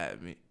holler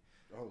at me."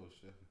 Oh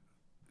shit.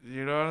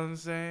 You know what I'm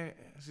saying?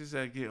 She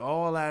said, "Get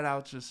all that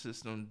out your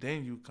system,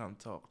 then you come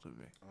talk to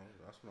me." Oh,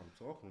 that's what I'm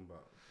talking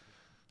about.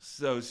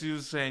 So she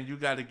was saying you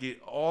got to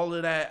get all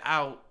of that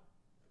out,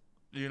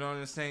 you know what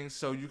I'm saying,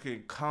 so you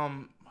can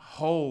come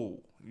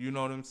whole, you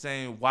know what I'm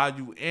saying? While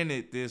you in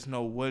it, there's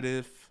no what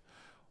if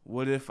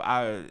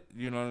I,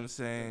 you know what I'm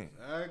saying?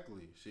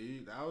 Exactly.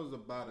 See, that was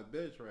about a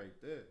bitch right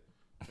there.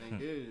 Thing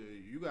is,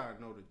 you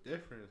gotta know the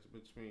difference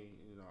between,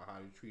 you know, how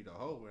you treat a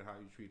hoe and how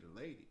you treat a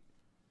lady.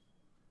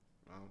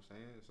 You know what I'm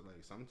saying? So,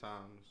 like,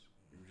 sometimes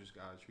you just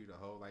gotta treat a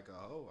hoe like a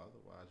hoe,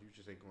 otherwise you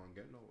just ain't gonna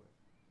get nowhere.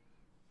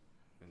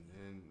 And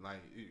then,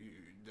 like,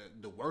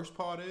 the worst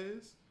part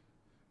is,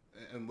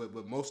 and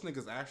what most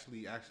niggas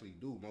actually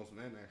do, most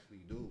men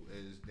actually do,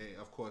 is they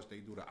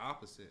do the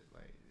opposite.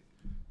 Like,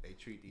 they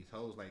treat these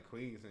hoes like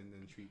queens and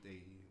then treat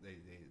the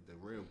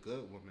real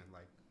good women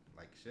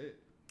like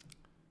shit.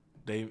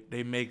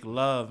 They make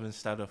love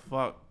instead of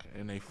fuck,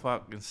 and they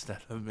fuck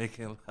instead of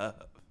making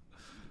love.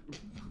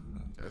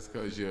 That's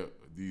because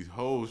these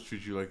hoes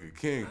treat you like a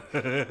king.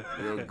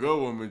 Your good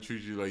woman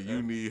treats you like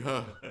you need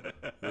her.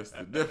 That's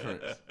the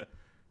difference.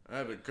 I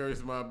had to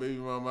curse my baby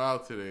mama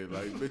out today.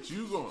 Like, bitch,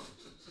 you going.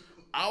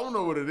 I don't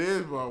know what it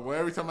is, but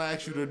every time I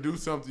ask you to do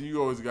something, you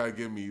always got to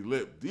give me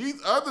lip.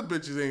 These other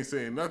bitches ain't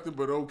saying nothing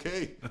but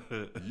okay.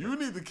 You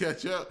need to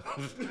catch up.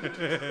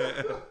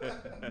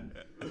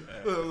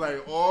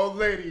 Like, all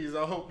ladies,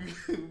 I hope you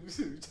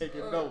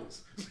taking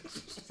notes.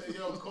 Say,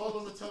 yo, call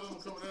them and tell them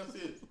I'm coming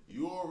downstairs.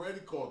 You already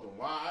called them.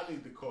 Why I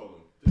need to call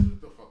them? This is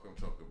what the fuck I'm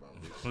talking about,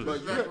 bitch.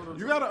 But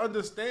you gotta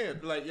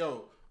understand, like,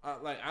 yo,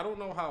 I don't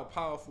know how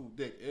powerful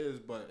dick is,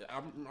 but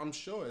I'm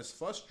sure it's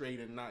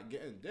frustrating not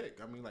getting dick.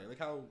 I mean, like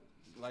how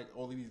like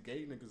all of these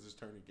gay niggas is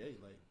turning gay.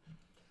 Like,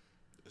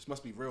 this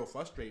must be real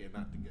frustrating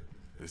not to get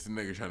dick. This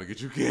nigga trying to get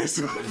you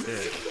canceled.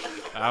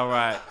 All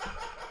right.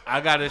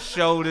 I got a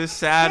show this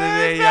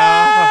Saturday,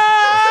 y'all.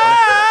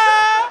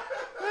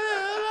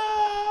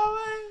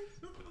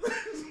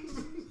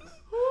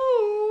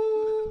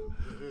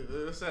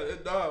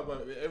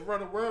 But it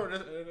run the world.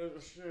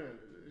 It's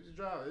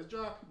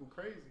drive people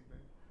crazy, man.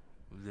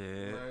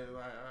 Yeah.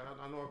 Like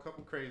I know a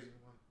couple crazy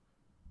ones.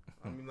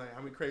 I mean, like,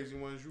 how many crazy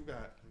ones you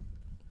got?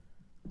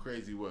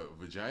 Crazy what?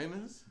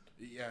 Vaginas?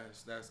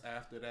 Yes, that's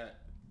after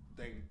that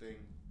thing.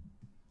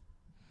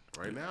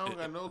 Right now, I don't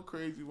got no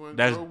crazy ones.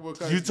 That's,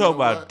 you talk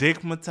about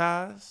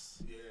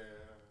dickmatized? Yeah.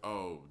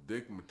 Oh,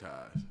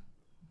 dickmatized.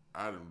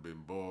 I done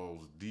been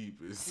balls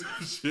deep as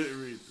shit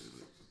recently.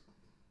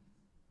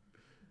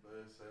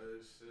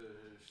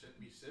 Should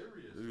be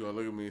serious. He's gonna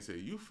look at me and say,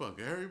 "You fuck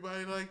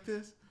everybody like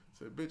this?" I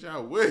said, "Bitch, I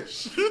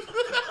wish."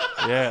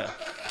 Yeah.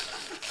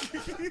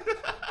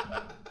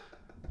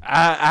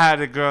 I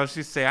had a girl,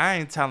 she say, "I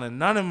ain't telling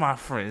none of my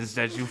friends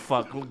that you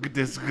fuck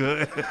this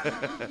good."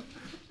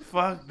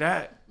 Fuck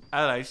that.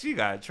 I like, she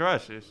got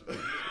trust it.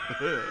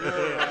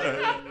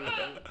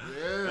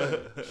 Yeah.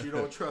 She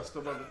don't trust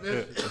them other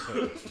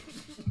bitches.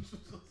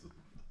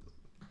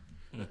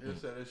 It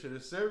said that shit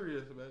is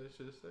serious, man. That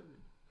shit is serious.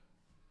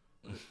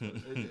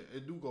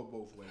 It do go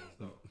both ways,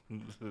 though.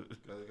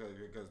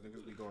 Because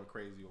niggas be going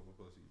crazy over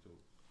pussy, too.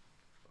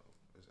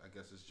 So I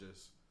guess it's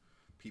just,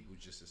 people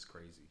just as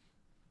crazy.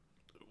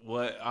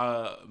 what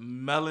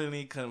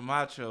Melanie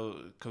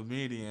Camacho,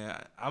 comedian,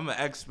 I'm an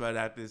expert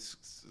at this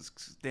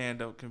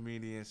stand-up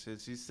comedian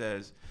shit. She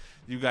says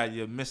you got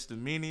your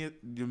misdemeanor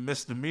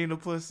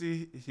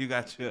pussy, you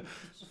got your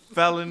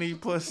felony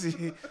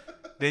pussy,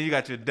 then you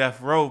got your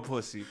death row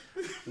pussy.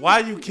 Why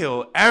you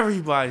kill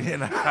everybody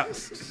in the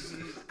house?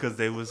 Cause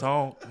they was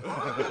home.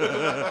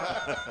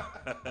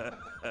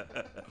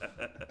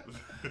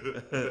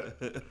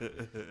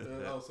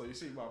 Oh, so you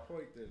see my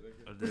point there,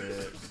 nigga.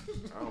 Yeah.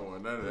 I don't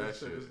want none of that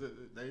shit.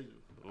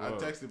 I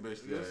texted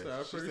bitch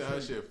that. She said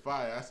her shit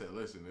fire. I said,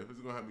 listen, if it's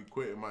gonna have me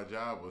quitting my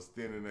job or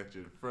standing at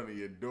your front of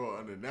your door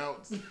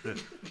unannounced,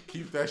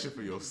 keep that shit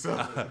for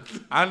yourself.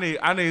 I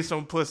need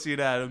some pussy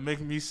that'll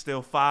make me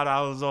steal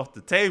 $5 off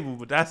the table,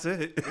 but that's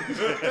it. That's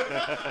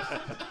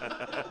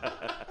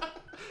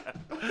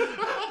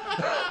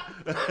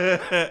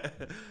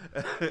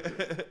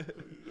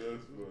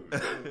funny.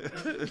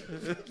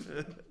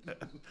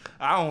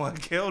 I don't want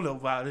to kill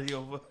nobody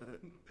over.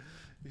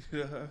 You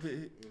know what I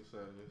mean?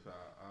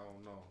 I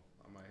don't know.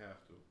 I might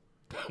have to.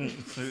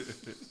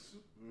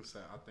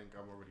 I think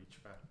I'm already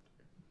trapped.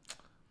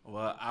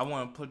 Well, I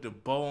want to put the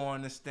bow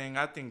on this thing.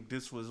 I think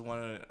this was one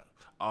of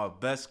our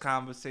best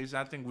conversations.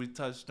 I think we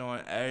touched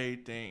on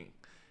everything.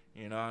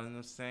 You know what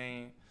I'm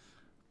saying?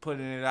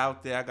 Putting it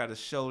out there. I got a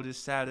show this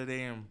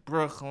Saturday in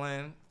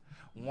Brooklyn.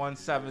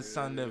 17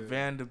 Sunday,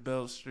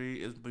 Vanderbilt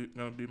Street. It's going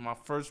to be my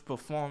first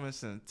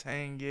performance in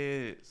 10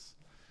 years.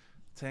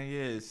 10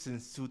 years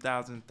since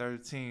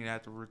 2013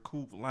 at the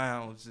Recoup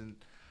Lounge. And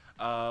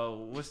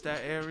what's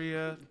that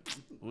area?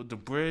 With the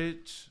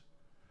bridge?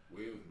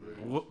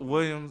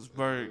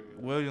 Williamsburg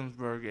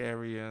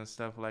area and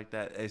stuff like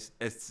that.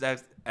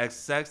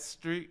 Essex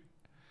Street.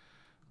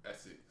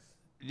 Essex.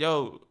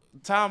 Yo,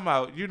 time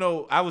out. You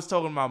know, I was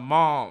talking to my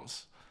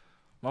mom's.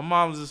 My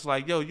mom's just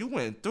like, yo, you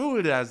went through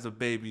it as a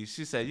baby.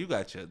 She said you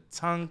got your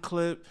tongue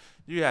clipped,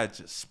 you had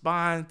your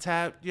spine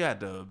tapped, you had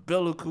the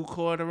umbilical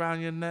cord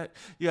around your neck,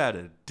 you had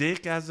a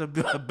dick as a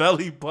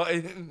belly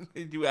button,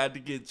 and you had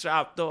to get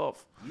chopped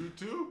off. You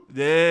too?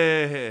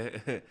 Yeah.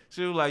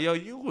 She was like, yo,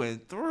 you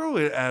went through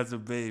it as a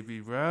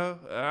baby, bro.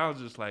 And I was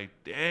just like,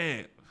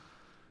 damn,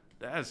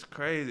 that's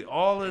crazy.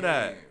 All of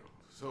that.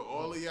 So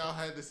all of y'all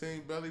had the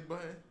same belly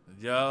button?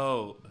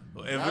 Yo.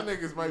 Y'all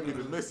niggas might be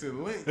the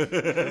missing link. It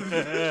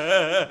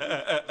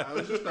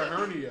was just a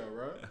hernia,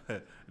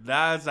 right?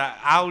 That's an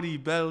Audi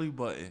belly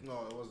button.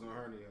 No, it wasn't a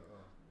hernia.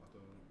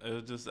 It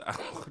was just,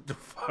 what the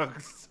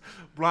fuck?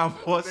 Blind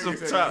boy, some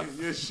Nigga top. said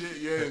your shit,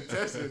 your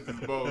intestines is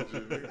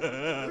bulging.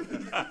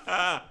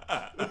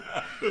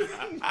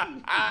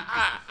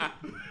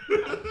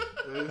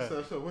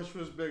 So which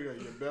was bigger,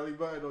 your belly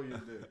button or your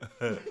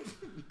dick?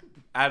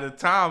 At the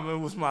time, it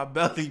was my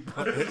belly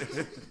button.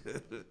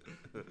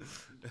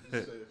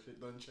 Shit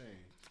done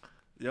changed.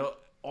 Yo,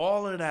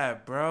 all of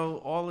that,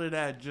 bro. All of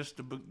that just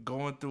to be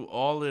going through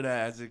all of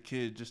that as a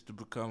kid just to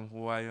become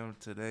who I am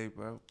today,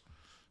 bro.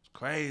 It's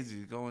crazy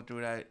going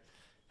through that,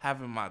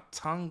 having my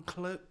tongue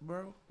clipped,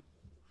 bro.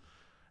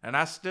 And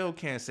I still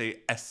can't say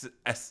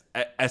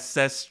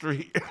Essex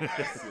Street.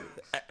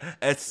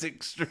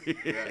 Essex Street.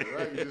 Yeah,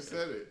 right, you just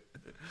said it.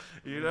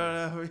 You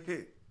know what I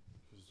mean?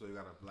 So you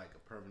got a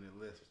permanent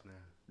list now.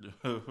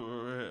 For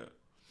real.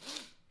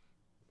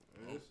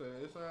 It's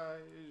alright.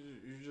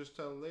 You just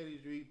tell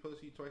ladies you eat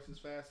pussy twice as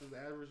fast as the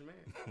average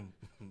man.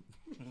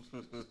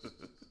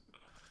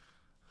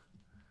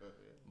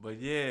 But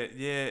yeah.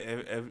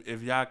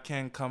 If y'all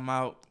can come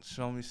out,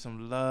 show me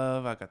some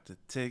love. I got the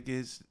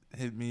tickets.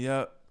 Hit me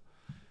up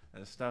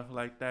and stuff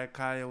like that.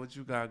 Kaya, what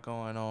you got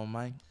going on,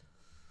 Mike?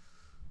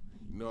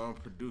 You know, I'm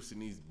producing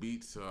these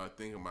beats, so I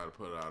think I'm about to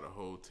put out a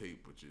whole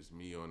tape with just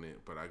me on it.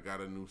 But I got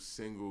a new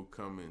single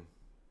coming.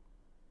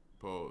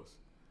 Pause.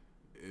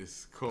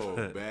 It's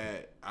called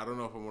Bad. I don't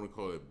know if I want to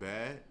call it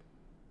Bad,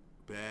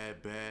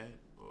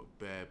 or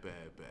Bad.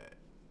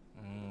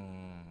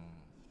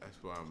 That's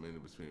why I'm in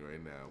between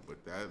right now.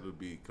 But that will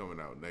be coming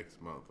out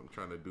next month. I'm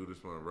trying to do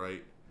this one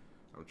right.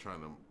 I'm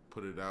trying to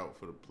put it out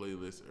for the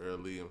playlist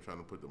early. I'm trying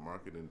to put the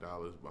marketing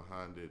dollars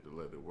behind it to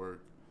let it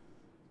work.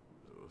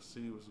 We'll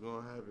see what's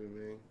going to happen,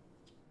 man.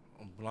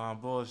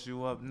 Blonde Boss,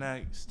 you up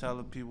next. Tell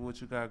the people what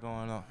you got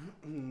going on.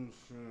 I'm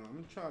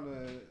trying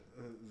to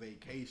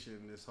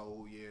vacation this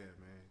whole year,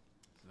 man.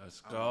 Let's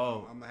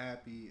go. I'm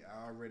happy.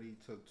 I already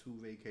took 2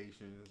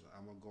 vacations.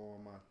 I'm going to go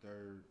on my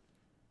 3rd,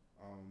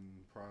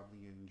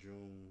 probably in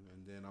June.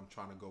 And then I'm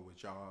trying to go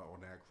with y'all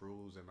on that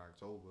cruise in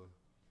October.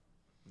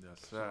 Yes,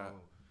 sir.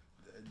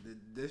 So,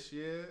 this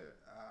year,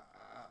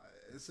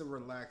 it's a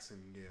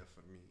relaxing year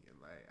for me.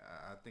 Like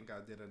I think I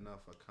did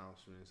enough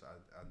accomplishments.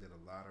 I did a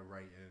lot of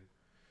writing.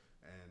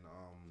 And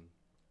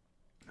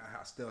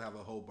I still have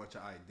a whole bunch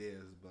of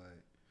ideas, but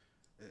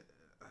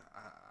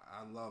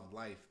I love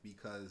life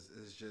because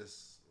it's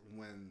just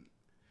when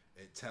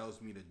it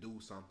tells me to do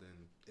something,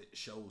 it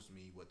shows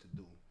me what to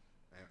do.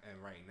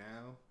 And right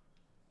now,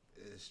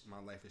 my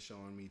life is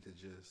showing me to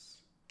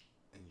just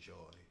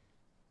enjoy.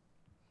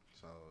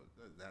 So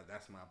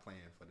that's my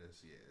plan for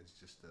this year. It's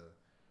just to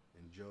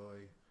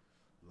enjoy,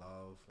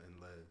 love, and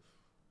live.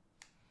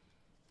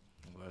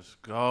 Let's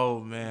go,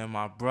 man.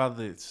 My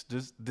brothers.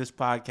 This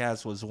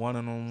podcast was one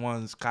of them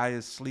ones.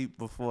 Kaya sleep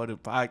before the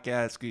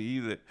podcast could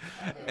either.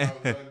 I was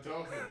done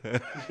talking.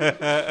 They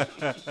had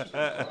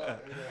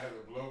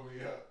to blow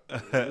me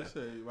up.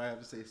 You might have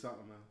to say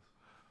something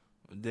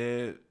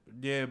else.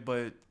 Yeah,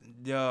 but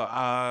yo,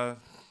 I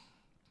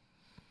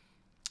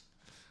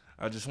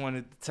just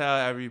wanted to tell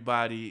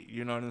everybody,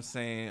 you know what I'm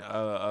saying,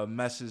 a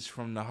message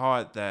from the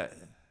heart that,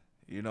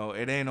 you know,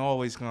 it ain't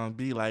always gonna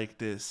be like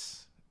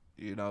this.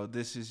 You know,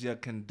 this is your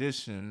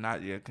condition,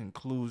 not your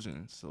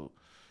conclusion. So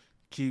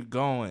keep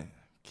going.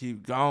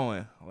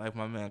 Like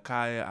my man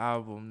Kaya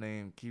album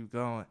name, keep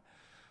going.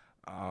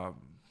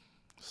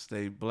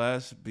 Stay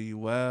blessed, be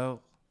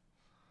well,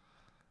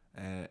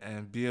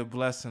 and be a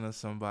blessing to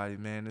somebody,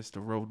 man. It's the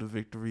Road to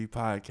Victory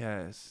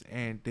podcast.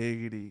 And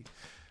Diggity,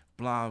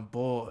 Blonde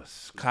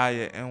Boss,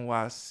 Kaya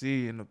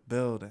NYC in the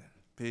building.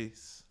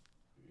 Peace.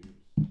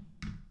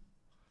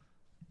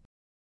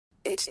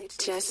 It's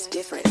just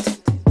different.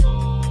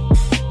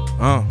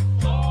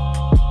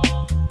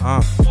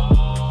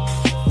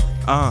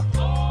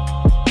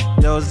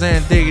 Yo,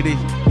 Zan Diggity.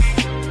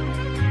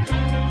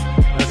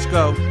 Let's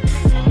go.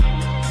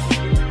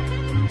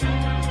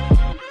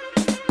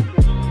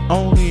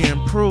 Only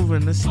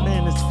improving, this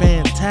man is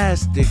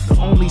fantastic.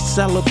 Only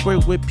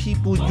celebrate with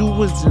people you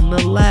was in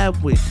the lab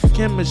with.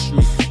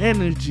 Chemistry,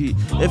 energy.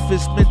 If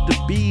it's meant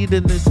to be,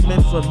 then it's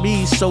meant for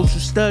me. Social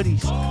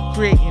studies,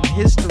 creating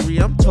history.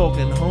 I'm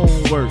talking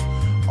homework.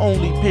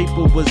 Only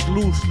paper was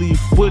loose leaf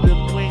with a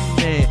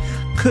wingman.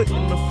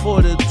 Couldn't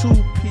afford a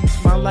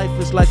two-piece. My life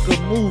is like a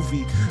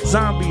movie.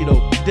 Zombie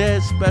though,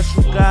 dead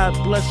special. God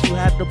bless you.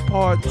 Had to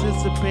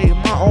participate in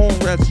my own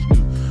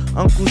rescue.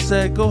 Uncle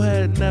said, go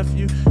ahead,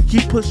 nephew.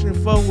 Keep pushing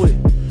forward.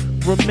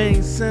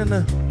 Remain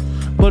center.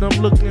 But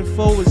I'm looking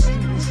forward.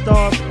 Shooting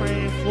star,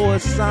 praying for a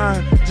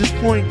sign. Just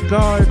point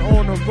guard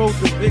on the road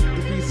to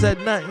victory. Said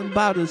nothing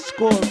about a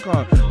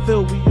scorecard.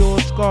 Filled with your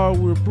scar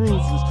with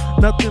bruises.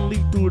 Nothing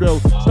lethal though.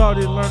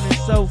 Started learning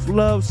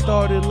self-love.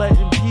 Started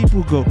letting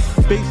people go.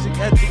 Basic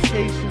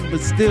education, but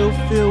still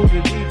feel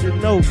the need to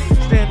know.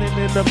 Standing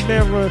in the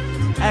mirror,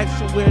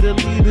 asking where the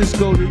leaders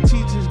go. The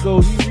teachers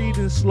go. He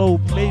reading slow.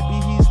 Maybe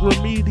he's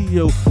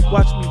remedial.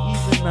 Watch me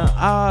even the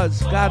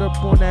odds. Got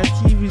up on that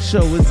TV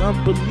show. It's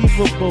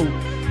unbelievable.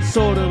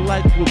 Sorta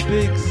like what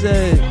Big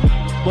said.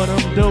 But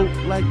I'm dope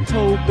like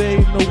Tobey,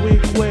 no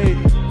wig way.